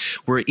Israel,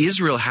 where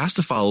Israel has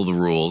to follow the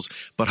rules,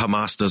 but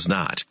Hamas does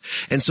not.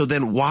 And so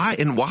then why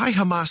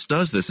Hamas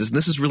does this, and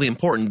this is really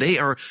important, they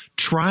are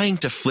trying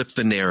to flip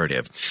the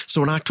narrative.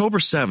 So on October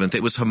 7th,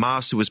 it was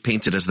Hamas who was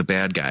painted as the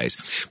bad guys.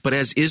 But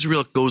as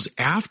Israel goes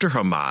after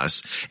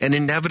Hamas and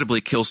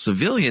inevitably kill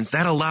civilians,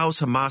 that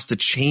allows Hamas to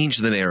change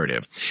the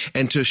narrative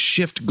and to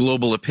shift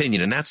global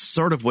opinion. And that's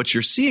sort of what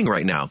you're seeing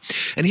right now.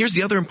 And here's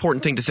the other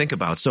important thing to think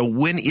about. So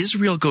when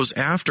Israel goes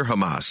after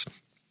Hamas,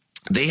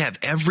 they have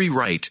every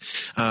right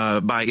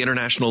by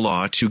international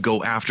law to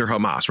go after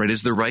Hamas, right?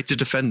 It's their right to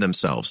defend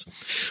themselves.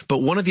 But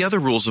one of the other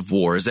rules of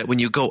war is that when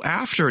you go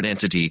after an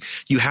entity,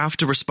 you have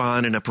to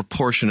respond in a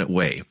proportionate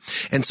way.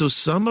 And so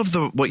some of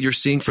what you're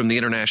seeing from the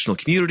international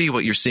community,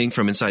 what you're seeing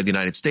from inside the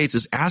United States,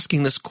 is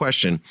asking this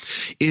question: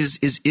 is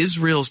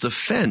Israel's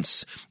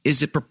defense,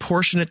 is it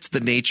proportionate to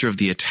the nature of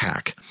the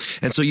attack?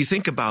 And so you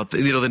think about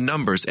the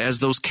numbers as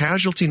those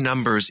casualty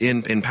numbers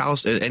in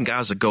Palestine and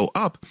Gaza go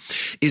up.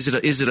 Is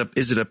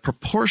it a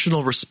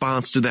proportional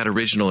response to that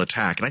original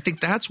attack? And I think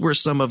that's where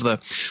some of the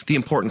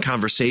important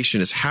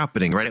conversation is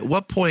happening, right? At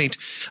what point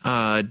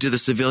do the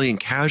civilian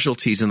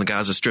casualties in the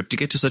Gaza Strip to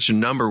get to such a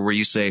number where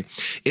you say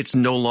it's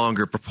no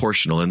longer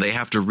proportional and they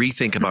have to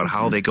rethink about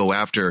how they go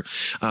after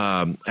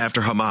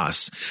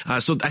Hamas?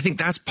 So I think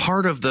that's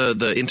part of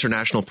the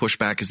international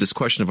pushback, is this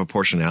question of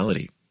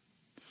proportionality.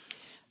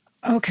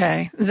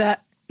 Okay,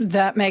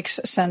 that makes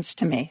sense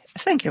to me.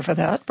 Thank you for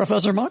that,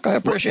 Professor Muck. I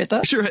appreciate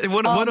that. Sure.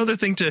 One other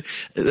thing to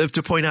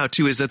point out,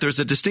 too, is that there's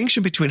a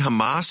distinction between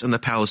Hamas and the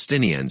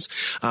Palestinians.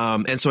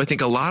 And so I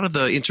think a lot of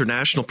the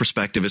international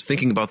perspective is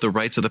thinking about the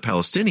rights of the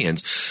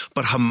Palestinians,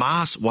 but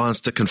Hamas wants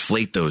to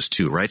conflate those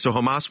two, right? So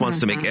Hamas wants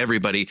to make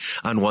everybody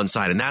on one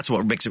side, and that's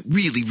what makes it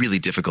really, really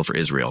difficult for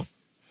Israel.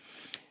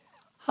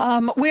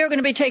 We are going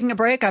to be taking a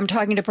break. I'm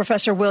talking to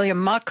Professor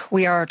William Muck.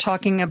 We are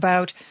talking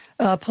about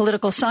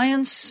political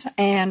science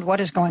and what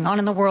is going on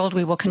in the world.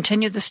 We will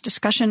continue this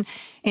discussion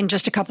in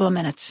just a couple of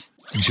minutes.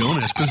 Joan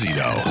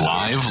Esposito,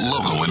 live,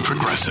 local, and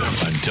progressive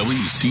on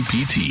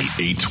WCPT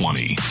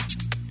 820.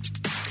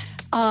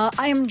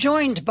 I am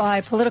joined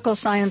by political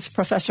science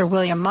professor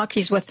William Muck.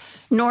 He's with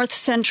North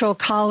Central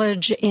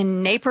College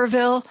in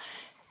Naperville,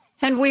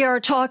 and we are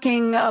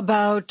talking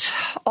about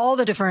all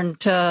the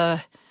different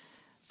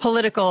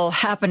political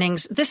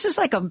happenings. Is this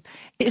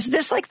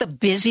like the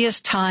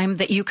busiest time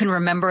that you can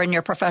remember in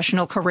your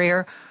professional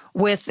career,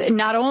 with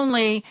not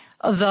only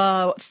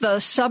the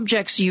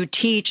subjects you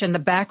teach and the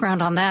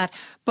background on that,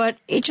 but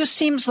it just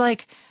seems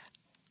like,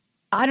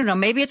 I don't know,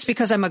 maybe it's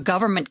because I'm a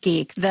government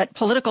geek, that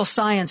political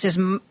science is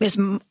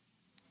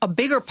a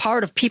bigger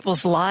part of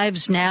people's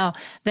lives now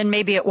than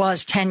maybe it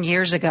was 10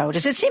 years ago.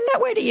 Does it seem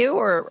that way to you,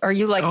 or are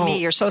you like me?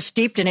 You're so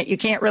steeped in it, you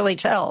can't really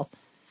tell.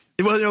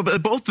 Well,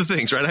 both the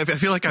things, right? I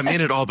feel like I'm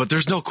in it all, but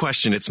there's no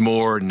question it's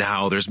more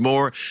now. There's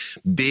more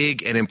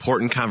big and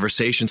important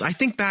conversations. I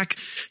think back,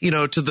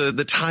 to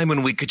the time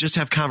when we could just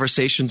have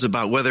conversations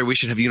about whether we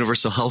should have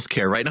universal health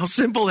care, right? And how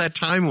simple that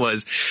time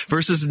was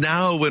versus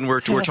now when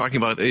we're talking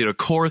about,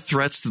 core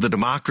threats to the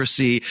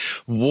democracy,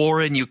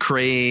 war in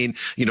Ukraine,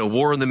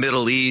 war in the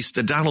Middle East,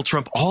 Donald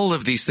Trump, all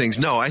of these things.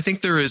 No, I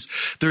think there's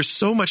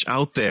so much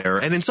out there.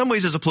 And in some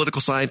ways, as a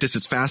political scientist,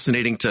 it's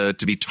fascinating to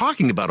be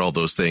talking about all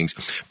those things.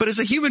 But as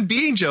a human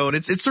being, Joan,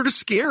 it's sort of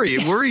scary.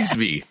 It worries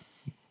me.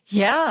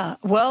 Yeah,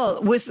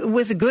 well,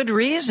 with good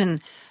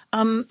reason.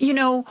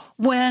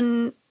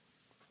 When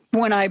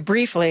I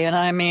briefly, and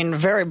I mean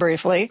very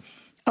briefly,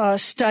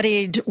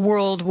 studied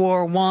World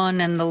War I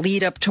and the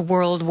lead up to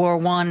World War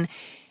I,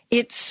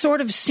 it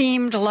sort of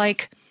seemed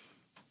like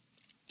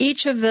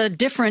each of the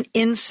different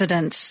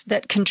incidents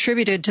that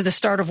contributed to the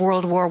start of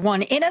World War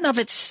I in and of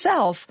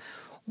itself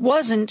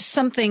wasn't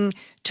something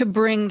to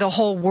bring the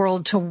whole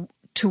world to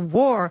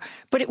war,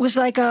 but it was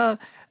like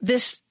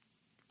this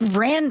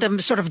random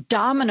sort of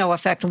domino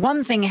effect.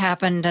 One thing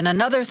happened and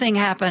another thing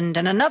happened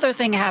and another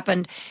thing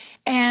happened.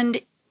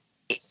 And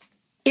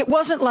it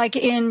wasn't like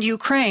in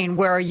Ukraine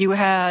where you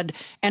had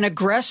an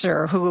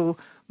aggressor who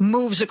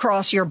moves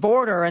across your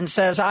border and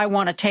says, I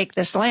want to take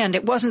this land.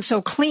 It wasn't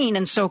so clean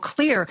and so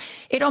clear.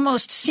 It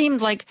almost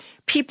seemed like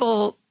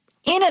people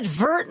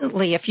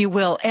inadvertently, if you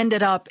will,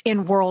 ended up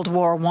in World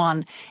War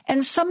I.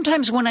 And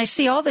sometimes when I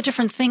see all the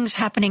different things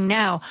happening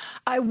now,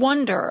 I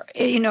wonder,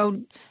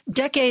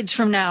 decades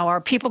from now,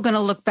 are people going to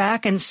look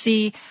back and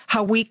see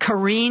how we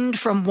careened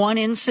from one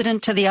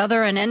incident to the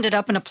other and ended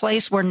up in a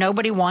place where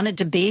nobody wanted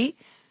to be?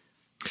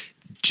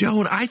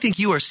 Joan, I think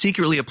you are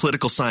secretly a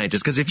political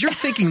scientist, because if you're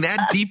thinking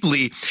that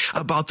deeply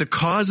about the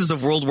causes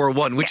of World War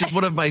I, which is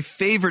one of my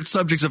favorite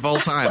subjects of all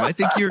time, I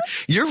think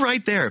you're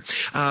right there.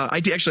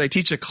 I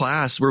teach a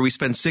class where we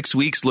spend 6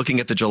 weeks looking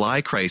at the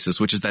July crisis,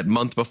 which is that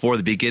month before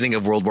the beginning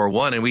of World War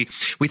I, and we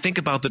think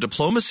about the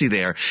diplomacy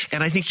there.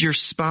 And I think you're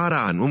spot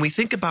on. When we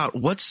think about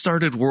what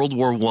started World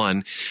War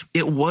I,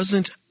 it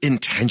wasn't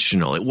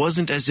intentional. It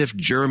wasn't as if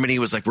Germany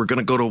was like, we're going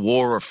to go to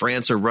war, or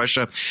France or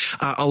Russia.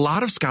 A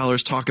lot of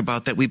scholars talk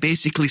about that we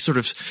basically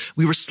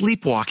we were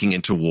sleepwalking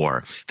into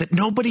war, that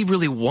nobody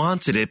really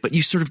wanted it, but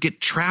you sort of get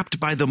trapped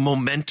by the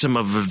momentum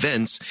of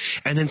events,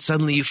 and then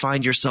suddenly you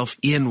find yourself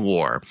in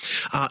war.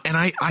 And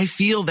I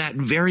feel that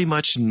very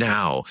much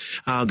now,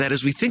 that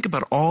as we think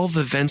about all the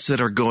events that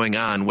are going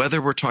on,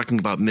 whether we're talking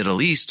about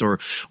Middle East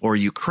or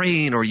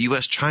Ukraine or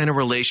U.S.-China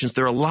relations,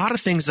 there are a lot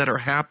of things that are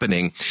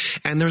happening,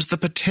 and there's the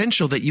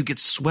potential that you get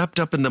swept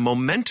up in the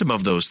momentum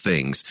of those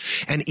things.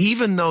 And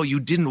even though you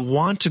didn't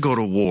want to go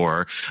to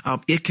war,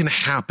 it can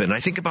happen.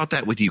 I think about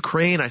that with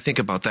Ukraine. I think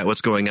about that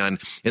what's going on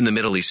in the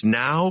Middle East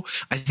now.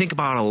 I think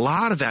about a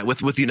lot of that with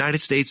the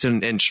United States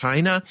and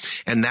China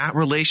and that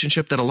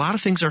relationship, that a lot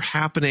of things are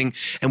happening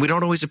and we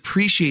don't always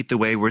appreciate the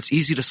way where it's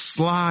easy to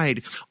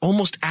slide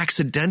almost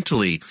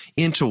accidentally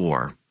into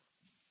war.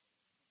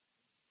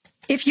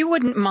 If you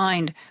wouldn't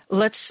mind,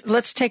 let's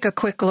take a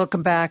quick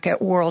look back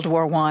at World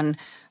War I.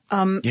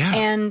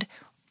 And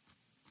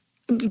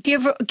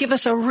give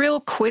us a real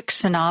quick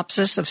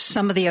synopsis of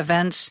some of the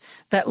events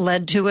that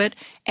led to it.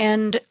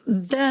 And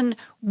then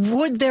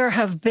would there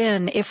have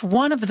been, if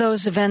one of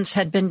those events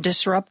had been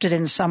disrupted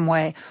in some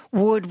way,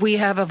 would we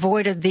have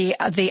avoided the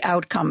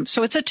outcome?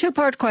 So it's a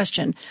two-part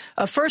question.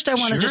 First, I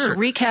want to just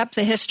recap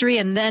the history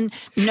and then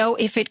know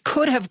if it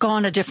could have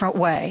gone a different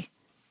way.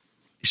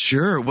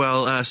 Sure.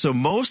 Well, so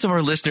most of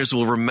our listeners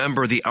will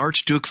remember the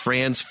Archduke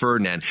Franz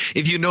Ferdinand.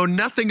 If you know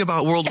nothing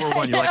about World War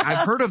I, you're like,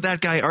 I've heard of that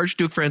guy,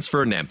 Archduke Franz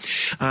Ferdinand.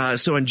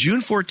 So on June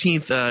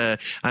 14th,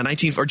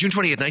 June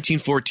 20th,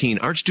 1914,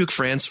 Archduke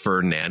Franz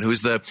Ferdinand,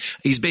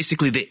 he's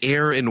basically the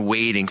heir in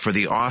waiting for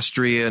the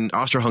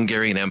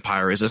Austro-Hungarian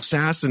Empire, is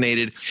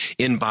assassinated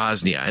in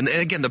Bosnia. And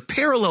again, the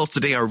parallels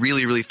today are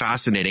really, really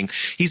fascinating.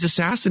 He's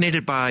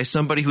assassinated by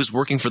somebody who's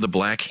working for the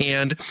Black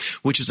Hand,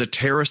 which is a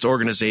terrorist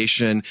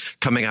organization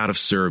coming out of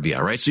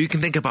Serbia, right? So you can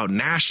think about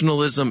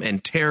nationalism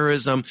and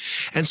terrorism.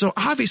 And so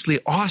obviously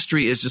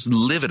Austria is just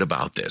livid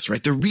about this,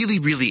 right? They're really,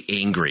 really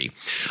angry.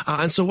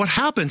 And so what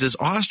happens is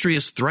Austria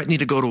is threatening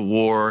to go to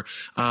war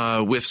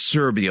with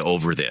Serbia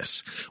over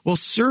this. Well,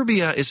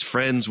 Serbia is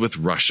friends with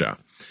Russia.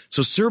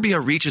 So Serbia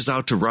reaches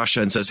out to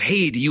Russia and says,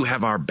 hey, do you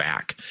have our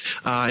back?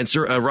 And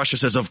Russia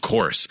says, of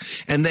course.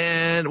 And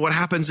then what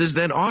happens is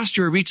then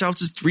Austria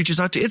reaches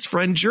out to its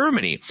friend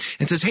Germany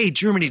and says, hey,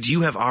 Germany, do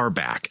you have our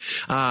back?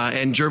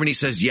 And Germany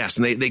says yes.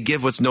 And they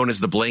give what's known as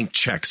the blank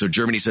check. So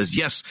Germany says,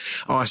 yes,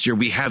 Austria,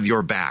 we have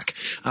your back.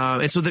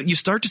 And so that you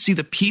start to see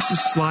the pieces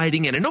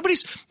sliding in. And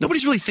nobody's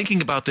really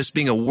thinking about this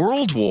being a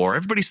world war.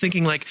 Everybody's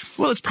thinking like,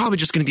 well, it's probably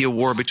just going to be a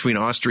war between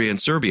Austria and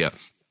Serbia.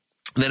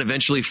 Then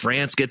eventually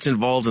France gets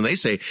involved and they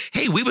say,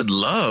 hey, we would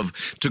love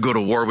to go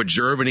to war with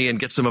Germany and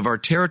get some of our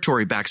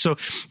territory back. So,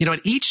 at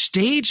each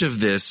stage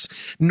of this,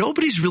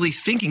 nobody's really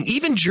thinking,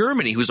 even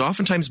Germany, who's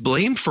oftentimes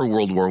blamed for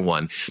World War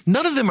I,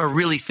 none of them are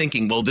really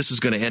thinking, well, this is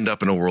going to end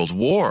up in a world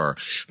war.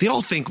 They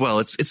all think, well,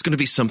 it's going to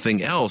be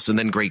something else. And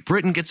then Great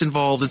Britain gets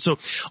involved. And so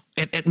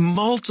at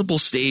multiple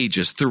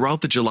stages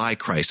throughout the July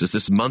crisis,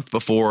 this month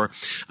before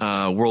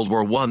World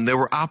War I, there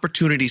were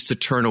opportunities to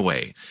turn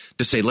away,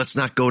 to say, let's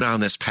not go down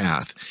this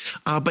path.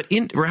 But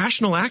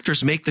rational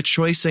actors make the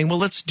choice saying, well,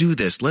 let's do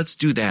this, let's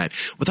do that,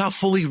 without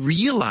fully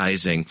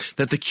realizing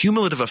that the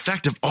cumulative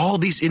effect of all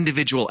these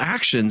individual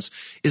actions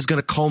is going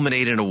to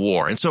culminate in a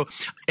war. And so,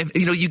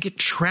 you get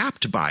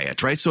trapped by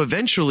it, right? So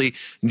eventually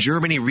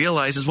Germany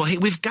realizes, well, hey,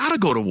 we've got to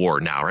go to war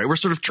now, right? We're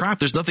sort of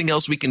trapped. There's nothing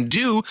else we can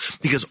do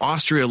because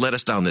Austria led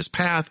us down this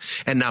path,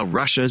 and now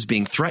Russia is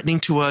being threatening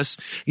to us.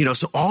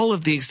 So all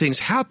of these things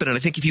happen. And I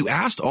think if you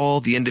asked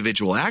all the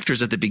individual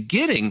actors at the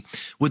beginning,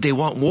 would they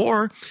want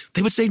war?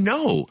 They would say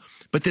no.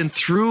 But then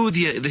through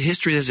the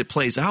history as it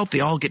plays out, they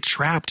all get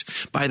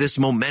trapped by this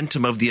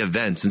momentum of the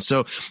events. And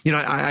so,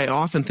 I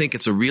often think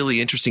it's a really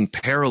interesting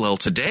parallel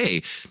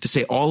today to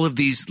say all of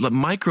these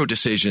micro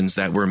decisions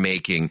that we're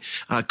making,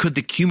 could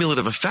the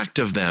cumulative effect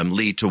of them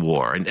lead to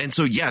war? And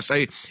so, yes,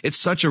 it's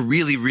such a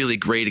really, really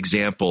great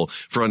example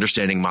for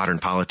understanding modern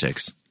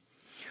politics.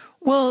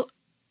 Well,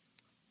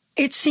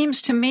 it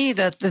seems to me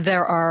that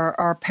there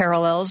are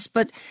parallels,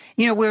 but,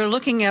 we're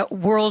looking at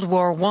World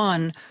War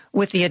I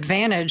with the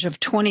advantage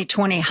of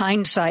 2020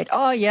 hindsight.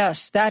 Oh,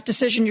 yes, that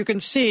decision you can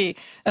see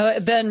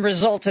then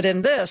resulted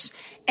in this.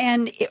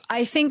 And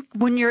I think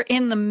when you're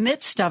in the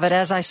midst of it,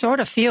 as I sort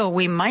of feel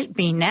we might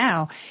be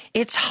now,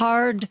 it's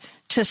hard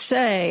to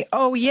say,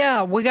 oh,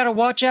 yeah, we got to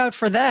watch out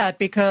for that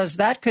because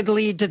that could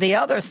lead to the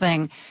other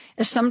thing.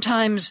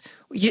 Sometimes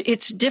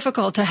it's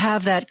difficult to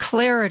have that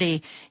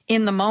clarity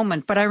in the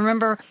moment. But I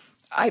remember,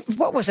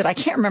 what was it? I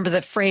can't remember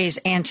the phrase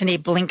Antony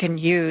Blinken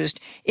used.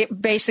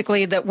 It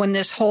basically that when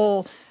this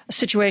whole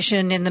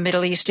situation in the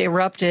Middle East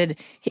erupted,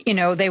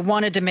 they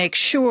wanted to make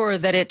sure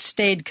that it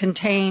stayed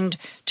contained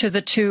to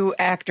the two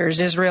actors,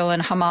 Israel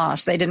and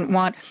Hamas. They didn't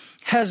want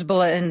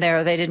Hezbollah in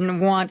there. They didn't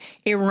want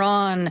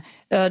Iran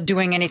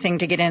doing anything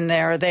to get in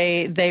there.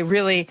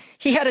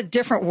 He had a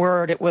different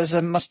word. It was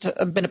must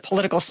have been a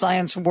political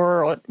science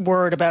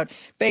word about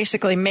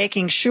basically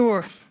making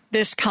sure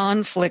this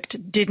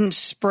conflict didn't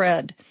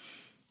spread.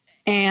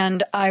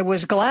 And I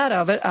was glad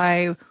of it.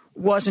 I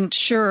wasn't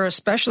sure,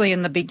 especially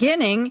in the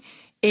beginning,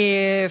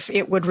 if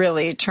it would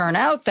really turn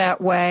out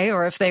that way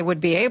or if they would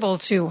be able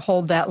to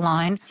hold that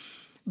line.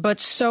 But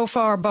so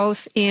far,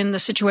 both in the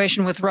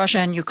situation with Russia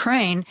and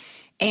Ukraine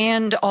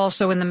and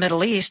also in the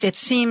Middle East, it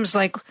seems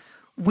like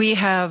we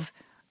have,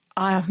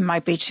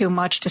 might be too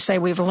much to say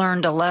we've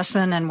learned a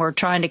lesson and we're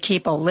trying to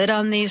keep a lid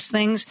on these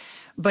things.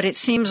 But it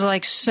seems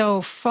like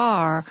so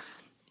far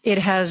it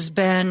has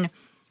been,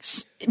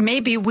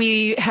 maybe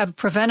we have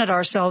prevented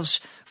ourselves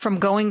from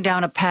going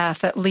down a path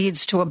that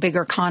leads to a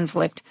bigger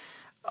conflict.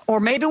 Or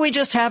maybe we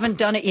just haven't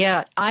done it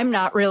yet. I'm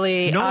not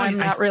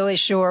really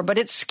sure, but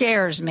it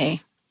scares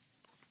me.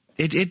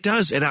 It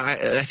does. And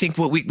I think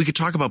what we could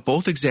talk about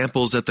both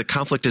examples that the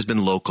conflict has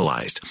been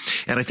localized.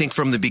 And I think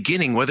from the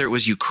beginning, whether it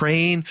was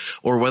Ukraine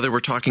or whether we're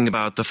talking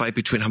about the fight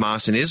between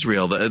Hamas and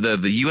Israel, the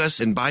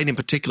U.S. and Biden in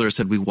particular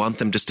said we want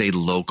them to stay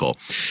local.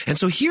 And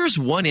so here's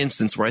one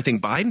instance where I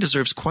think Biden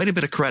deserves quite a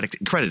bit of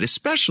credit,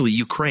 especially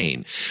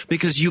Ukraine,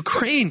 because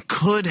Ukraine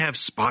could have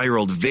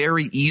spiraled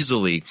very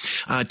easily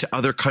to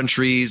other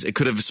countries. It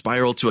could have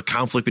spiraled to a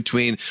conflict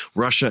between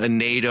Russia and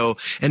NATO.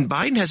 And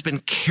Biden has been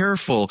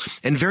careful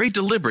and very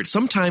deliberate,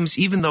 sometimes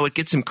even though it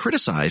gets him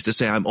criticized, to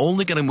say, I'm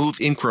only going to move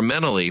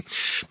incrementally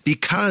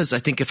because I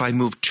think if I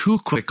move too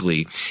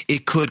quickly,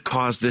 it could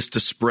cause this to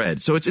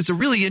spread. So it's a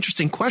really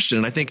interesting question.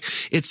 And I think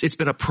it's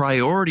been a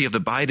priority of the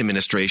Biden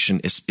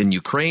administration in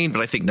Ukraine,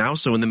 but I think now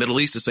so in the Middle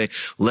East to say,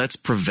 let's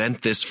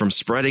prevent this from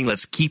spreading.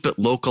 Let's keep it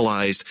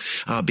localized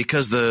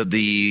because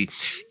the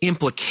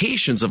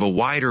implications of a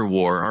wider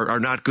war are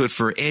not good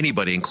for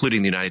anybody,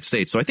 including the United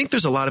States. So I think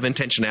there's a lot of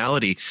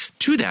intentionality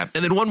to that.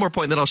 And then one more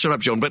point, then I'll shut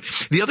up, Joan. But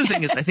the other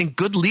thing is, I think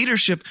good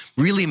leadership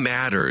really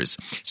matters.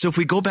 So if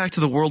we go back to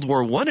the World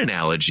War I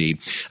analogy,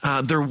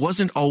 there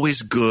wasn't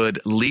always good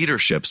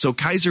leadership. So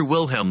Kaiser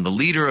Wilhelm, the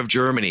leader of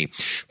Germany,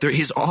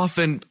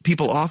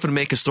 people often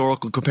make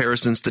historical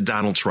comparisons to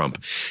Donald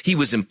Trump. He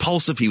was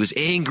impulsive. He was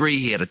angry.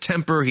 He had a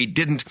temper. He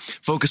didn't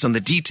focus on the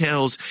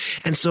details.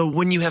 And so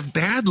when you have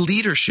bad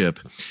leadership,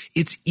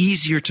 it's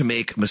easier to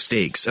make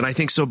mistakes. And I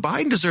think so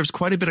Biden deserves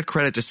quite a bit of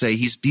credit to say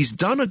he's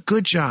done a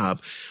good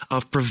job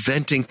of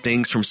preventing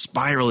things from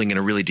spiraling in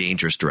a really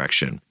dangerous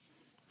direction.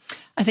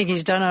 I think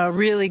he's done a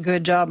really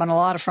good job on a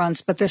lot of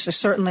fronts, but this is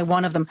certainly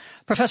one of them.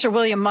 Professor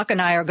William Muck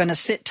and I are going to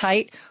sit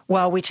tight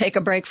while we take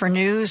a break for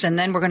news, and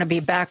then we're going to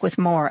be back with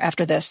more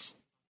after this.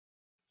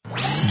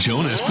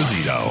 Joan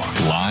Esposito,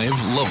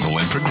 live, local,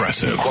 and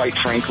progressive. Quite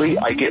frankly,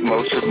 I get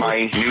most of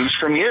my news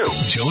from you.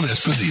 Joan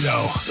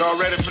Esposito. Y'all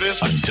ready for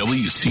this? On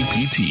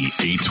WCPT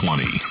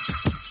 820.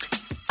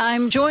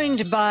 I'm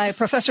joined by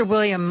Professor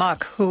William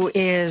Muck, who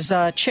is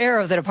chair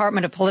of the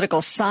Department of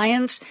Political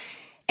Science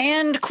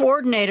and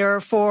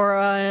coordinator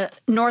for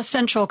North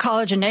Central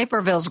College in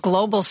Naperville's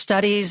Global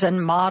Studies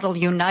and Model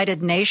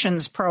United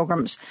Nations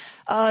programs.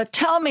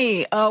 Tell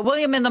me,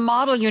 William, in the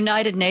Model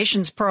United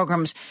Nations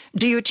programs,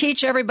 do you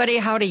teach everybody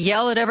how to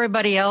yell at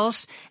everybody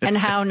else and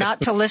how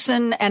not to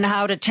listen and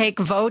how to take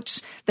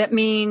votes that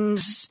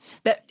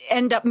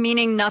end up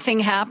meaning nothing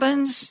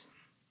happens?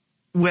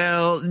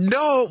 Well,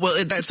 no.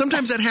 Well,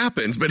 sometimes that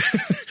happens, but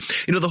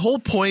the whole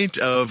point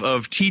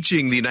of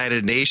teaching the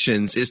United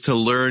Nations is to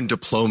learn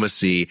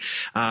diplomacy,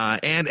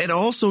 and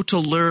also to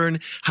learn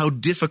how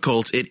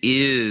difficult it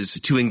is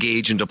to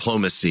engage in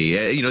diplomacy.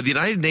 The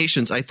United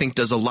Nations, I think,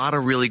 does a lot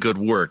of really good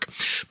work,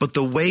 but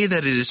the way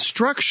that it is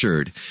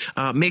structured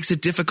makes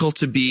it difficult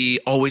to be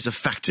always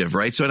effective,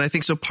 right? And I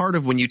think part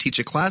of when you teach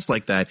a class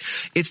like that,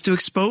 it's to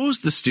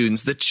expose the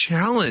students the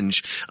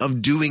challenge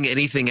of doing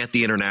anything at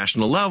the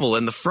international level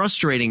and the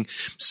frustrating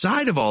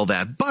side of all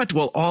that. But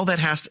all that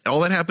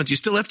happens, you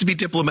still have to be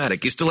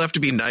diplomatic. You still have to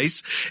be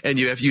nice, and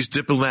you have to use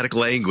diplomatic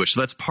language.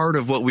 So that's part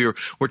of what we're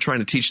trying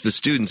to teach the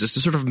students, is to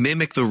sort of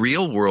mimic the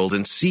real world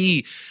and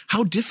see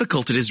how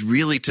difficult it is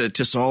really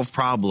to solve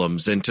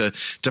problems and to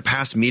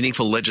pass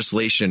meaningful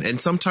legislation.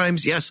 And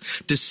sometimes, yes,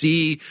 to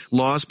see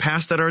laws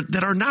passed that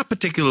are not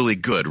particularly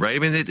good, right? I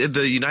mean,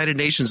 the United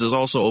Nations is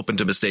also open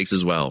to mistakes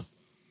as well.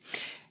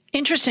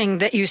 Interesting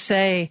that you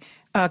say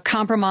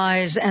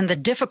compromise and the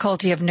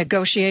difficulty of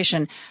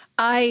negotiation.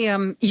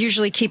 I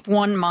usually keep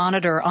one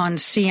monitor on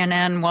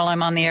CNN while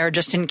I'm on the air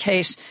just in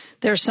case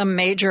there's some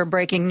major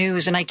breaking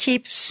news. And I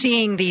keep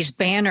seeing these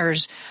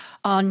banners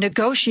on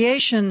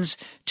negotiations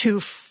to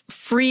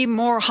free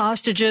more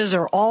hostages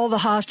or all the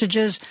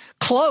hostages.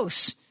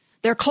 Close.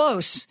 They're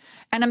close.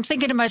 And I'm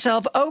thinking to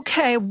myself,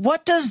 okay,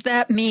 what does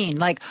that mean?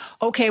 Like,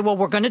 okay, well,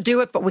 we're going to do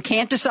it, but we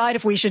can't decide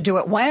if we should do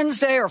it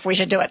Wednesday or if we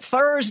should do it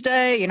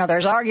Thursday.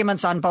 There's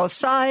arguments on both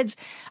sides.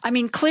 I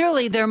mean,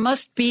 clearly there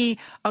must be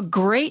a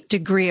great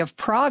degree of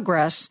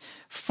progress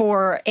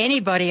for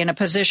anybody in a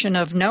position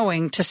of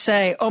knowing to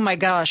say, oh my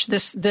gosh,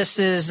 this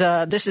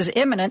is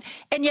imminent.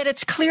 And yet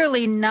it's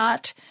clearly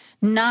not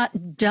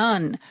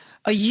done.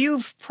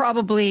 You've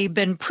probably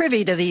been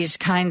privy to these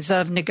kinds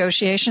of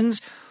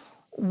negotiations.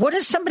 What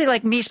is somebody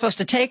like me supposed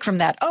to take from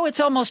that? Oh, it's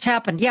almost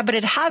happened. Yeah, but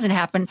it hasn't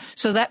happened.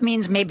 So that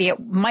means maybe it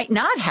might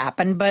not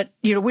happen. But,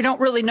 we don't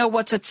really know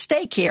what's at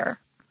stake here.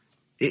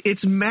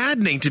 It's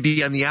maddening to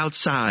be on the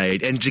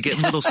outside and to get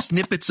little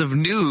snippets of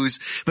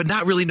news, but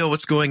not really know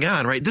what's going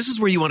on, right? This is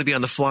where you want to be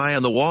on the fly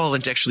on the wall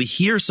and to actually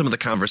hear some of the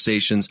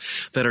conversations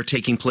that are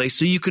taking place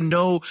so you can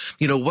know,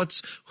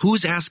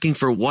 who's asking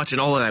for what and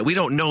all of that. We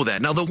don't know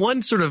that. Now, the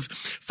one sort of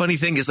funny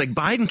thing is like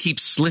Biden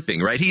keeps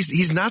slipping, right?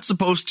 He's not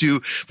supposed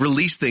to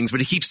release things,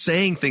 but he keeps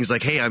saying things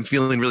like, hey, I'm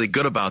feeling really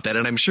good about that.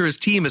 And I'm sure his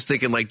team is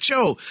thinking like,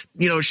 Joe,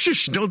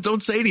 shush,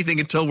 don't say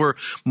anything until we're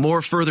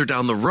more further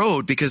down the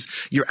road, because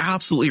you're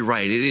absolutely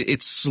right.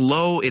 It's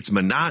slow. It's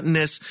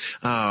monotonous.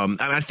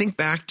 I think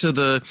back to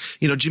the,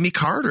 Jimmy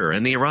Carter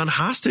and the Iran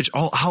hostage,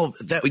 how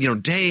that,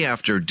 day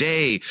after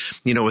day,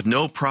 with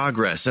no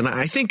progress. And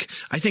I think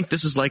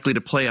this is likely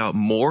to play out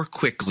more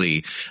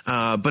quickly.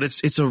 But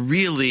it's a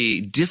really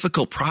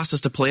difficult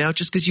process to play out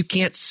just because you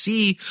can't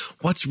see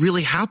what's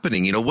really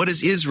happening. What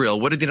is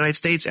Israel? What are the United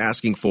States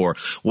asking for?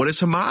 What is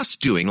Hamas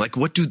doing? Like,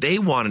 what do they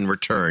want in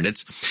return?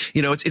 It's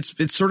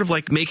sort of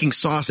like making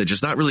sausage.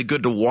 It's not really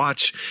good to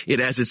watch it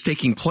as it's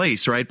taking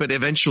place, right? But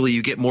eventually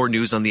you get more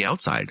news on the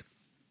outside.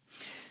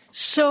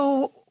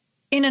 So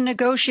in a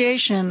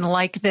negotiation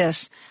like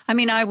this, I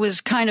mean, I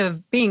was kind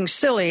of being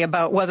silly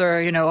about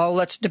whether,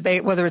 let's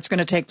debate whether it's going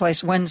to take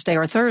place Wednesday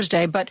or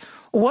Thursday. But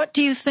what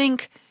do you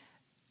think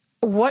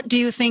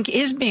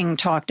is being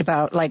talked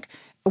about? Like,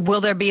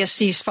 will there be a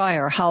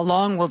ceasefire? How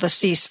long will the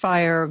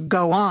ceasefire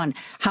go on?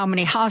 How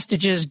many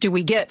hostages do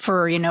we get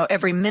for,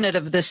 every minute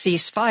of the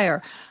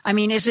ceasefire? I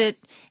mean, is it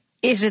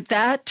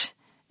that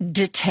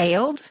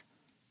detailed?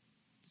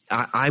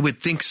 I would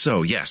think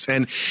so, yes.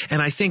 And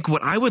I think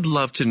what I would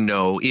love to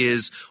know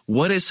is,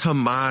 what is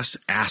Hamas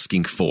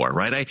asking for,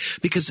 right?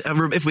 Because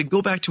if we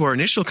go back to our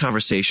initial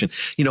conversation,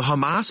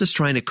 Hamas is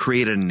trying to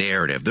create a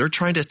narrative. They're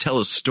trying to tell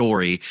a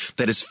story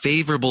that is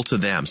favorable to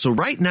them. So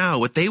right now,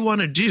 what they want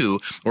to do,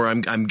 or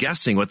I'm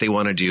guessing what they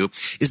want to do,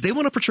 is they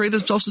want to portray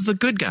themselves as the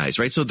good guys,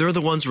 right? So they're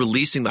the ones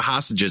releasing the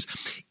hostages,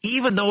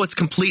 even though it's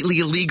completely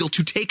illegal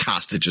to take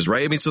hostages,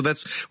 right? I mean, so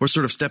we're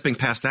sort of stepping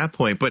past that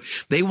point, but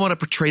they want to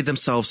portray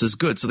themselves as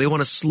good. So they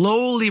want to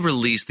slowly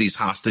release these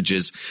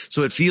hostages.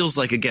 So it feels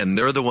like, again,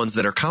 they're the ones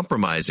that are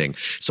compromising.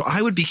 So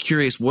I would be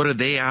curious, what are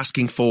they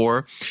asking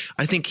for?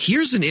 I think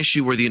here's an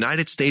issue where the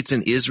United States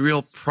and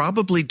Israel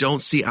probably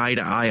don't see eye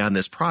to eye on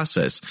this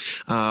process.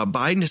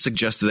 Biden has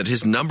suggested that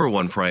his number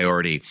one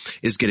priority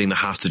is getting the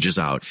hostages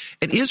out.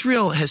 And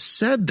Israel has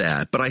said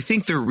that, but I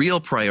think their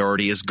real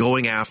priority is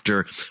going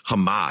after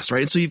Hamas,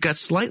 right? And so you've got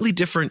slightly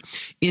different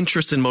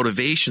interests and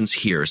motivations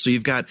here. So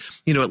you've got,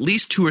 at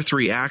least two or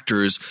three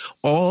actors,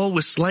 all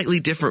with slightly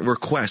slightly different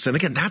requests. And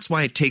again, that's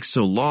why it takes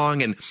so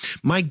long. And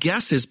my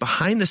guess is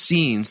behind the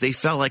scenes, they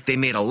felt like they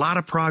made a lot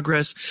of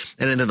progress.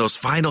 And then in those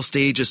final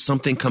stages,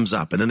 something comes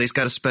up. And then they've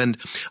got to spend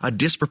a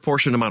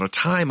disproportionate amount of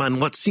time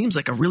on what seems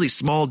like a really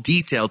small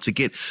detail to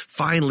get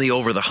finally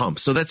over the hump.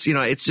 So that's,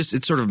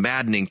 it's sort of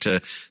maddening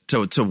to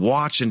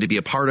watch and to be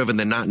a part of and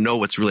then not know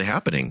what's really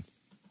happening.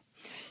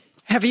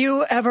 Have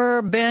you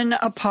ever been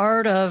a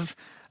part of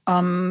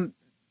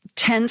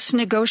tense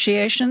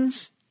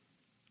negotiations?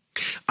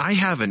 I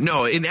haven't.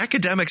 No, in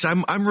academics,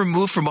 I'm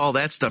removed from all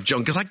that stuff,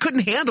 Joan, because I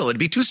couldn't handle it. It'd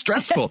be too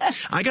stressful.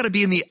 I got to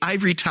be in the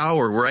ivory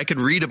tower where I could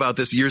read about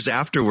this years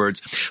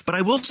afterwards. But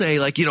I will say,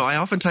 I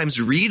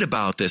oftentimes read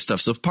about this stuff.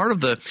 So part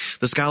of the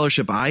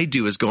scholarship I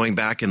do is going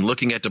back and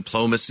looking at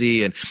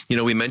diplomacy. And,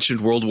 we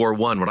mentioned World War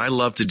I. What I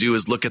love to do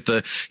is look at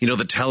the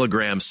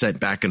telegrams sent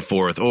back and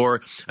forth.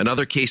 Or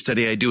another case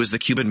study I do is the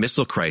Cuban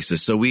Missile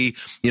Crisis. So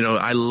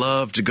I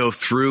love to go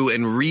through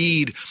and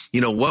read,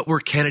 what were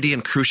Kennedy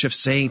and Khrushchev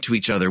saying to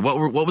each other?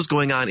 What was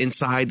going on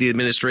inside the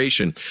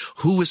administration?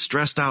 Who was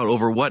stressed out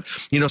over what?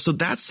 So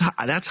that's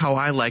how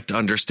I like to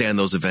understand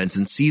those events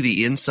and see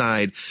the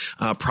inside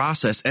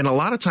process. And a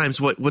lot of times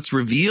what's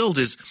revealed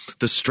is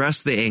the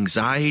stress, the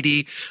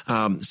anxiety,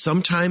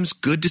 sometimes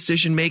good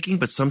decision making,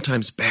 but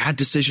sometimes bad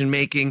decision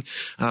making.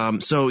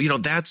 So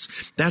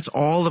that's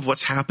all of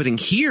what's happening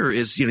here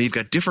is, you've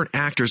got different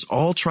actors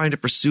all trying to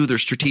pursue their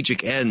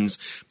strategic ends,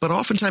 but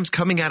oftentimes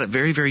coming at it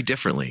very, very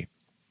differently.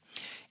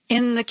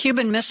 In the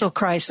Cuban Missile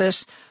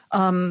Crisis,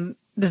 the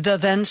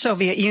then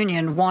Soviet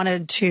Union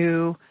wanted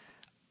to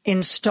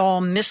install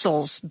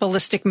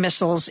ballistic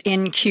missiles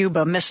in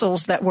Cuba,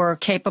 missiles that were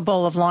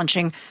capable of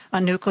launching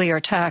a nuclear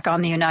attack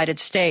on the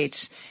United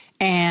States.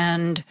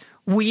 And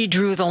we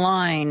drew the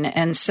line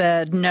and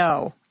said,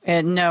 no,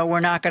 we're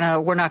not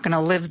going to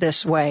live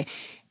this way.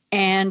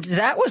 And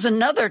that was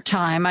another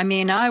time. I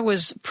mean, I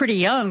was pretty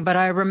young, but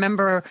I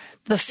remember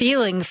the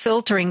feeling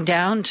filtering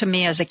down to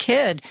me as a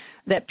kid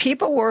that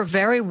people were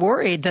very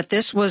worried that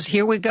this was,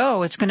 here we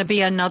go, it's going to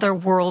be another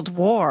world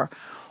war.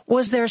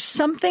 Was there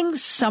something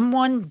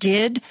someone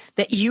did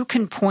that you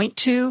can point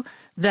to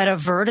that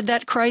averted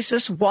that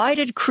crisis? Why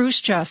did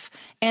Khrushchev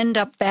end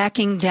up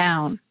backing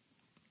down?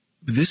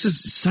 This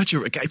is such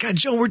a God,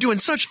 Joe, we're doing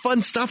such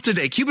fun stuff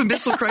today. Cuban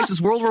Missile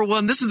Crisis, World War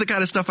I. This is the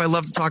kind of stuff I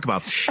love to talk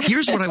about.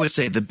 Here's what I would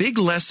say. The big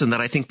lesson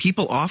that I think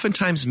people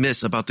oftentimes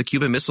miss about the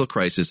Cuban Missile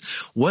Crisis,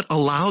 what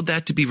allowed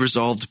that to be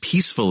resolved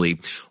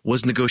peacefully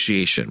was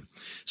negotiation.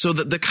 So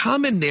the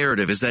common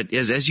narrative is that,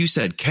 as you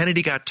said,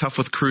 Kennedy got tough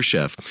with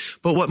Khrushchev.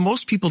 But what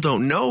most people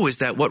don't know is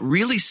that what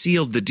really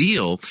sealed the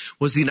deal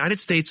was the United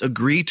States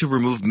agreed to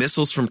remove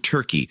missiles from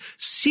Turkey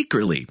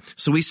secretly.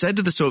 So we said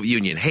to the Soviet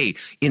Union, hey,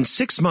 in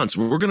 6 months,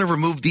 we're going to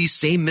remove these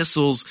same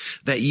missiles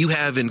that you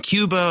have in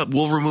Cuba.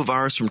 We'll remove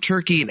ours from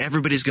Turkey, and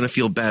everybody's going to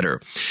feel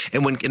better.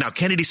 And now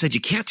Kennedy said,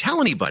 you can't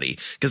tell anybody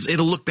because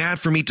it'll look bad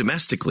for me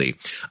domestically.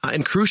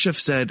 And Khrushchev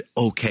said,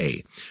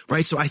 okay.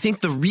 Right. So I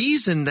think the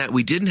reason that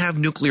we didn't have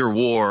nuclear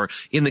war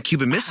in the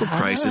Cuban Missile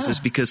Crisis is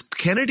because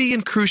Kennedy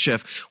and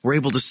Khrushchev were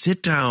able to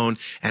sit down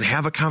and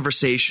have a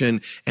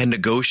conversation and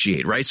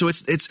negotiate, right? So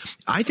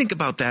I think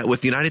about that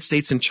with the United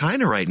States and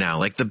China right now.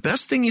 Like the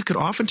best thing you could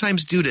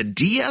oftentimes do to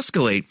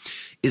de-escalate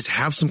is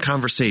have some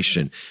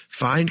conversation,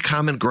 find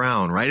common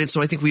ground, right? And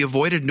so I think we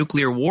avoided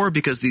nuclear war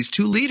because these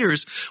two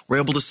leaders were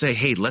able to say,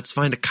 hey, let's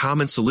find a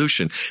common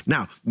solution.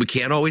 Now, we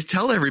can't always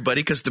tell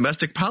everybody because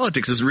domestic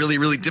politics is really,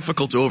 really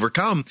difficult to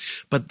overcome.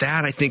 But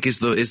that, I think, is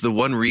the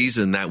one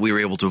reason that we were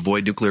able to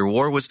avoid nuclear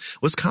war was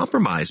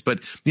compromise.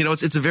 But,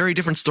 it's a very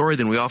different story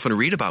than we often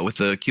read about with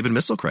the Cuban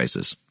Missile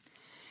Crisis.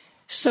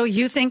 So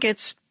you think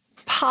it's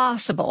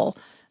possible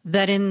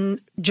that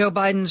in Joe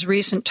Biden's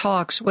recent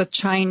talks with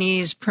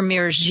Chinese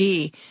Premier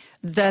Xi,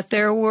 that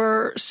there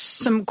were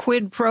some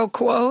quid pro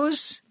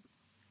quos?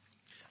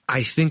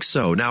 I think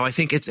so. Now, I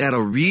think it's at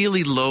a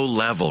really low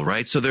level,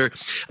 right?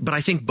 But I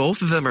think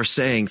both of them are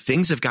saying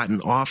things have gotten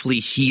awfully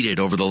heated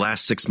over the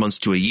last 6 months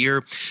to a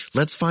year.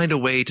 Let's find a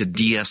way to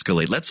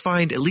de-escalate. Let's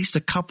find at least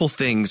a couple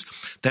things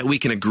that we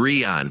can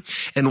agree on.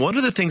 And one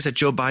of the things that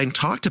Joe Biden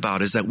talked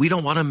about is that we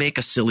don't want to make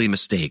a silly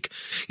mistake.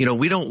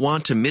 We don't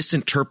want to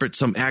misinterpret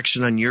some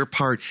action on your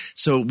part.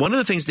 So one of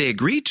the things they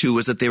agreed to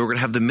was that they were going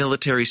to have the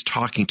militaries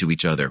talking to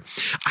each other.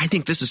 I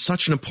think this is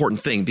such an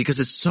important thing because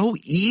it's so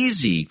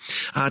easy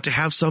to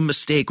have some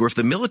mistake, or if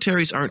the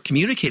militaries aren't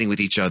communicating with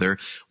each other,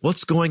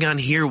 what's going on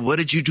here? What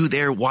did you do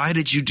there? Why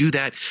did you do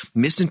that?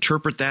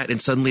 Misinterpret that,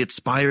 and suddenly it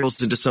spirals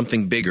into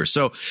something bigger.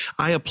 So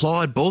I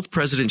applaud both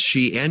President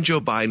Xi and Joe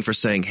Biden for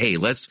saying, hey,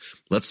 let's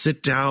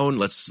sit down,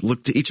 let's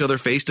look to each other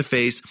face to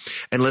face,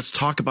 and let's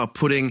talk about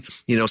putting,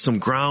 some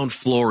ground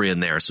floor in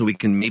there so we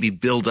can maybe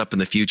build up in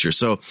the future.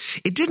 So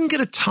it didn't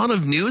get a ton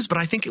of news, but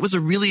I think it was a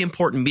really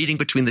important meeting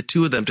between the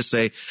two of them to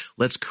say,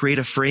 let's create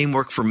a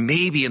framework for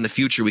maybe in the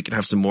future we can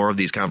have some more of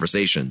these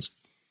conversations.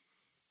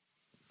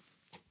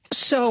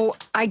 So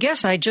I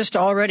guess I just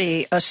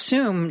already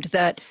assumed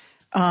that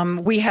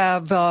we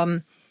have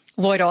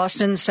Lloyd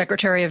Austin,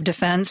 Secretary of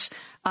Defense,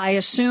 I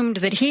assumed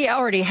that he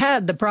already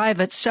had the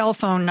private cell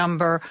phone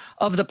number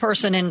of the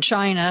person in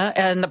China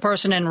and the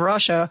person in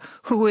Russia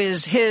who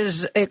is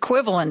his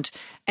equivalent,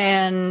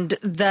 and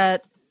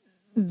that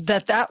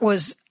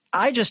was,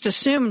 I just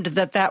assumed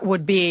that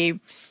would be,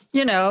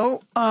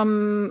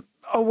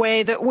 a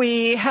way that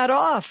we head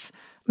off,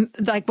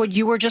 like what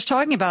you were just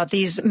talking about,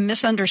 these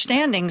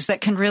misunderstandings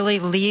that can really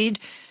lead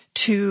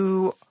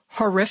to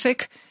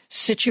horrific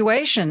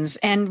situations.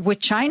 And with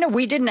China,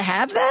 we didn't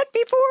have that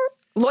before?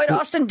 Lloyd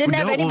Austin didn't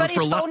have anybody's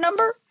phone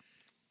number?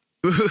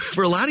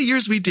 For a lot of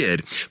years we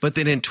did. But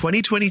then in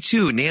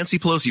 2022, Nancy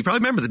Pelosi, you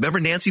probably remember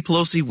Nancy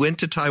Pelosi went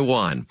to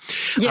Taiwan.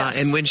 Yes.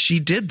 And when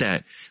she did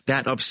that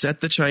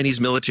upset the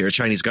Chinese military,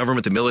 Chinese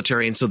government, the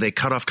military, and so they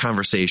cut off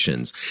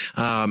conversations.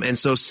 And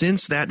so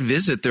since that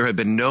visit, there have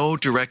been no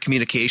direct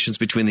communications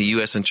between the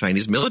U.S. and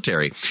Chinese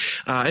military.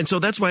 And so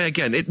that's why,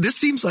 again, this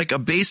seems like a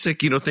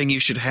basic, thing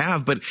you should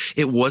have, but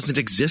it wasn't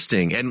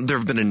existing. And there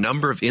have been a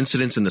number of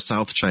incidents in the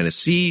South China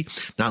Sea.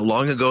 Not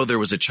long ago, there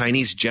was a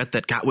Chinese jet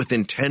that got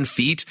within 10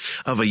 feet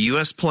of a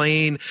U.S.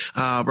 plane,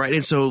 right?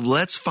 And so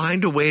let's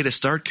find a way to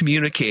start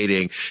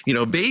communicating,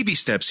 baby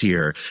steps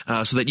here,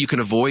 so that you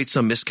can avoid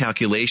some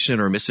miscalculation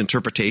or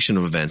misinterpretation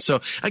of events. So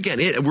again,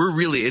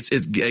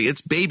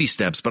 it's baby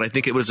steps, but I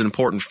think it was an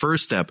important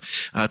first step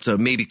to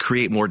maybe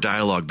create more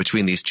dialogue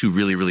between these two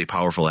really, really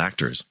powerful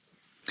actors.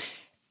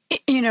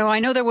 I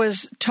know there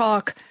was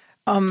talk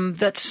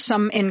that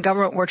some in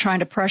government were trying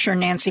to pressure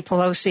Nancy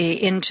Pelosi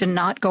into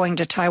not going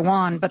to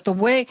Taiwan, but the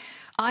way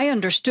I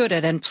understood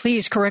it, and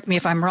please correct me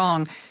if I'm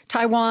wrong,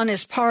 Taiwan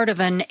is part of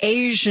an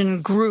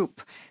Asian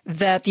group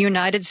that the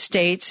United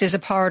States is a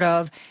part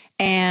of,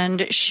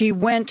 and she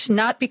went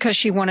not because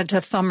she wanted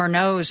to thumb her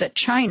nose at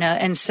China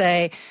and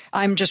say,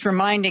 I'm just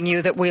reminding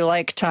you that we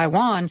like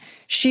Taiwan.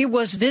 She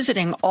was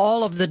visiting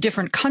all of the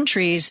different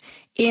countries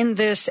in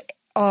this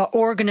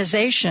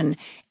organization,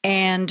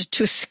 and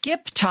to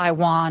skip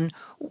Taiwan,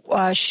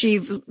 she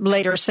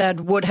later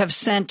said, would have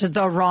sent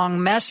the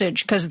wrong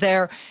message, because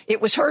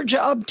it was her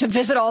job to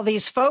visit all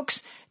these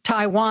folks.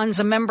 Taiwan's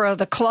a member of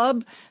the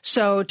club,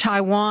 so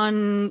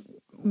Taiwan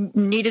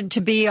needed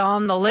to be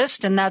on the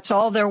list, and that's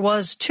all there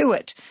was to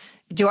it.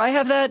 Do I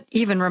have that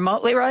even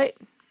remotely right?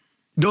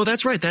 No,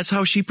 that's right. That's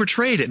how she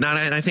portrayed it. And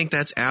I think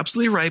that's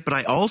absolutely right. But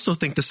I also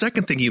think the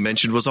second thing you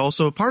mentioned was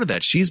also a part of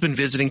that. She's been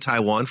visiting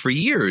Taiwan for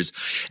years.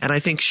 And I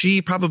think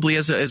she probably,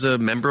 as a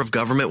member of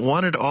government,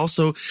 wanted to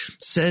also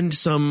send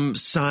some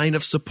sign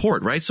of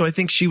support, right? So I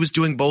think she was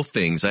doing both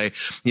things. I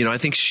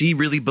think she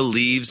really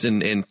believes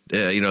in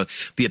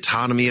the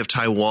autonomy of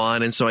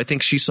Taiwan. And so I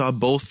think she saw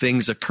both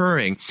things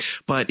occurring.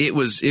 But it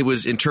was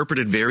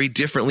interpreted very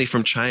differently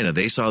from China.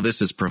 They saw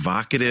this as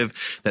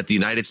provocative, that the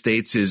United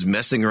States is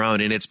messing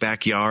around in its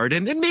backyard.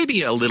 And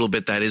maybe a little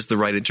bit that is the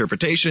right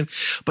interpretation.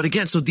 But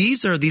again, so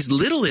these are these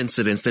little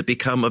incidents that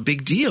become a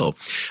big deal.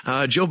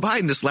 Joe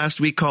Biden this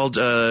last week called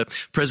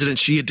President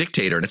Xi a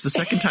dictator, and it's the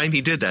second time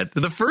he did that.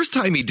 The first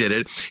time he did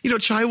it,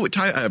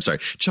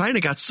 China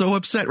got so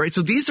upset, right?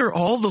 So these are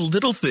all the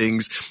little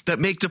things that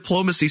make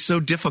diplomacy so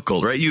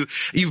difficult, right? You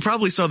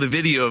probably saw the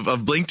video of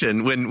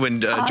Blinken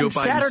when Joe Biden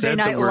Saturday said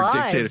Night the word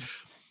Live. dictator.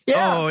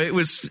 Yeah. Oh, it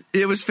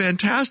was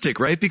fantastic,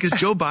 right? Because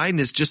Joe Biden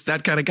is just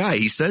that kind of guy.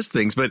 He says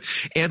things, but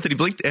Anthony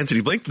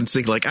Blinken's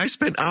saying, like, I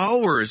spent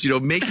hours,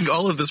 making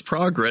all of this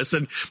progress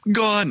and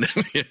gone,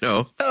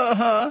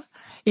 Uh-huh.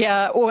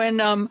 Yeah.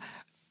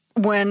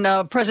 When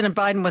President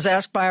Biden was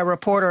asked by a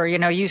reporter,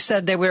 you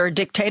said they were a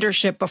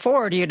dictatorship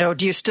before. Do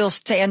you still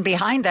stand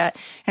behind that?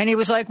 And he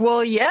was like,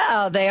 well,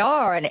 yeah, they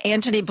are. And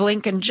Anthony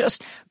Blinken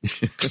just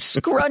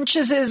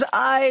scrunches his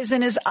eyes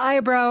and his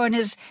eyebrow and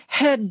his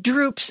head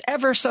droops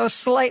ever so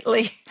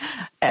slightly.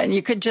 And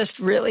you could just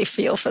really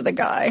feel for the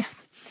guy.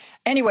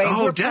 Anyway,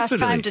 we're past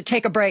time to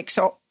take a break.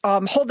 So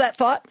hold that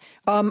thought.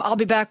 I'll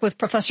be back with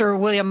Professor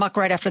William Muck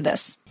right after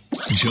this.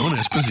 Joan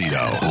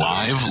Esposito,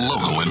 live,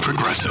 local, and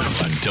progressive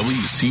on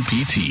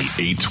WCPT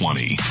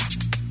 820.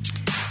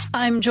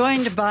 I'm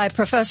joined by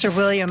Professor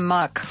William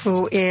Muck,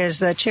 who is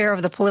the chair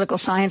of the Political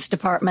Science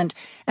Department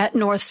at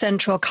North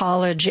Central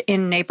College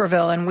in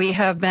Naperville. And we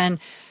have been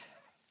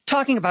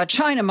talking about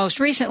China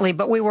most recently,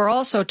 but we were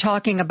also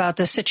talking about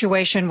the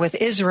situation with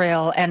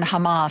Israel and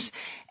Hamas.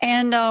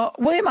 And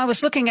William, I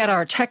was looking at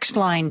our text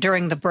line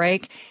during the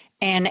break,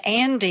 and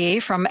Andy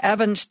from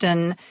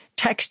Evanston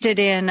texted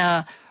in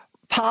a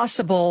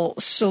possible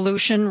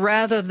solution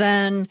rather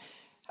than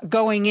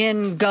going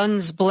in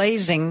guns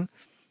blazing.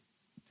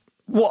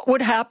 What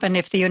would happen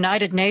if the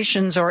United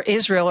Nations or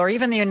Israel or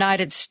even the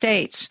United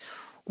States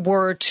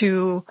were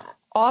to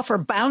offer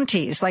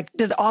bounties, like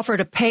to offer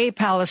to pay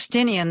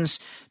Palestinians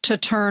to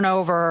turn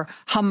over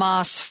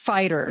Hamas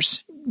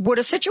fighters? Would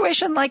a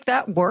situation like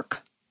that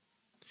work?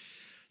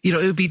 it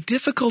would be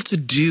difficult to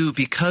do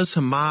because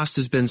Hamas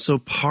has been so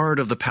part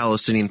of the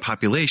Palestinian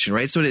population,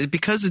 right? So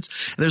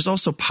there's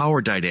also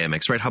power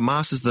dynamics, right?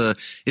 Hamas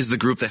is the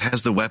group that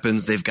has the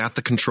weapons. They've got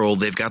the control.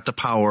 They've got the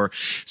power.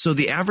 So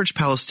the average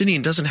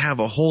Palestinian doesn't have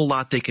a whole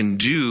lot they can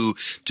do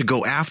to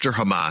go after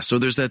Hamas. So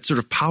there's that sort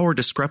of power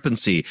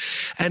discrepancy.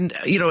 And,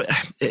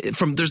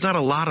 there's not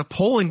a lot of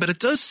polling, but it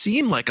does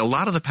seem like a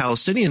lot of the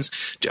Palestinians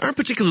aren't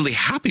particularly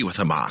happy with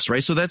Hamas,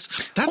 right? So that's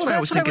why I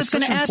was thinking it's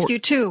such an important. That's what I was going to ask you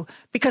too,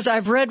 because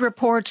I've read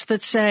reports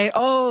that say,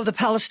 oh, the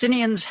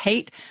Palestinians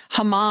hate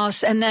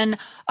Hamas. And then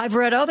I've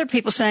read other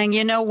people saying,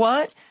 you know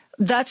what?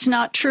 That's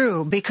not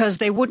true, because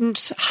they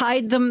wouldn't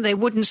hide them. They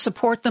wouldn't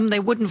support them. They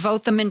wouldn't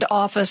vote them into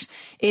office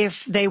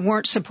if they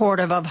weren't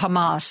supportive of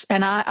Hamas.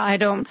 And I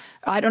don't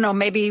know,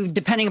 maybe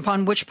depending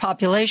upon which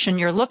population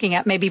you're looking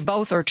at, maybe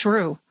both are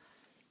true.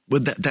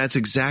 Well, that's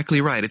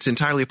exactly right. It's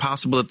entirely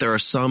possible that there are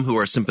some who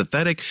are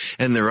sympathetic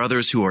and there are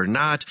others who are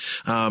not.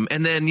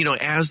 And then,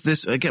 as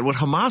this, again, what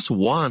Hamas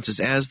wants is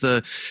as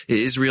the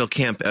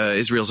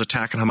Israel's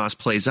attack on Hamas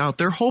plays out,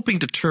 they're hoping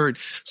to turn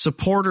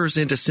supporters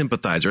into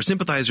sympathizers,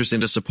 sympathizers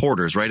into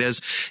supporters, right?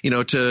 As,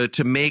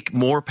 to make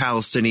more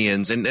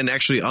Palestinians and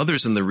actually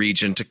others in the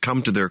region to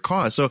come to their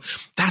cause. So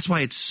that's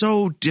why it's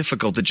so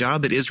difficult. The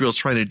job that Israel's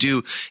trying to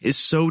do is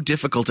so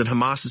difficult, and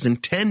Hamas is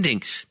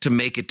intending to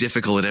make it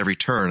difficult at every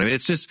turn. I mean,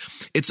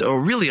 it's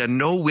really a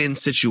no-win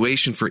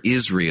situation for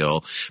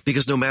Israel,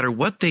 because no matter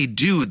what they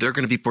do, they're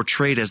going to be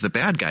portrayed as the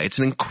bad guy. It's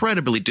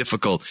incredibly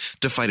difficult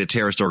to fight a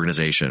terrorist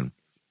organization.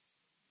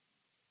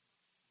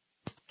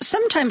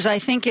 Sometimes I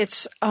think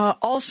it's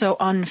also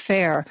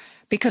unfair,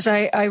 because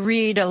I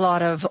read a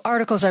lot of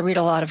articles, I read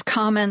a lot of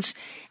comments,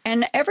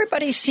 and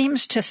everybody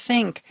seems to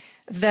think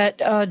that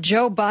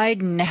Joe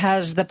Biden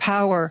has the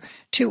power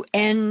to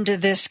end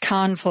this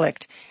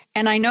conflict.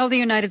 And I know the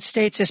United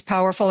States is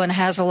powerful and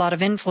has a lot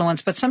of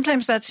influence, but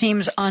sometimes that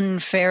seems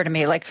unfair to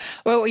me. Like,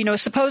 well,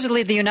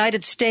 supposedly the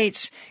United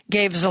States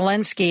gave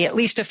Zelensky at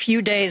least a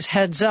few days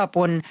heads up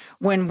when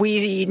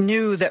we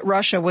knew that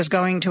Russia was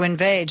going to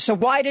invade. So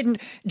why didn't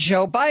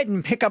Joe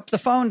Biden pick up the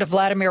phone to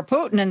Vladimir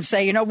Putin and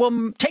say,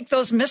 we'll take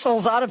those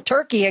missiles out of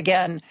Turkey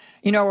again,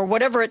 or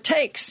whatever it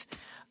takes?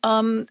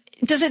 Does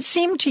it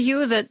seem to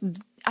you that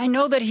I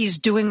know that he's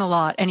doing a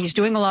lot, and he's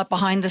doing a lot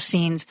behind the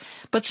scenes,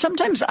 but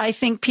sometimes I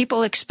think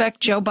people expect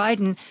Joe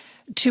Biden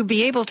to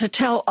be able to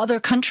tell other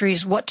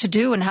countries what to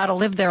do and how to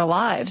live their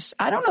lives.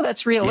 I don't know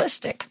that's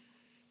realistic.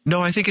 No,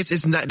 I think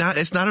it's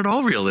not at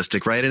all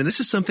realistic, right? And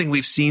this is something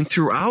we've seen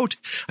throughout.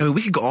 I mean,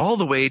 we could go all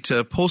the way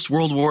to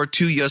post-World War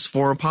II U.S.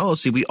 foreign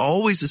policy. We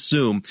always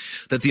assume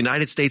that the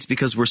United States,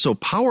 because we're so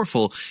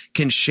powerful,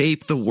 can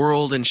shape the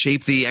world and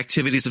shape the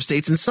activities of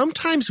states. And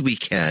sometimes we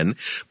can,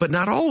 but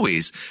not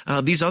always.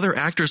 These other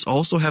actors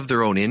also have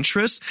their own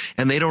interests,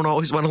 and they don't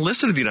always want to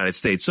listen to the United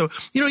States. So,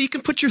 you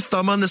can put your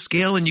thumb on the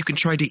scale and you can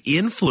try to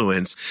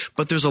influence,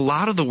 but there's a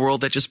lot of the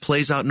world that just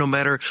plays out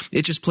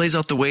it just plays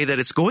out the way that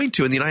it's going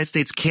to. And the United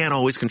States can't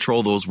always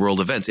control those world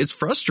events. It's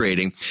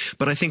frustrating,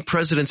 but I think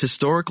presidents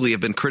historically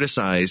have been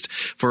criticized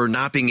for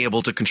not being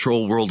able to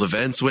control world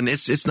events when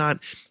it's not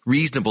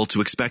reasonable to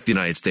expect the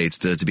United States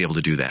to be able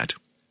to do that.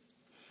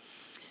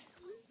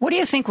 What do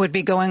you think would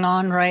be going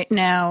on right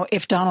now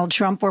if Donald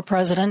Trump were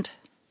president?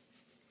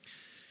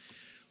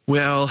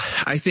 Well,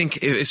 I think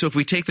so. If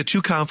we take the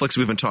two conflicts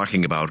we've been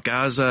talking about,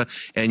 Gaza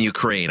and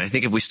Ukraine, I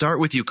think if we start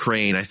with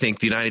Ukraine, I think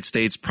the United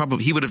States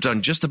he would have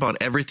done just about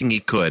everything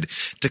he could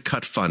to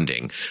cut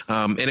funding.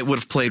 And it would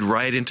have played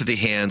right into the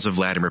hands of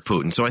Vladimir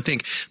Putin. So I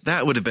think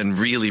that would have been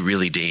really,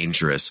 really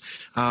dangerous.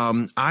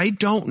 I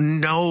don't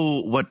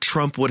know what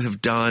Trump would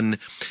have done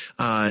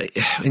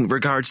in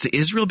regards to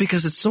Israel,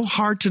 because it's so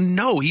hard to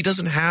know. He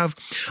doesn't have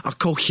a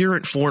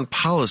coherent foreign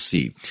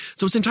policy.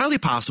 So it's entirely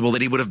possible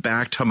that he would have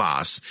backed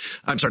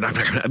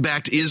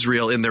backed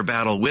Israel in their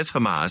battle with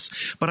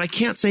Hamas. But I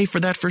can't say for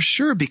that for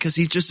sure, because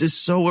he just is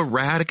so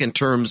erratic in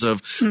terms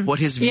of what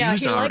his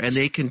views are, and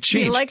they can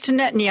change. He liked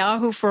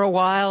Netanyahu for a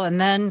while,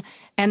 and then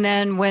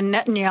when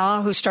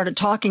Netanyahu started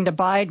talking to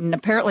Biden,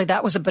 apparently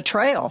that was a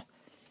betrayal.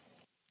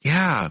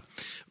 Yeah,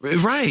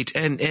 right.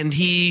 And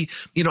he,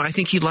 I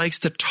think he likes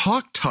to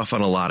talk tough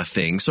on a lot of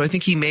things. So I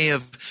think he may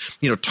have,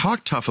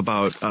 talked tough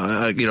about,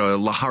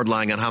 hard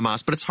lying on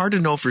Hamas, but it's hard to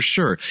know for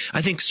sure.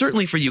 I think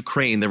certainly for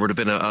Ukraine, there would have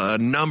been a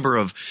number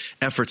of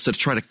efforts to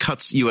try to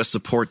cut U.S.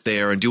 support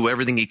there and do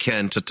everything he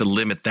can to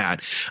limit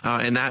that.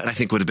 And that, I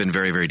think, would have been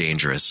very, very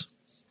dangerous.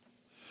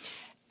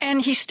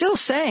 And he's still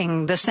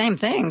saying the same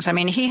things. I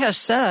mean, he has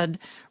said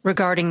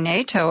regarding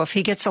NATO, if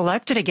he gets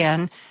elected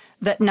again,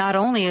 that not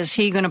only is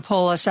he going to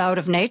pull us out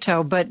of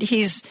NATO, but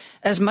he's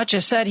as much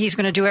as said he's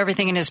going to do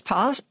everything in his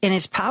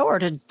power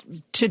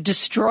to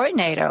destroy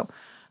NATO.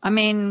 I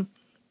mean,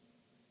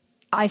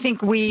 I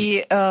think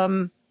I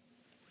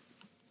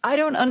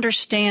don't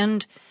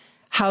understand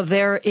how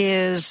there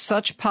is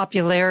such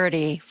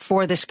popularity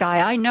for this guy.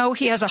 I know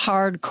he has a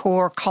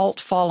hardcore cult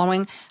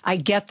following. I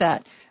get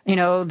that.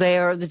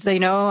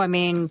 I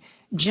mean,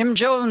 Jim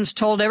Jones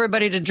told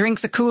everybody to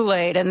drink the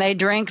Kool-Aid, and they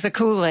drank the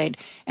Kool-Aid.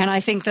 And I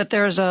think that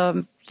there's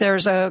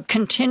a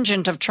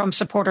contingent of Trump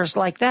supporters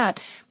like that.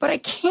 But I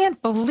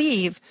can't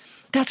believe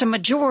that's a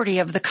majority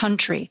of the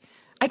country.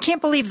 I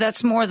can't believe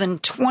that's more than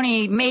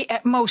 20,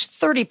 at most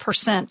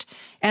 30%.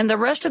 And the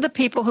rest of the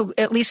people who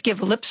at least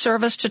give lip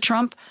service to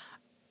Trump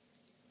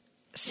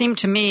seem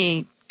to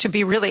me to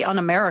be really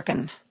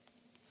un-American.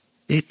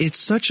 It's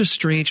such a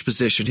strange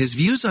position. His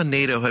views on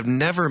NATO have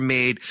never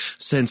made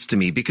sense to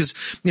me because,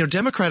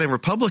 Democrat and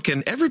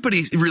Republican,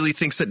 everybody really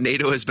thinks that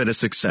NATO has been a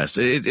success.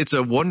 It's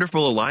a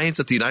wonderful alliance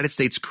that the United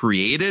States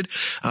created.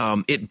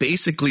 It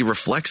basically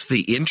reflects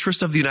the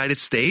interest of the United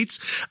States.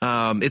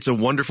 It's a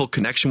wonderful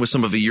connection with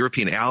some of the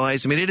European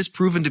allies. I mean, it has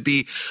proven to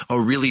be a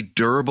really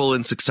durable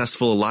and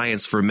successful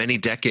alliance for many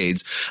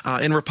decades.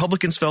 And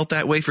Republicans felt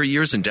that way for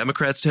years, and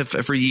Democrats have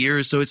for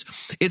years. So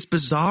it's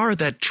bizarre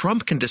that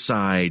Trump can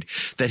decide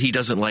that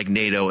he doesn't like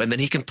NATO, and then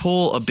he can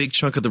pull a big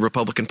chunk of the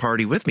Republican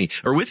Party with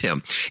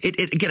him.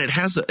 It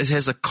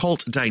has a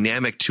cult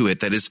dynamic to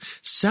it that is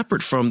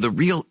separate from the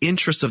real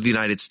interests of the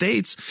United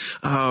States.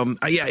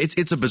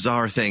 It's a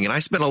bizarre thing, and I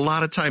spent a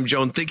lot of time,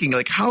 Joan, thinking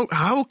like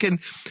how can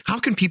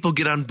people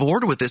get on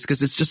board with this,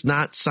 because it's just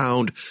not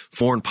sound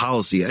foreign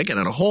policy. Again,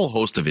 on a whole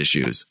host of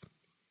issues.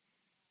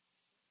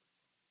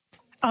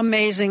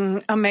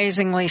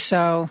 Amazingly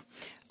so.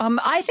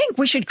 I think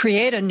we should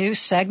create a new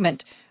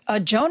segment.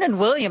 Joan and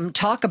William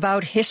talk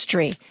about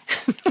history.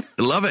 I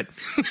love it.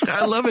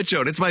 I love it,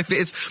 Joan. It's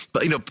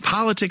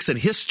politics and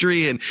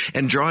history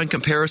and drawing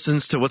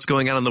comparisons to what's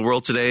going on in the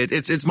world today.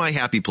 It's my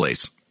happy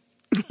place.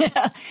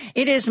 Yeah,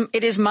 it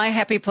is my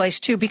happy place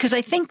too, because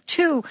I think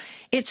too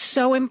it's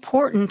so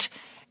important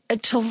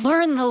to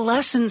learn the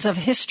lessons of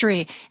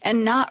history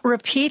and not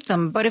repeat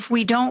them. But if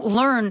we don't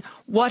learn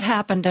what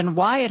happened and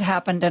why it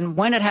happened and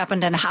when it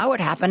happened and how it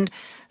happened,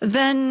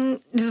 then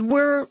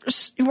we're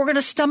going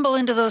to stumble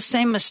into those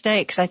same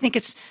mistakes. I think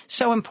it's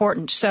so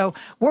important. So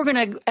we're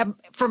going to,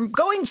 from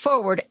going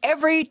forward,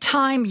 every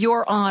time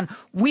you're on,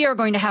 we are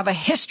going to have a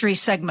history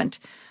segment.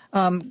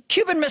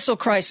 Cuban Missile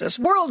Crisis,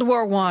 World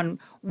War I,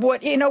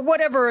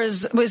 whatever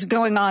was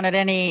going on at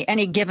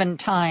any given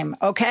time.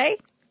 Okay?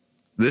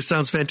 This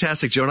sounds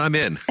fantastic, Joan. I'm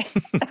in.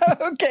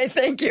 Okay,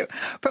 thank you.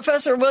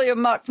 Professor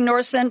William Muck,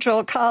 North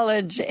Central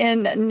College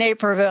in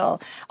Naperville,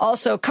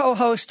 also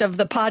co-host of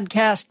the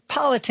podcast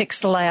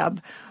Politics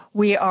Lab.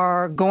 We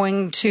are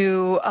going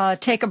to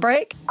take a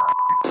break.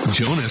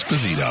 Joan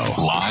Esposito,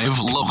 live,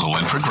 local,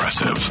 and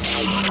progressive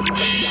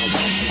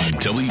on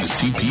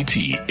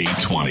WCPT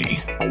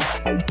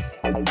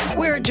 820.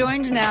 We're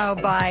joined now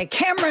by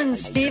Cameron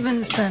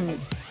Stevenson.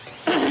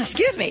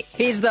 Excuse me.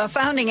 He's the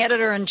founding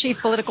editor and chief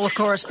political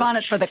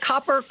correspondent for the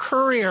Copper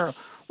Courier,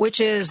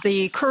 which is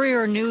the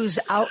courier news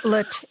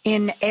outlet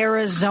in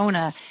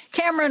Arizona.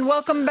 Cameron,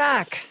 welcome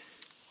back.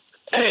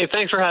 Hey,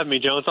 thanks for having me,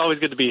 Joan. It's always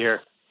good to be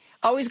here.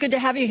 Always good to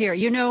have you here.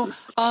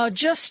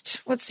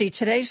 Let's see,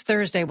 today's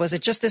Thursday. Was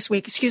it just this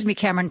week? Excuse me,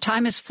 Cameron.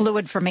 Time is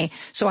fluid for me,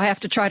 so I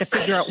have to try to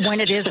figure out when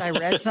it is I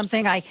read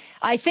something. I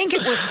think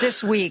it was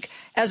this week.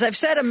 As I've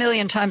said a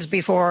million times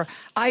before,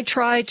 I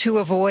try to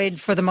avoid,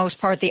 for the most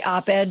part, the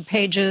op-ed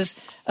pages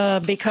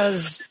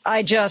because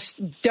I just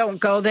don't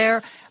go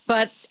there.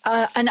 But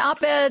an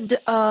op-ed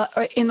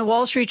in the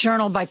Wall Street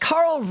Journal by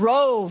Karl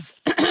Rove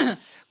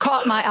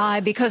caught my eye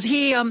because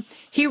he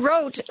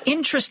wrote,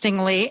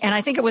 interestingly, and I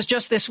think it was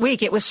just this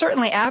week, it was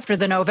certainly after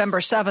the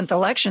November 7th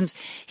elections,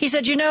 he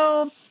said,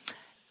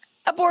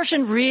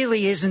 abortion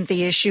really isn't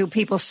the issue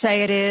people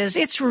say it is.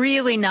 It's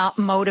really not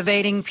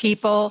motivating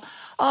people.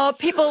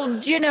 People,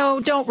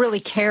 don't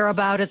really care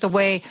about it the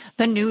way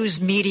the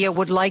news media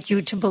would like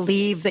you to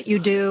believe that you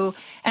do.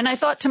 And I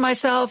thought to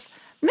myself,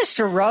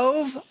 Mr.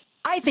 Rove,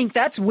 I think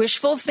that's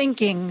wishful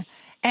thinking.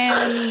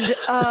 And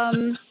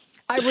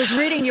I was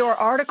reading your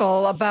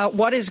article about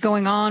what is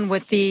going on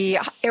with the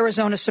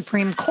Arizona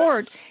Supreme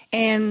Court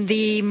and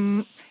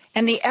the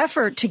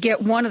effort to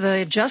get one of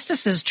the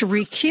justices to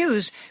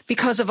recuse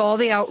because of all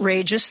the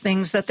outrageous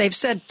things that they've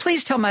said.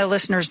 Please tell my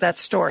listeners that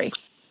story.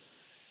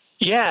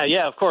 Yeah,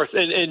 of course.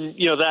 And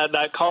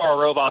that Karl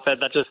Rove op-ed,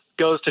 that just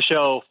goes to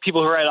show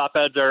people who write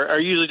op-eds are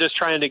usually just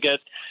trying to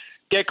get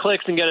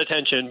clicks and get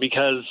attention,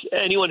 because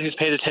anyone who's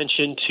paid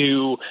attention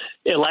to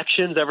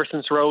elections ever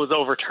since Roe was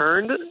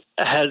overturned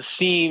has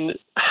seen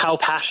how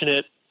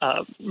passionate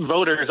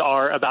voters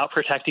are about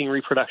protecting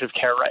reproductive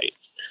care rights.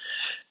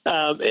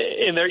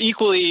 And they're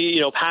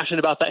equally, passionate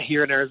about that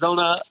here in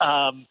Arizona.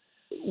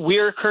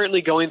 We're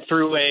currently going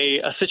through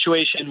a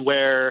situation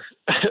where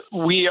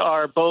we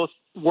are both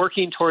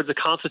working towards a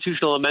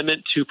constitutional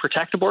amendment to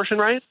protect abortion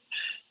rights,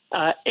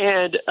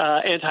 and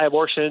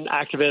anti-abortion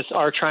activists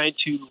are trying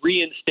to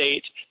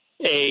reinstate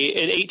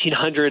an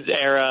 1800s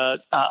era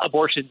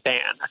abortion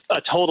ban,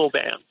 a total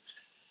ban.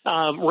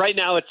 Right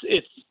now,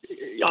 it's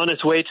on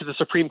its way to the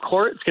Supreme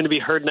Court. It's going to be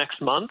heard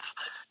next month.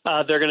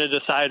 They're going to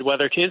decide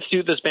whether to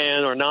institute this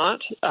ban or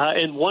not.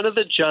 And one of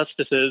the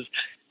justices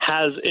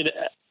has an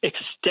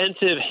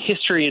extensive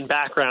history and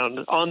background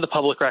on the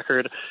public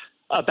record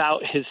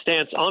about his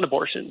stance on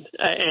abortion.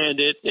 And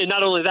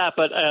not only that,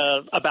 but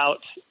about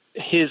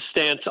his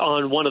stance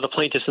on one of the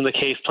plaintiffs in the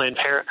case, Planned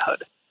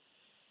Parenthood.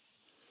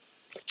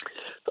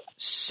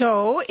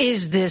 So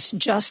is this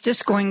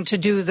justice going to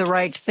do the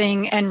right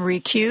thing and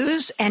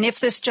recuse? And if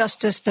this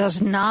justice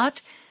does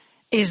not,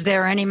 is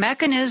there any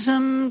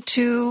mechanism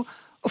to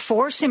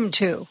force him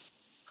to?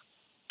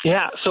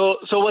 Yeah. So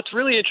what's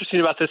really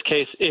interesting about this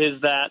case is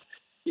that,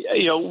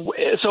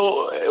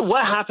 so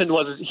what happened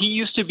was he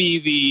used to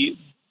be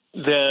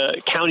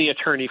the county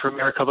attorney for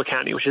Maricopa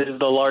County, which is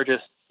the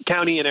largest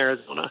county in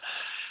Arizona.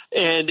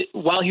 And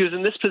while he was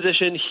in this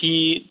position,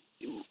 he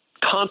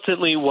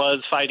constantly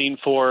was fighting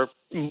for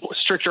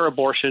stricter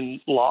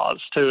abortion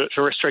laws to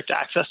restrict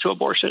access to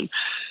abortion.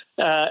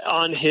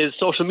 On his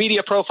social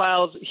media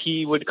profiles,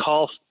 he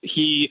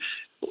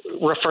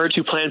referred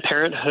to Planned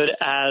Parenthood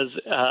as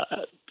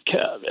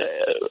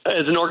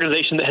an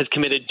organization that has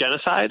committed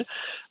genocide.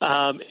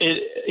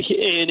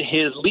 In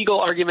his legal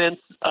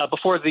arguments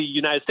before the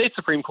United States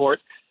Supreme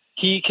Court,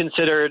 he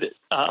considered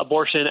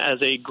abortion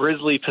as a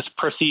grisly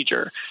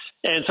procedure.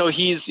 And so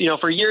he's,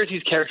 for years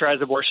he's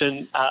mischaracterized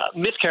abortion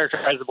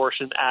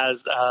as,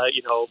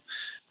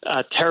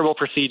 a terrible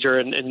procedure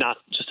and not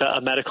just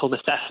a medical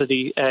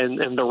necessity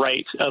and the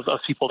right of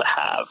people to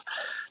have.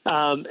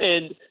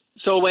 And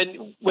so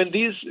when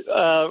these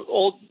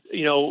old,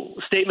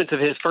 statements of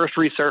his first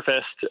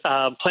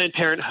resurfaced, Planned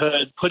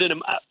Parenthood put in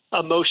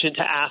a motion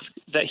to ask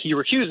that he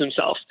recuse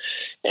himself.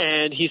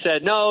 And he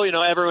said, no,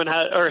 everyone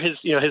has, or his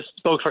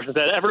spokesperson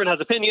said, everyone has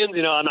opinions.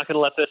 I'm not going to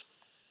let this,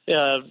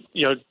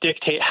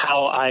 dictate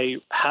how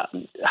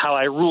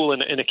I rule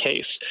in a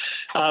case.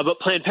 But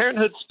Planned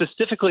Parenthood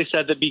specifically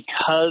said that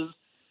because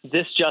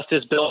this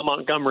Justice Bill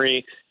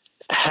Montgomery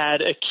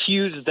had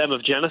accused them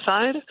of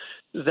genocide,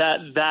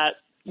 that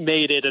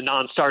made it a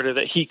non-starter,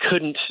 that he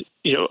couldn't,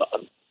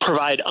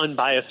 provide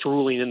unbiased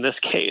ruling in this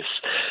case.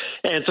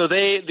 And so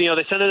they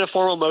sent in a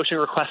formal motion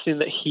requesting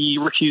that he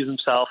recuse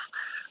himself.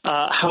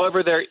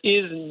 However, there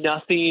is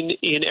nothing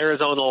in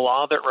Arizona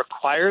law that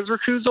requires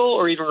recusal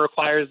or even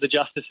requires the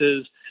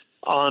justices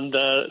on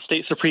the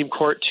state Supreme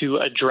Court to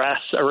address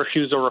a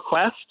recusal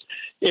request.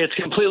 It's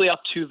completely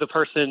up to the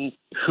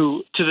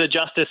the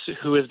justice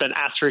who has been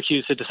asked to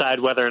recuse to decide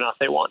whether or not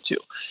they want to.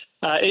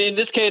 In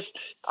this case,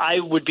 I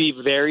would be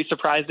very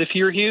surprised if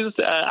he recused.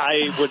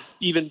 I would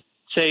even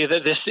say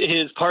that this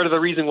is part of the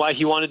reason why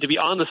he wanted to be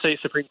on the state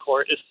Supreme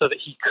Court, is so that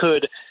he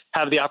could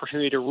have the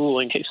opportunity to rule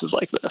in cases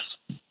like this.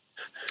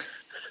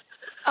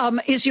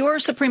 Is your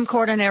Supreme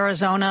Court in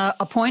Arizona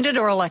appointed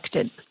or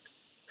elected?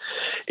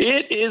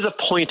 It is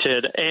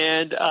appointed,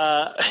 and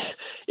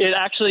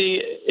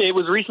it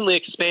was recently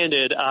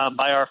expanded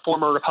by our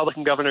former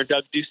Republican governor,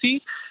 Doug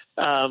Ducey.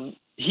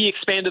 He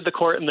expanded the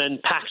court and then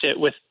packed it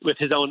with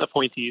his own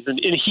appointees, and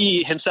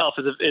he himself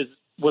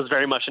was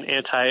very much an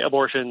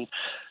anti-abortion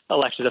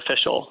elected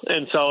official,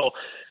 and so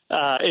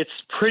it's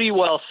pretty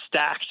well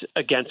stacked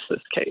against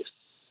this case.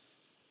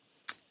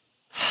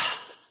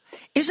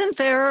 Isn't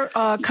there,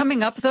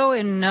 coming up, though,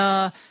 in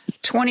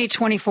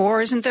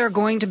 2024, isn't there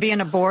going to be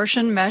an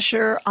abortion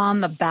measure on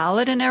the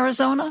ballot in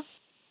Arizona?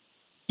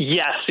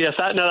 Yes.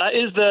 That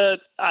is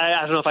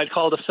I don't know if I'd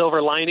call it a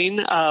silver lining,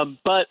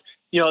 but,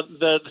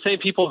 the same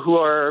people who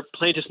are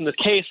plaintiffs in this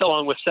case,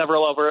 along with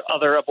several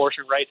other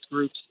abortion rights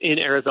groups in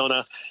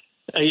Arizona,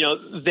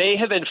 they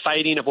have been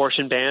fighting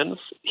abortion bans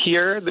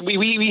here.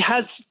 We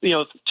had,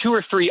 2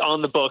 or 3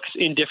 on the books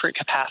in different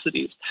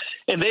capacities,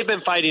 and they've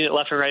been fighting it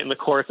left and right in the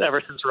courts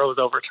ever since Roe was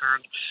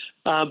overturned.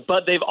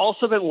 But they've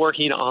also been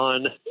working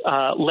on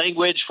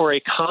language for a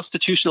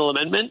constitutional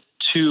amendment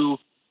to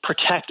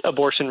protect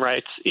abortion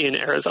rights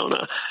in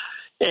Arizona.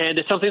 And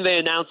it's something they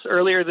announced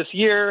earlier this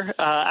year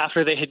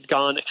after they had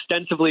gone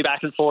extensively back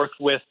and forth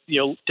with,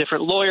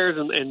 different lawyers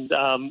and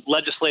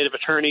legislative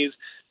attorneys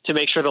to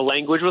make sure the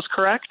language was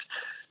correct.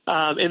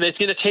 And it's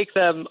going to take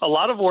them a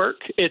lot of work.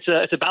 It's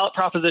a ballot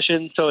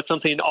proposition, so it's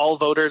something all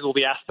voters will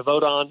be asked to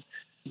vote on.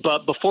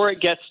 But before it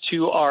gets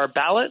to our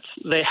ballots,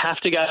 they have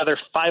to gather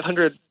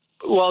 500.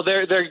 Well,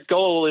 their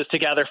goal is to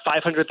gather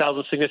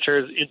 500,000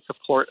 signatures in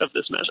support of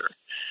this measure.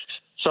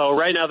 So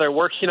right now they're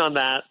working on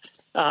that.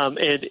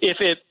 And if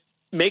it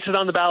makes it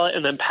on the ballot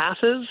and then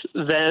passes,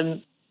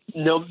 then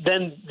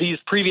these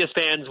previous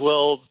bans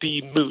will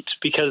be moot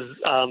because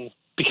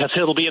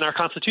it'll be in our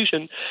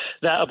Constitution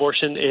that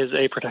abortion is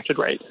a protected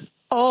right.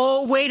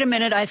 Oh, wait a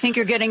minute. I think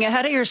you're getting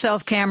ahead of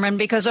yourself, Cameron,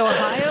 because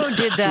Ohio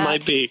did that.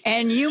 Might be.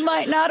 And you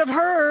might not have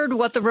heard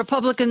what the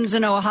Republicans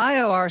in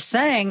Ohio are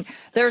saying.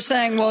 They're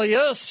saying, well,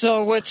 yes,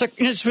 so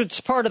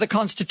it's part of the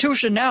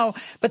Constitution now.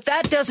 But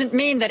that doesn't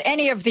mean that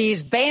any of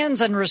these bans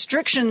and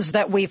restrictions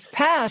that we've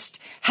passed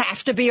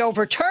have to be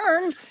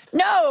overturned.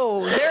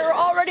 No, they're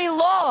already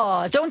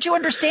law. Don't you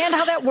understand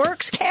how that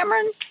works,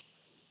 Cameron?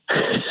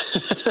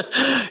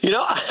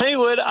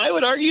 I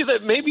would argue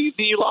that maybe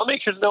the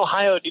lawmakers in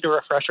Ohio need a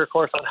refresher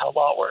course on how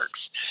law works.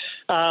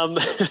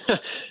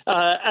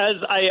 As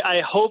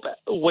I hope,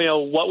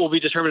 what will be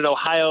determined in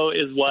Ohio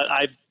is what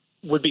I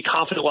would be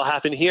confident will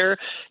happen here,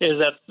 is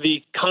that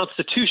the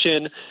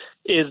Constitution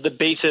is the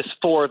basis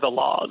for the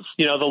laws.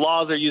 The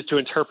laws are used to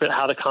interpret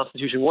how the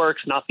Constitution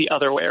works, not the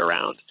other way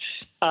around.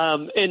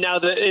 And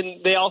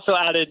they also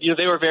added,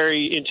 they were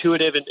very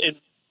intuitive and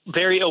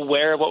very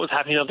aware of what was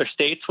happening in other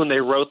states when they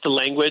wrote the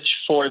language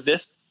for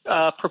this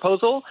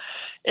proposal.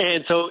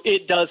 And so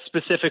it does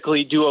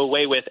specifically do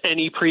away with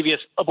any previous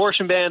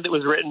abortion ban that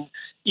was written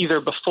either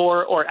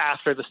before or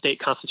after the state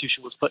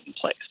constitution was put in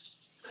place.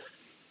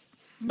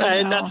 No.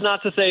 And that's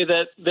not to say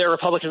that the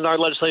Republicans in our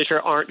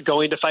legislature aren't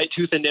going to fight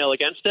tooth and nail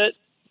against it,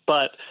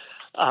 but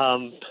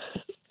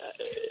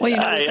we've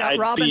got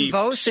Robin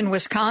Vos in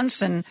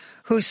Wisconsin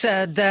who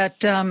said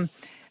that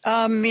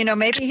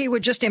maybe he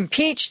would just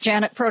impeach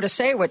Janet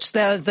Protasewicz,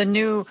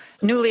 the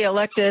newly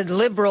elected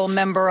liberal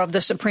member of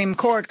the Supreme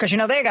Court, because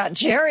they got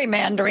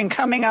gerrymandering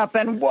coming up,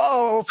 and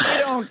whoa,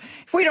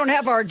 if we don't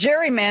have our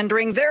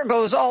gerrymandering, there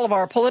goes all of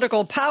our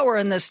political power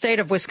in the state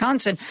of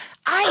Wisconsin.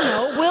 I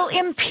know, we'll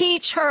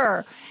impeach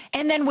her,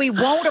 and then we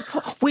won't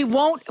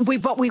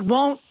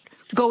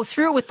go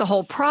through with the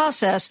whole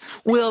process.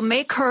 We'll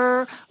make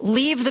her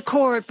leave the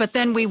court, but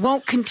then we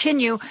won't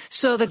continue,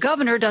 so the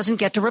governor doesn't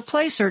get to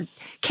replace her.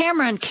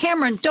 Cameron,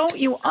 don't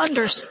you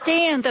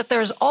understand that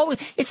there's always,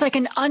 it's like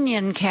an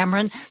onion,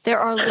 Cameron. There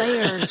are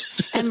layers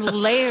and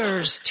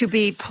layers to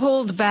be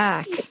pulled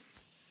back.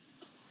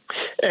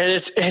 And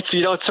it's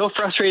so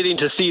frustrating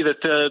to see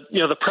that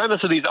the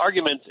premise of these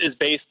arguments is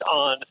based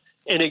on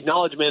an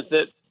acknowledgement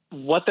that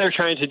what they're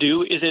trying to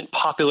do isn't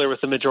popular with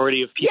the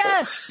majority of people.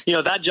 Yes.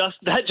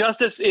 That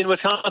justice in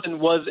Wisconsin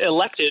was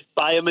elected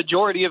by a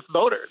majority of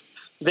voters.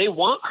 They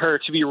want her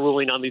to be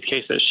ruling on these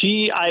cases.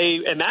 She, I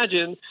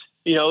imagine,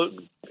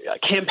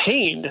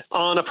 campaigned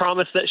on a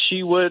promise that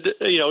she would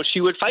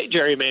fight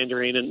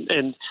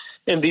gerrymandering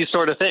and these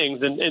sort of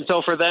things. And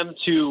so for them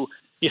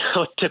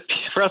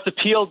for us to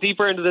peel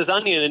deeper into this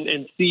onion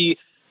and see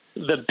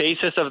the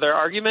basis of their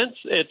arguments,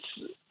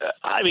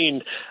 I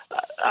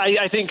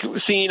think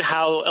seeing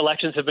how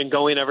elections have been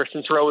going ever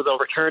since Roe was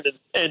overturned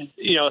and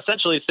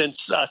essentially since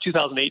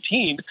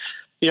 2018,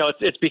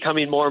 it's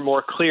becoming more and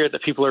more clear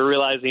that people are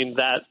realizing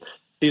that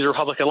these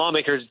Republican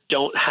lawmakers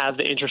don't have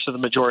the interest of the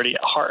majority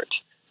at heart.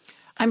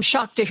 I'm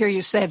shocked to hear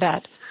you say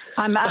that.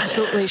 I'm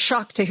absolutely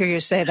shocked to hear you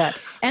say that.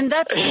 And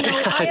that's,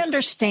 I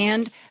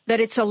understand that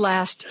it's a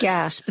last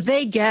gasp.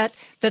 They get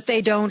that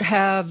they don't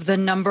have the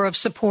number of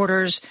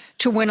supporters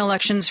to win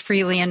elections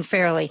freely and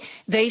fairly.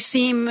 They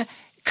seem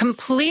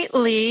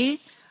completely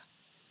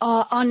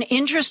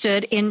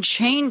uninterested in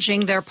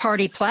changing their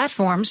party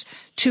platforms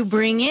to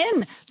bring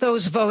in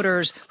those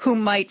voters who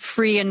might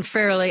free and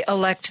fairly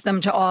elect them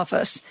to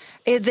office.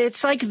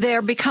 It's like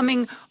they're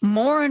becoming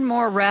more and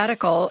more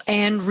radical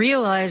and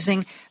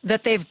realizing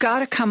that they've got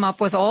to come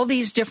up with all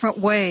these different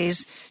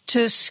ways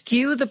to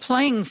skew the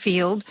playing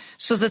field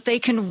so that they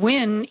can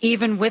win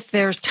even with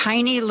their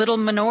tiny little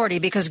minority,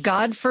 because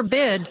God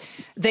forbid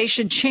they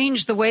should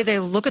change the way they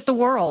look at the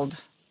world.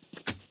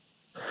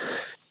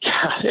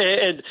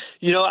 And,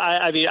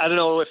 I don't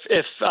know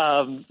if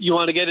you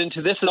want to get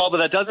into this at all,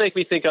 but that does make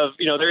me think of,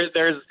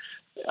 there's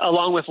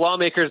along with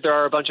lawmakers, there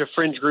are a bunch of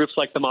fringe groups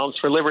like the Moms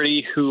for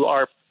Liberty who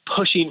are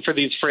pushing for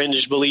these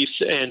fringe beliefs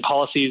and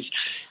policies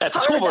at the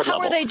school board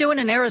level. How are they doing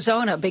in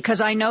Arizona? Because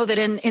I know that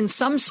in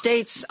some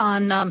states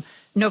on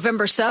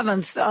November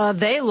 7th,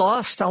 they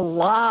lost a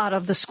lot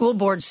of the school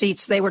board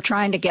seats they were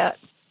trying to get.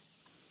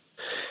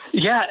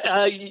 Yeah,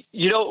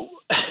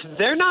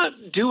 they're not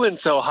doing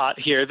so hot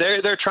here.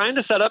 They're trying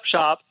to set up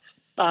shop.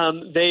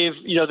 They've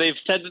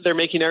said that they're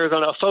making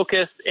Arizona a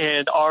focus,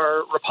 and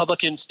our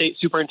Republican state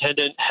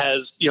superintendent has,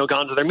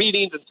 gone to their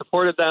meetings and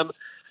supported them.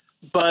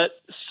 But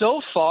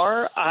so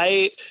far,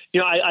 I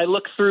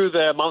look through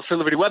the Moms for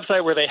Liberty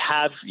website where they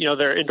have,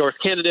 their endorsed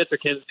candidates or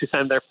candidates who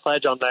signed their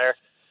pledge on there.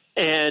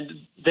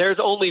 And there's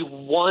only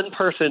one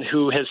person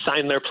who has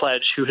signed their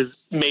pledge who has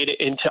made it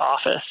into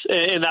office,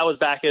 and that was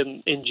back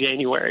in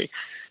January.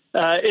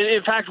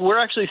 In fact, we're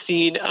actually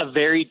seeing a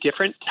very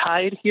different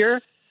tide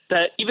here,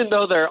 that even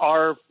though there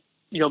are,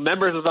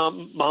 members of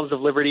Moms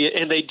of Liberty,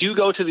 and they do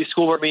go to these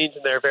school board meetings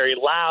and they're very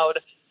loud,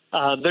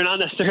 they're not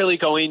necessarily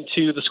going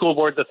to the school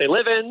board that they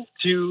live in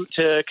to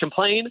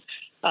complain.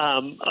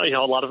 A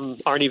lot of them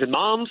aren't even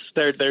moms.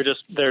 They're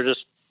just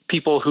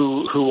people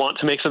who want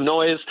to make some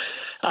noise.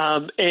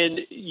 And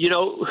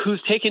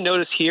who's taking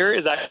notice here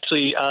is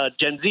actually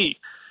Gen Z.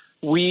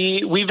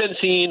 We've been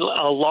seeing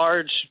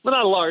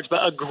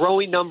a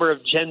growing number of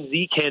Gen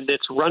Z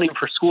candidates running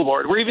for school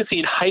board. We're even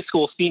seeing high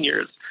school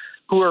seniors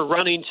who are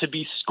running to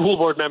be school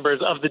board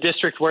members of the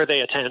district where they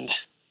attend.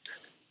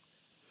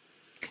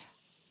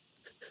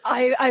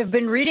 I've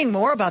been reading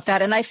more about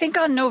that, and I think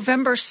on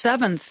November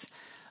 7th,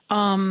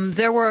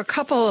 there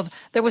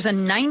was a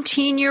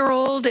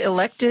 19-year-old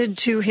elected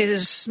to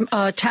his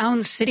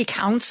town city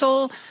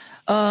council.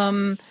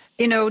 Gen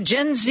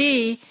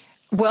Z,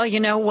 well, you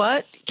know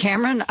what,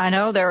 Cameron, I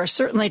know they're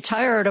certainly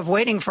tired of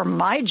waiting for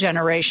my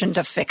generation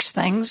to fix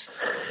things.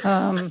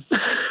 And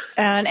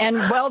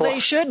they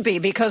should be,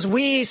 because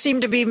we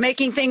seem to be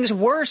making things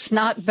worse,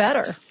 not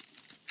better.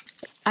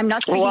 I'm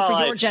not speaking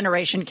for your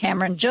generation,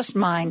 Cameron, just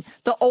mine,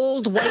 the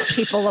old white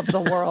people of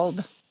the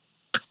world.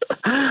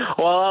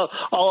 Well,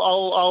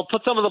 I'll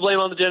put some of the blame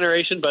on the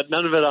generation, but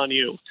none of it on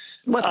you.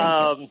 Well,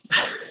 thank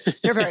you.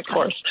 You're very of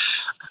course.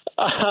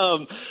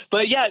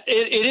 But yeah,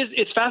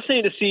 it's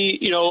fascinating to see,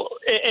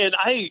 and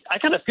I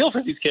kind of feel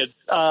for these kids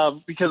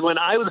because when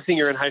I was a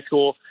senior in high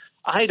school,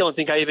 I don't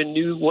think I even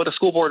knew what a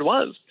school board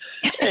was.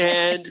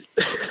 And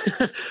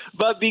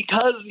but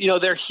because,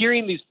 they're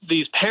hearing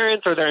these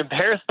parents, or they're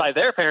embarrassed by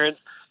their parents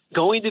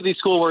going to these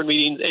school board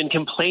meetings and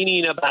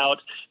complaining about,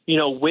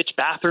 which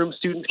bathroom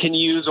students can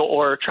use,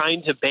 or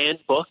trying to ban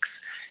books.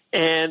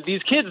 And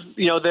these kids,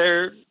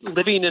 they're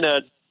living in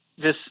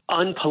this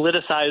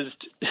unpoliticized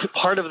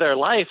part of their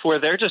life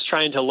where they're just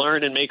trying to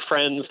learn and make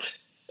friends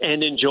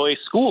and enjoy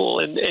school.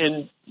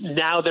 And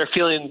now they're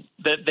feeling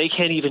that they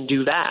can't even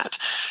do that.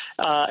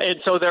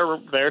 And so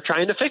they're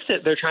trying to fix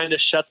it. They're trying to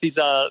shut these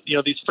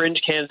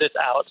fringe candidates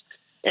out.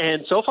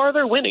 And so far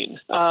they're winning.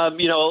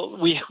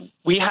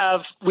 We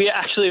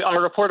actually,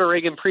 our reporter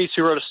Reagan Priest,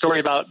 who wrote a story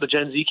about the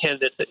Gen Z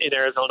candidates in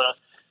Arizona,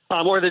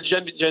 or the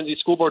Gen Z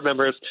school board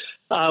members,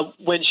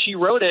 when she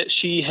wrote it,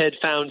 she had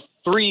found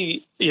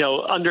 3,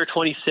 under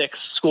 26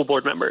 school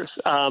board members.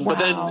 But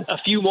then a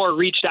few more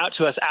reached out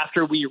to us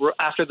after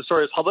the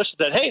story was published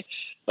and said, "Hey,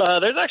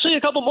 there's actually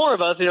a couple more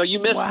of us. You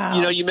missed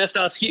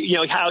us.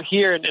 Out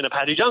here in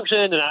Apache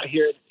Junction and out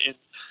here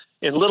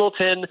in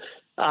Littleton."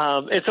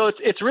 And so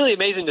it's really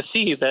amazing to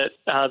see that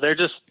they're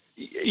just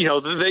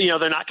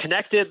they're not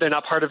connected. They're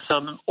not part of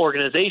some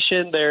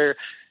organization. They're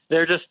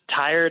just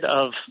tired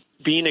of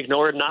being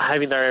ignored, not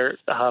having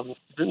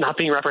not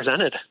being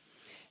represented.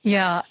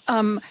 Yeah.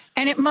 And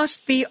it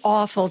must be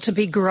awful to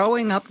be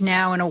growing up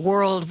now in a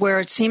world where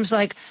it seems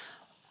like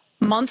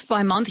month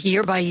by month,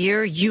 year by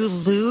year, you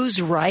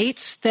lose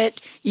rights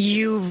that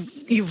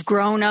you've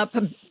grown up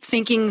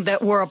thinking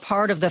that were a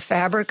part of the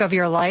fabric of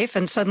your life.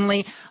 And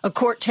suddenly a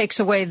court takes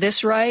away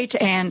this right.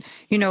 And,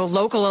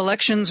 local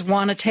elections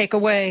want to take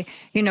away,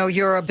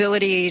 your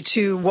ability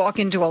to walk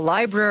into a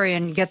library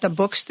and get the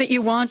books that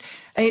you want.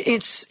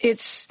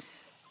 It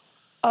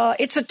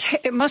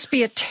must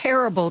be a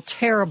terrible,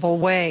 terrible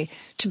way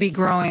to be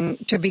growing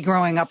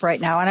up right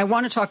now. And I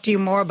want to talk to you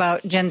more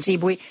about Gen Z,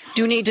 but we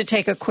do need to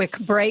take a quick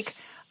break.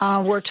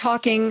 We're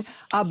talking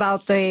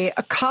about the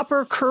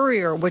Copper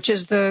Courier, which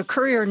is the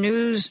Courier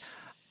News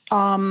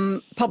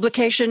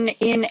publication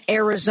in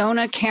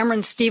Arizona.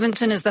 Cameron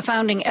Stevenson is the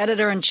founding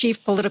editor and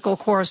chief political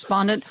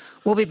correspondent.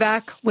 We'll be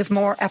back with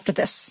more after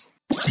this.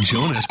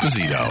 Joan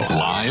Esposito,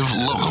 live,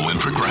 local, and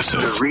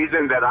progressive. The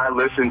reason that I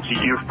listen to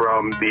you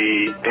from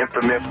the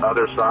infamous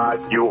other side,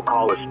 you will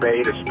call a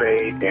spade,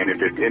 and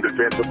if it's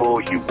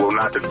indefensible, you will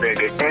not defend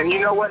it. And you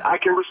know what? I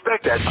can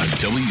respect that. On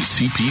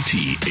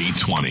WCPT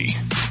 820.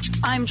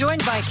 I'm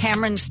joined by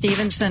Cameron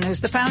Stevenson,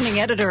 who's the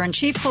founding editor and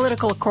chief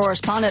political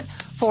correspondent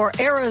for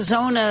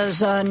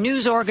Arizona's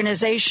news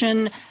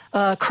organization,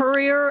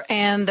 Courier,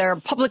 and their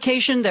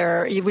publication,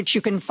 which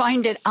you can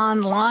find it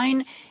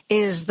online,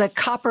 is the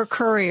Copper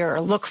Courier.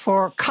 Look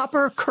for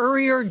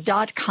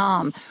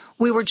coppercourier.com.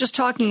 We were just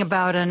talking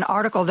about an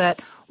article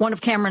that one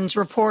of Cameron's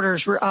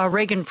reporters,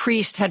 Reagan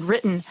Priest, had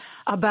written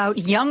about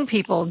young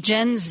people,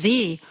 Gen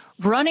Z,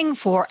 running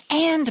for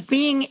and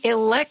being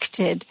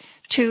elected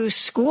to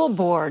school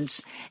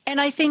boards.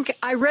 And I think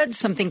I read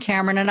something,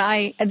 Cameron,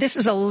 and this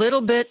is a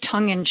little bit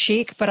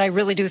tongue-in-cheek, but I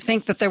really do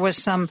think that there was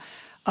some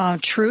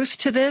truth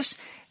to this,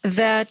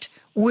 that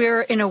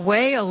we're in a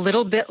way a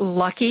little bit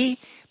lucky,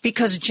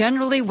 because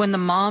generally when the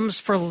Moms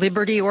for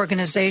Liberty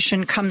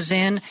organization comes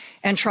in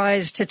and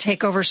tries to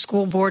take over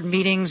school board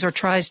meetings or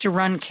tries to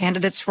run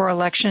candidates for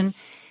election,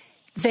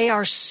 they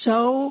are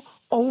so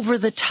over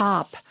the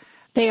top.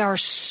 They are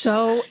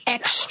so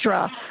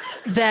extra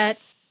that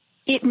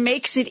it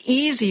makes it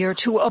easier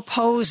to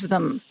oppose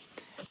them.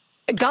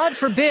 God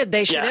forbid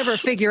they should ever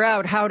figure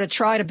out how to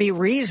try to be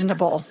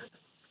reasonable.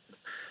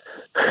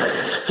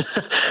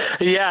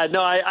 Yeah,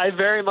 no, I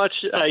very much,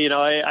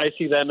 I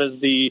see them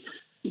as the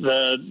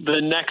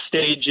next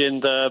stage in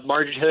the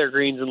Marjorie Taylor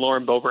Greenes and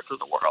Lauren Boeberts of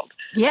the world.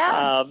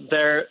 Yeah.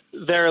 They're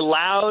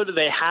loud,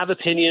 they have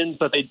opinions,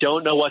 but they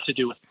don't know what to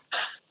do with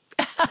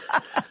them.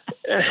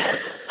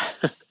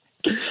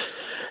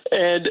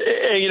 And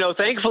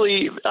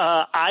thankfully,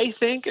 I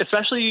think,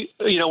 especially,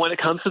 when it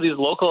comes to these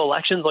local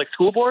elections like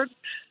school boards,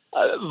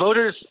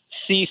 voters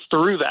see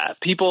through that.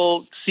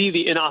 People see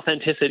the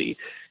inauthenticity.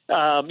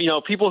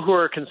 People who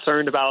are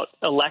concerned about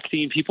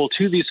electing people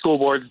to these school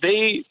boards,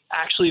 they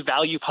actually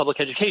value public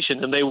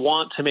education, and they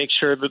want to make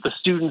sure that the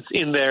students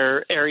in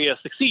their area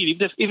succeed,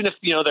 even if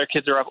their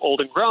kids are old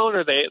and grown,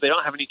 or they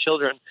don't have any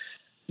children.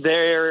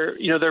 They're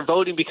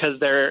voting because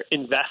they're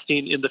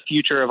investing in the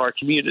future of our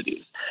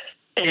communities.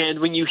 And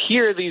when you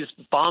hear these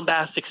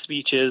bombastic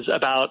speeches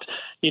about,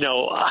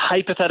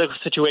 hypothetical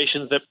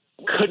situations that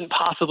couldn't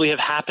possibly have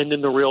happened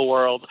in the real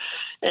world,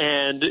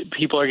 and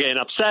people are getting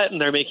upset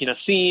and they're making a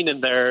scene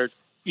and they're,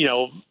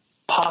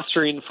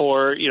 posturing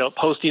for,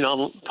 posting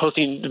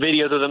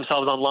videos of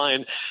themselves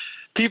online,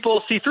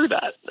 people see through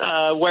that.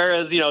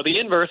 Whereas, the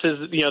inverse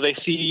is, they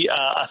see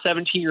a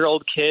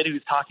 17-year-old kid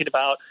who's talking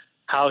about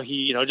how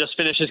he, just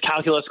finished his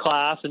calculus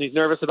class and he's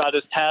nervous about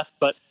his test,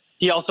 but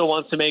He also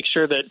wants to make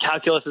sure that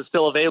calculus is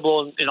still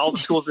available in all the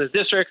schools in his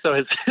district, so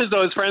his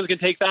friends can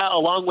take that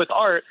along with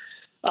art.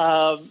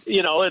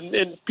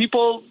 And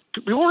people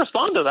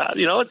respond to that.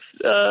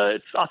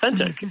 It's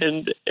authentic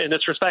and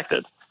it's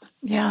respected.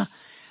 Yeah.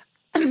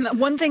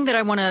 One thing that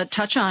I want to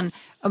touch on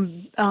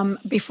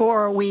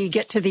before we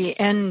get to the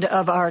end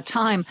of our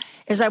time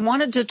is I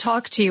wanted to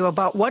talk to you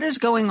about what is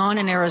going on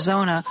in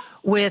Arizona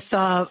with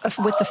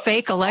the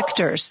fake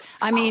electors.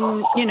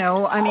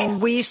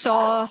 We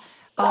saw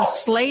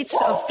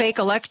slates of fake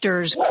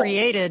electors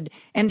created,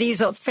 and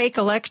these fake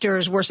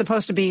electors were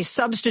supposed to be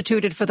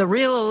substituted for the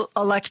real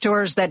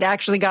electors that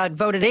actually got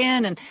voted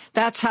in, and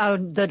that's how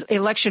the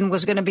election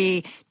was going to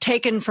be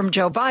taken from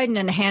Joe Biden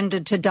and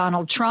handed to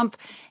Donald Trump.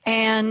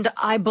 And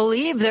I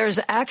believe there's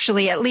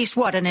actually at least,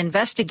 an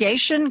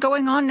investigation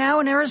going on now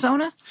in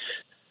Arizona?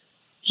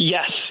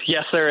 Yes,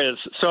 there is.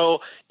 So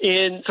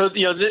it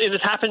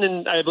has happened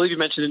in, I believe you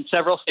mentioned, in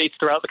several states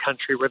throughout the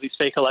country where these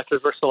fake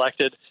electors were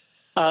selected.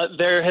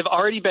 There have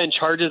already been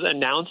charges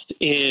announced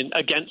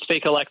against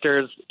fake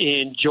electors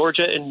in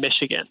Georgia and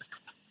Michigan.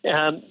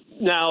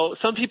 Now,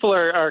 some people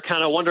are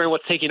kind of wondering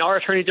what's taking our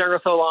Attorney General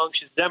so long.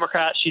 She's a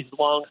Democrat. She's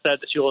long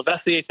said that she will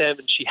investigate them,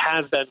 and she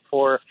has been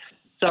for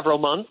several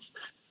months.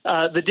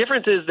 The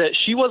difference is that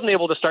she wasn't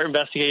able to start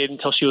investigating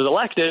until she was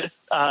elected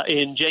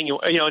in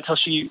January, until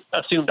she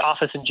assumed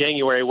office in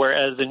January,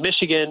 whereas in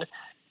Michigan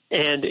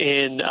and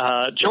in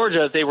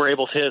Georgia, they were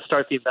able to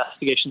start the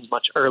investigations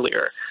much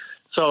earlier.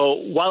 So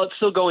while it's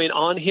still going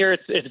on here,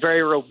 it's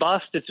very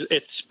robust.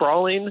 It's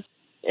sprawling,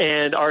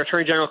 and our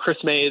Attorney General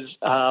Chris Mays,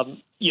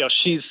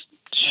 she's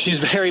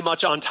very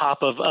much on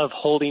top of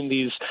holding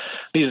these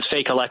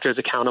fake electors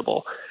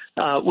accountable,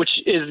 which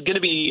is going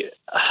to be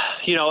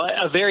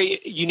a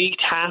very unique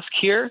task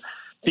here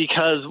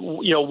because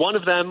one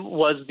of them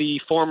was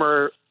the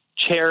former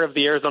chair of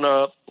the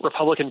Arizona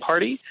Republican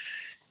Party,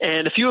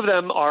 and a few of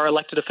them are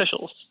elected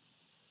officials.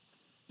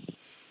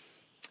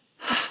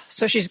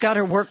 So she's got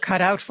her work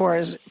cut out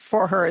for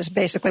her is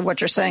basically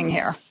what you're saying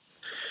here.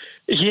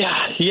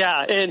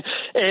 Yeah. And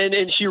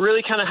she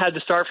really kind of had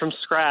to start from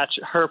scratch.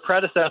 Her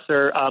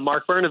predecessor,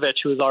 Mark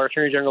Brnovich, who was our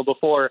Attorney General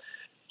before,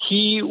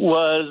 he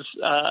was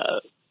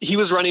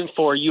running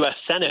for U.S.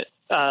 Senate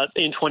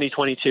in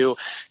 2022.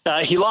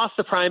 He lost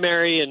the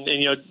primary and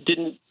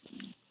didn't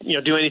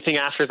do anything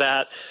after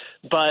that.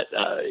 But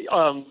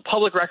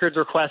public records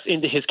requests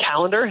into his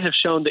calendar have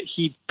shown that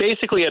he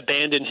basically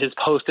abandoned his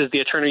post as the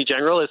Attorney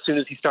General as soon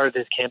as he started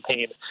his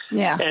campaign.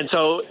 Yeah. And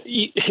so,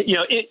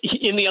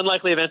 in the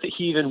unlikely event that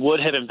he even would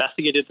have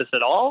investigated this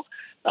at all,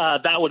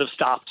 that would have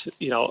stopped,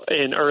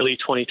 in early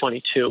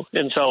 2022.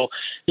 And so,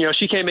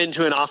 she came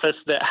into an office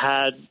that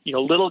had,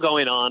 little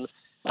going on,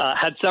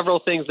 had several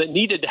things that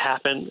needed to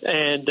happen,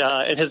 and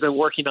has been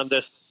working on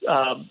this.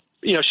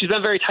 She's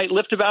been very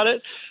tight-lipped about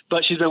it,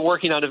 but she's been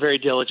working on it very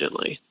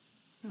diligently.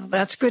 Well,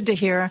 that's good to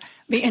hear.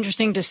 Be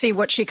interesting to see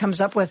what she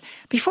comes up with.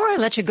 Before I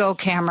let you go,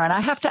 Cameron, I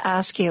have to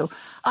ask you,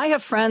 I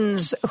have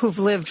friends who've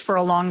lived for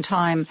a long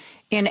time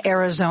in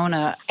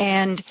Arizona,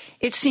 and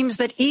it seems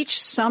that each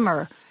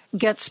summer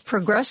gets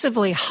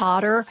progressively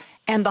hotter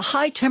and the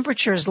high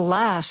temperatures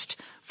last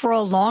for a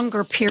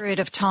longer period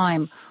of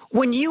time.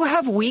 When you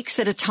have weeks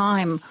at a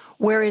time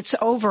where it's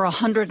over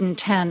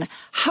 110,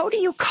 how do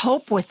you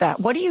cope with that?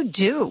 What do you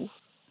do?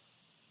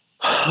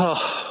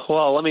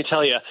 Well, let me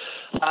tell you,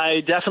 I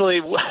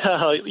definitely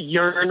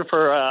yearn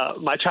for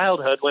my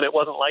childhood when it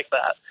wasn't like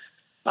that.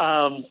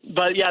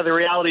 But yeah, the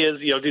reality is,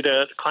 due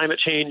to climate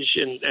change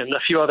and a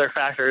few other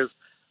factors,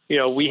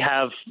 we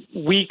have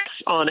weeks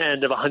on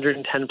end of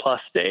 110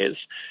 plus days.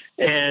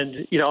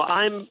 And,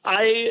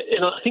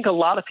 I think a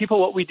lot of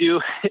people, what we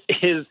do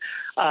is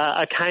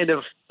a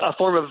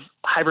form of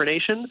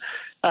hibernation.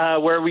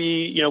 Where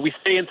we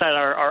stay inside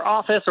our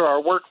office or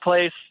our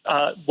workplace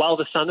while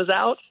the sun is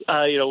out,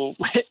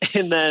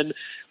 and then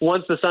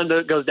once the sun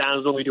goes down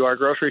is when we do our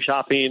grocery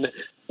shopping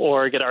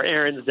or get our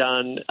errands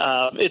done.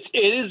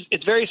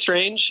 It's very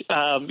strange.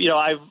 I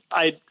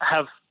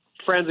have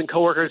friends and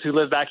coworkers who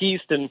live back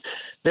east, and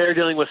they're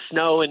dealing with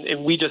snow,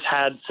 and we just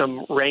had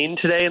some rain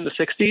today in the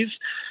 60s.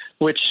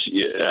 Which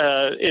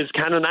is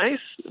kind of nice,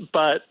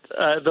 but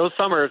those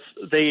summers,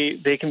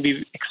 they can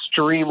be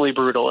extremely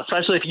brutal,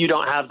 especially if you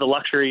don't have the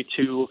luxury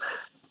to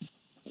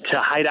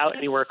hide out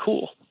anywhere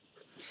cool.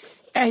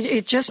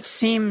 It just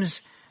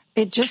seems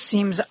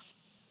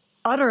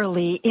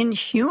utterly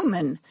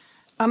inhuman.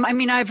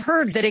 I've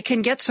heard that it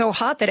can get so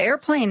hot that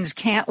airplanes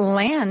can't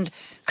land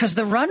because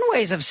the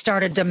runways have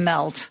started to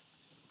melt.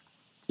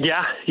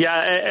 Yeah.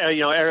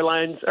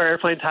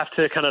 Airplanes have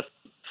to kind of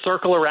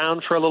circle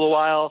around for a little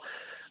while.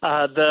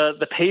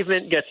 The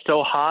pavement gets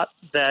so hot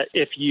that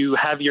if you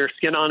have your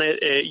skin on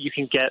it, you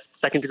can get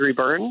second-degree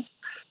burns.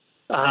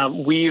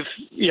 And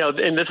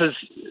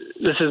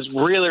this is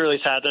really, really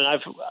sad. And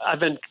I've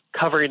been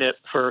covering it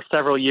for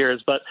several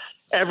years, but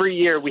every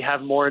year we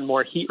have more and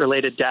more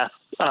heat-related deaths,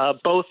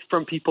 both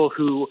from people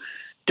who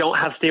don't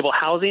have stable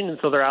housing and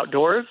so they're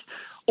outdoors,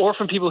 or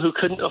from people who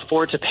couldn't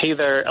afford to pay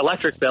their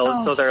electric bill,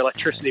 and so their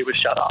electricity was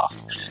shut off.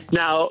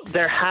 Now,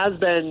 there has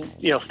been,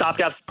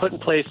 stopgaps put in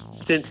place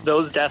since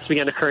those deaths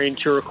began occurring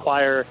to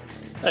require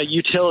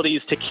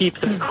utilities to keep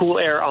the cool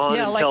air on.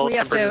 Yeah, like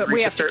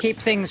we have to keep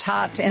things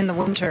hot in the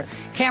winter.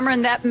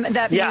 Cameron, that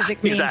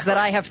music means that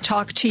I have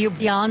talked to you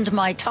beyond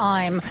my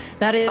time.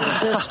 That is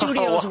the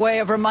studio's way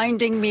of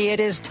reminding me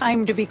it is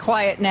time to be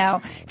quiet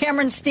now.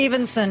 Cameron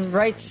Stevenson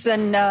writes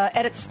and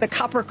edits the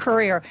Copper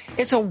Courier.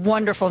 It's a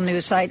wonderful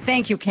news site.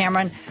 Thank you,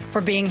 Cameron,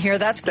 for being here.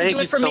 That's going to do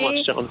it for me.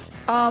 Thank you so much,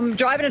 Joan.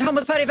 Driving It Home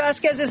with Patty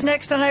Vasquez is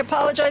next, and I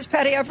apologize,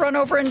 Patty, I've run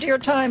over into your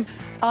time.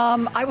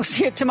 I will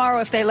see you tomorrow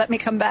if they let me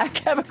come back.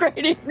 Have a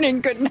great evening.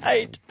 Good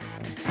night.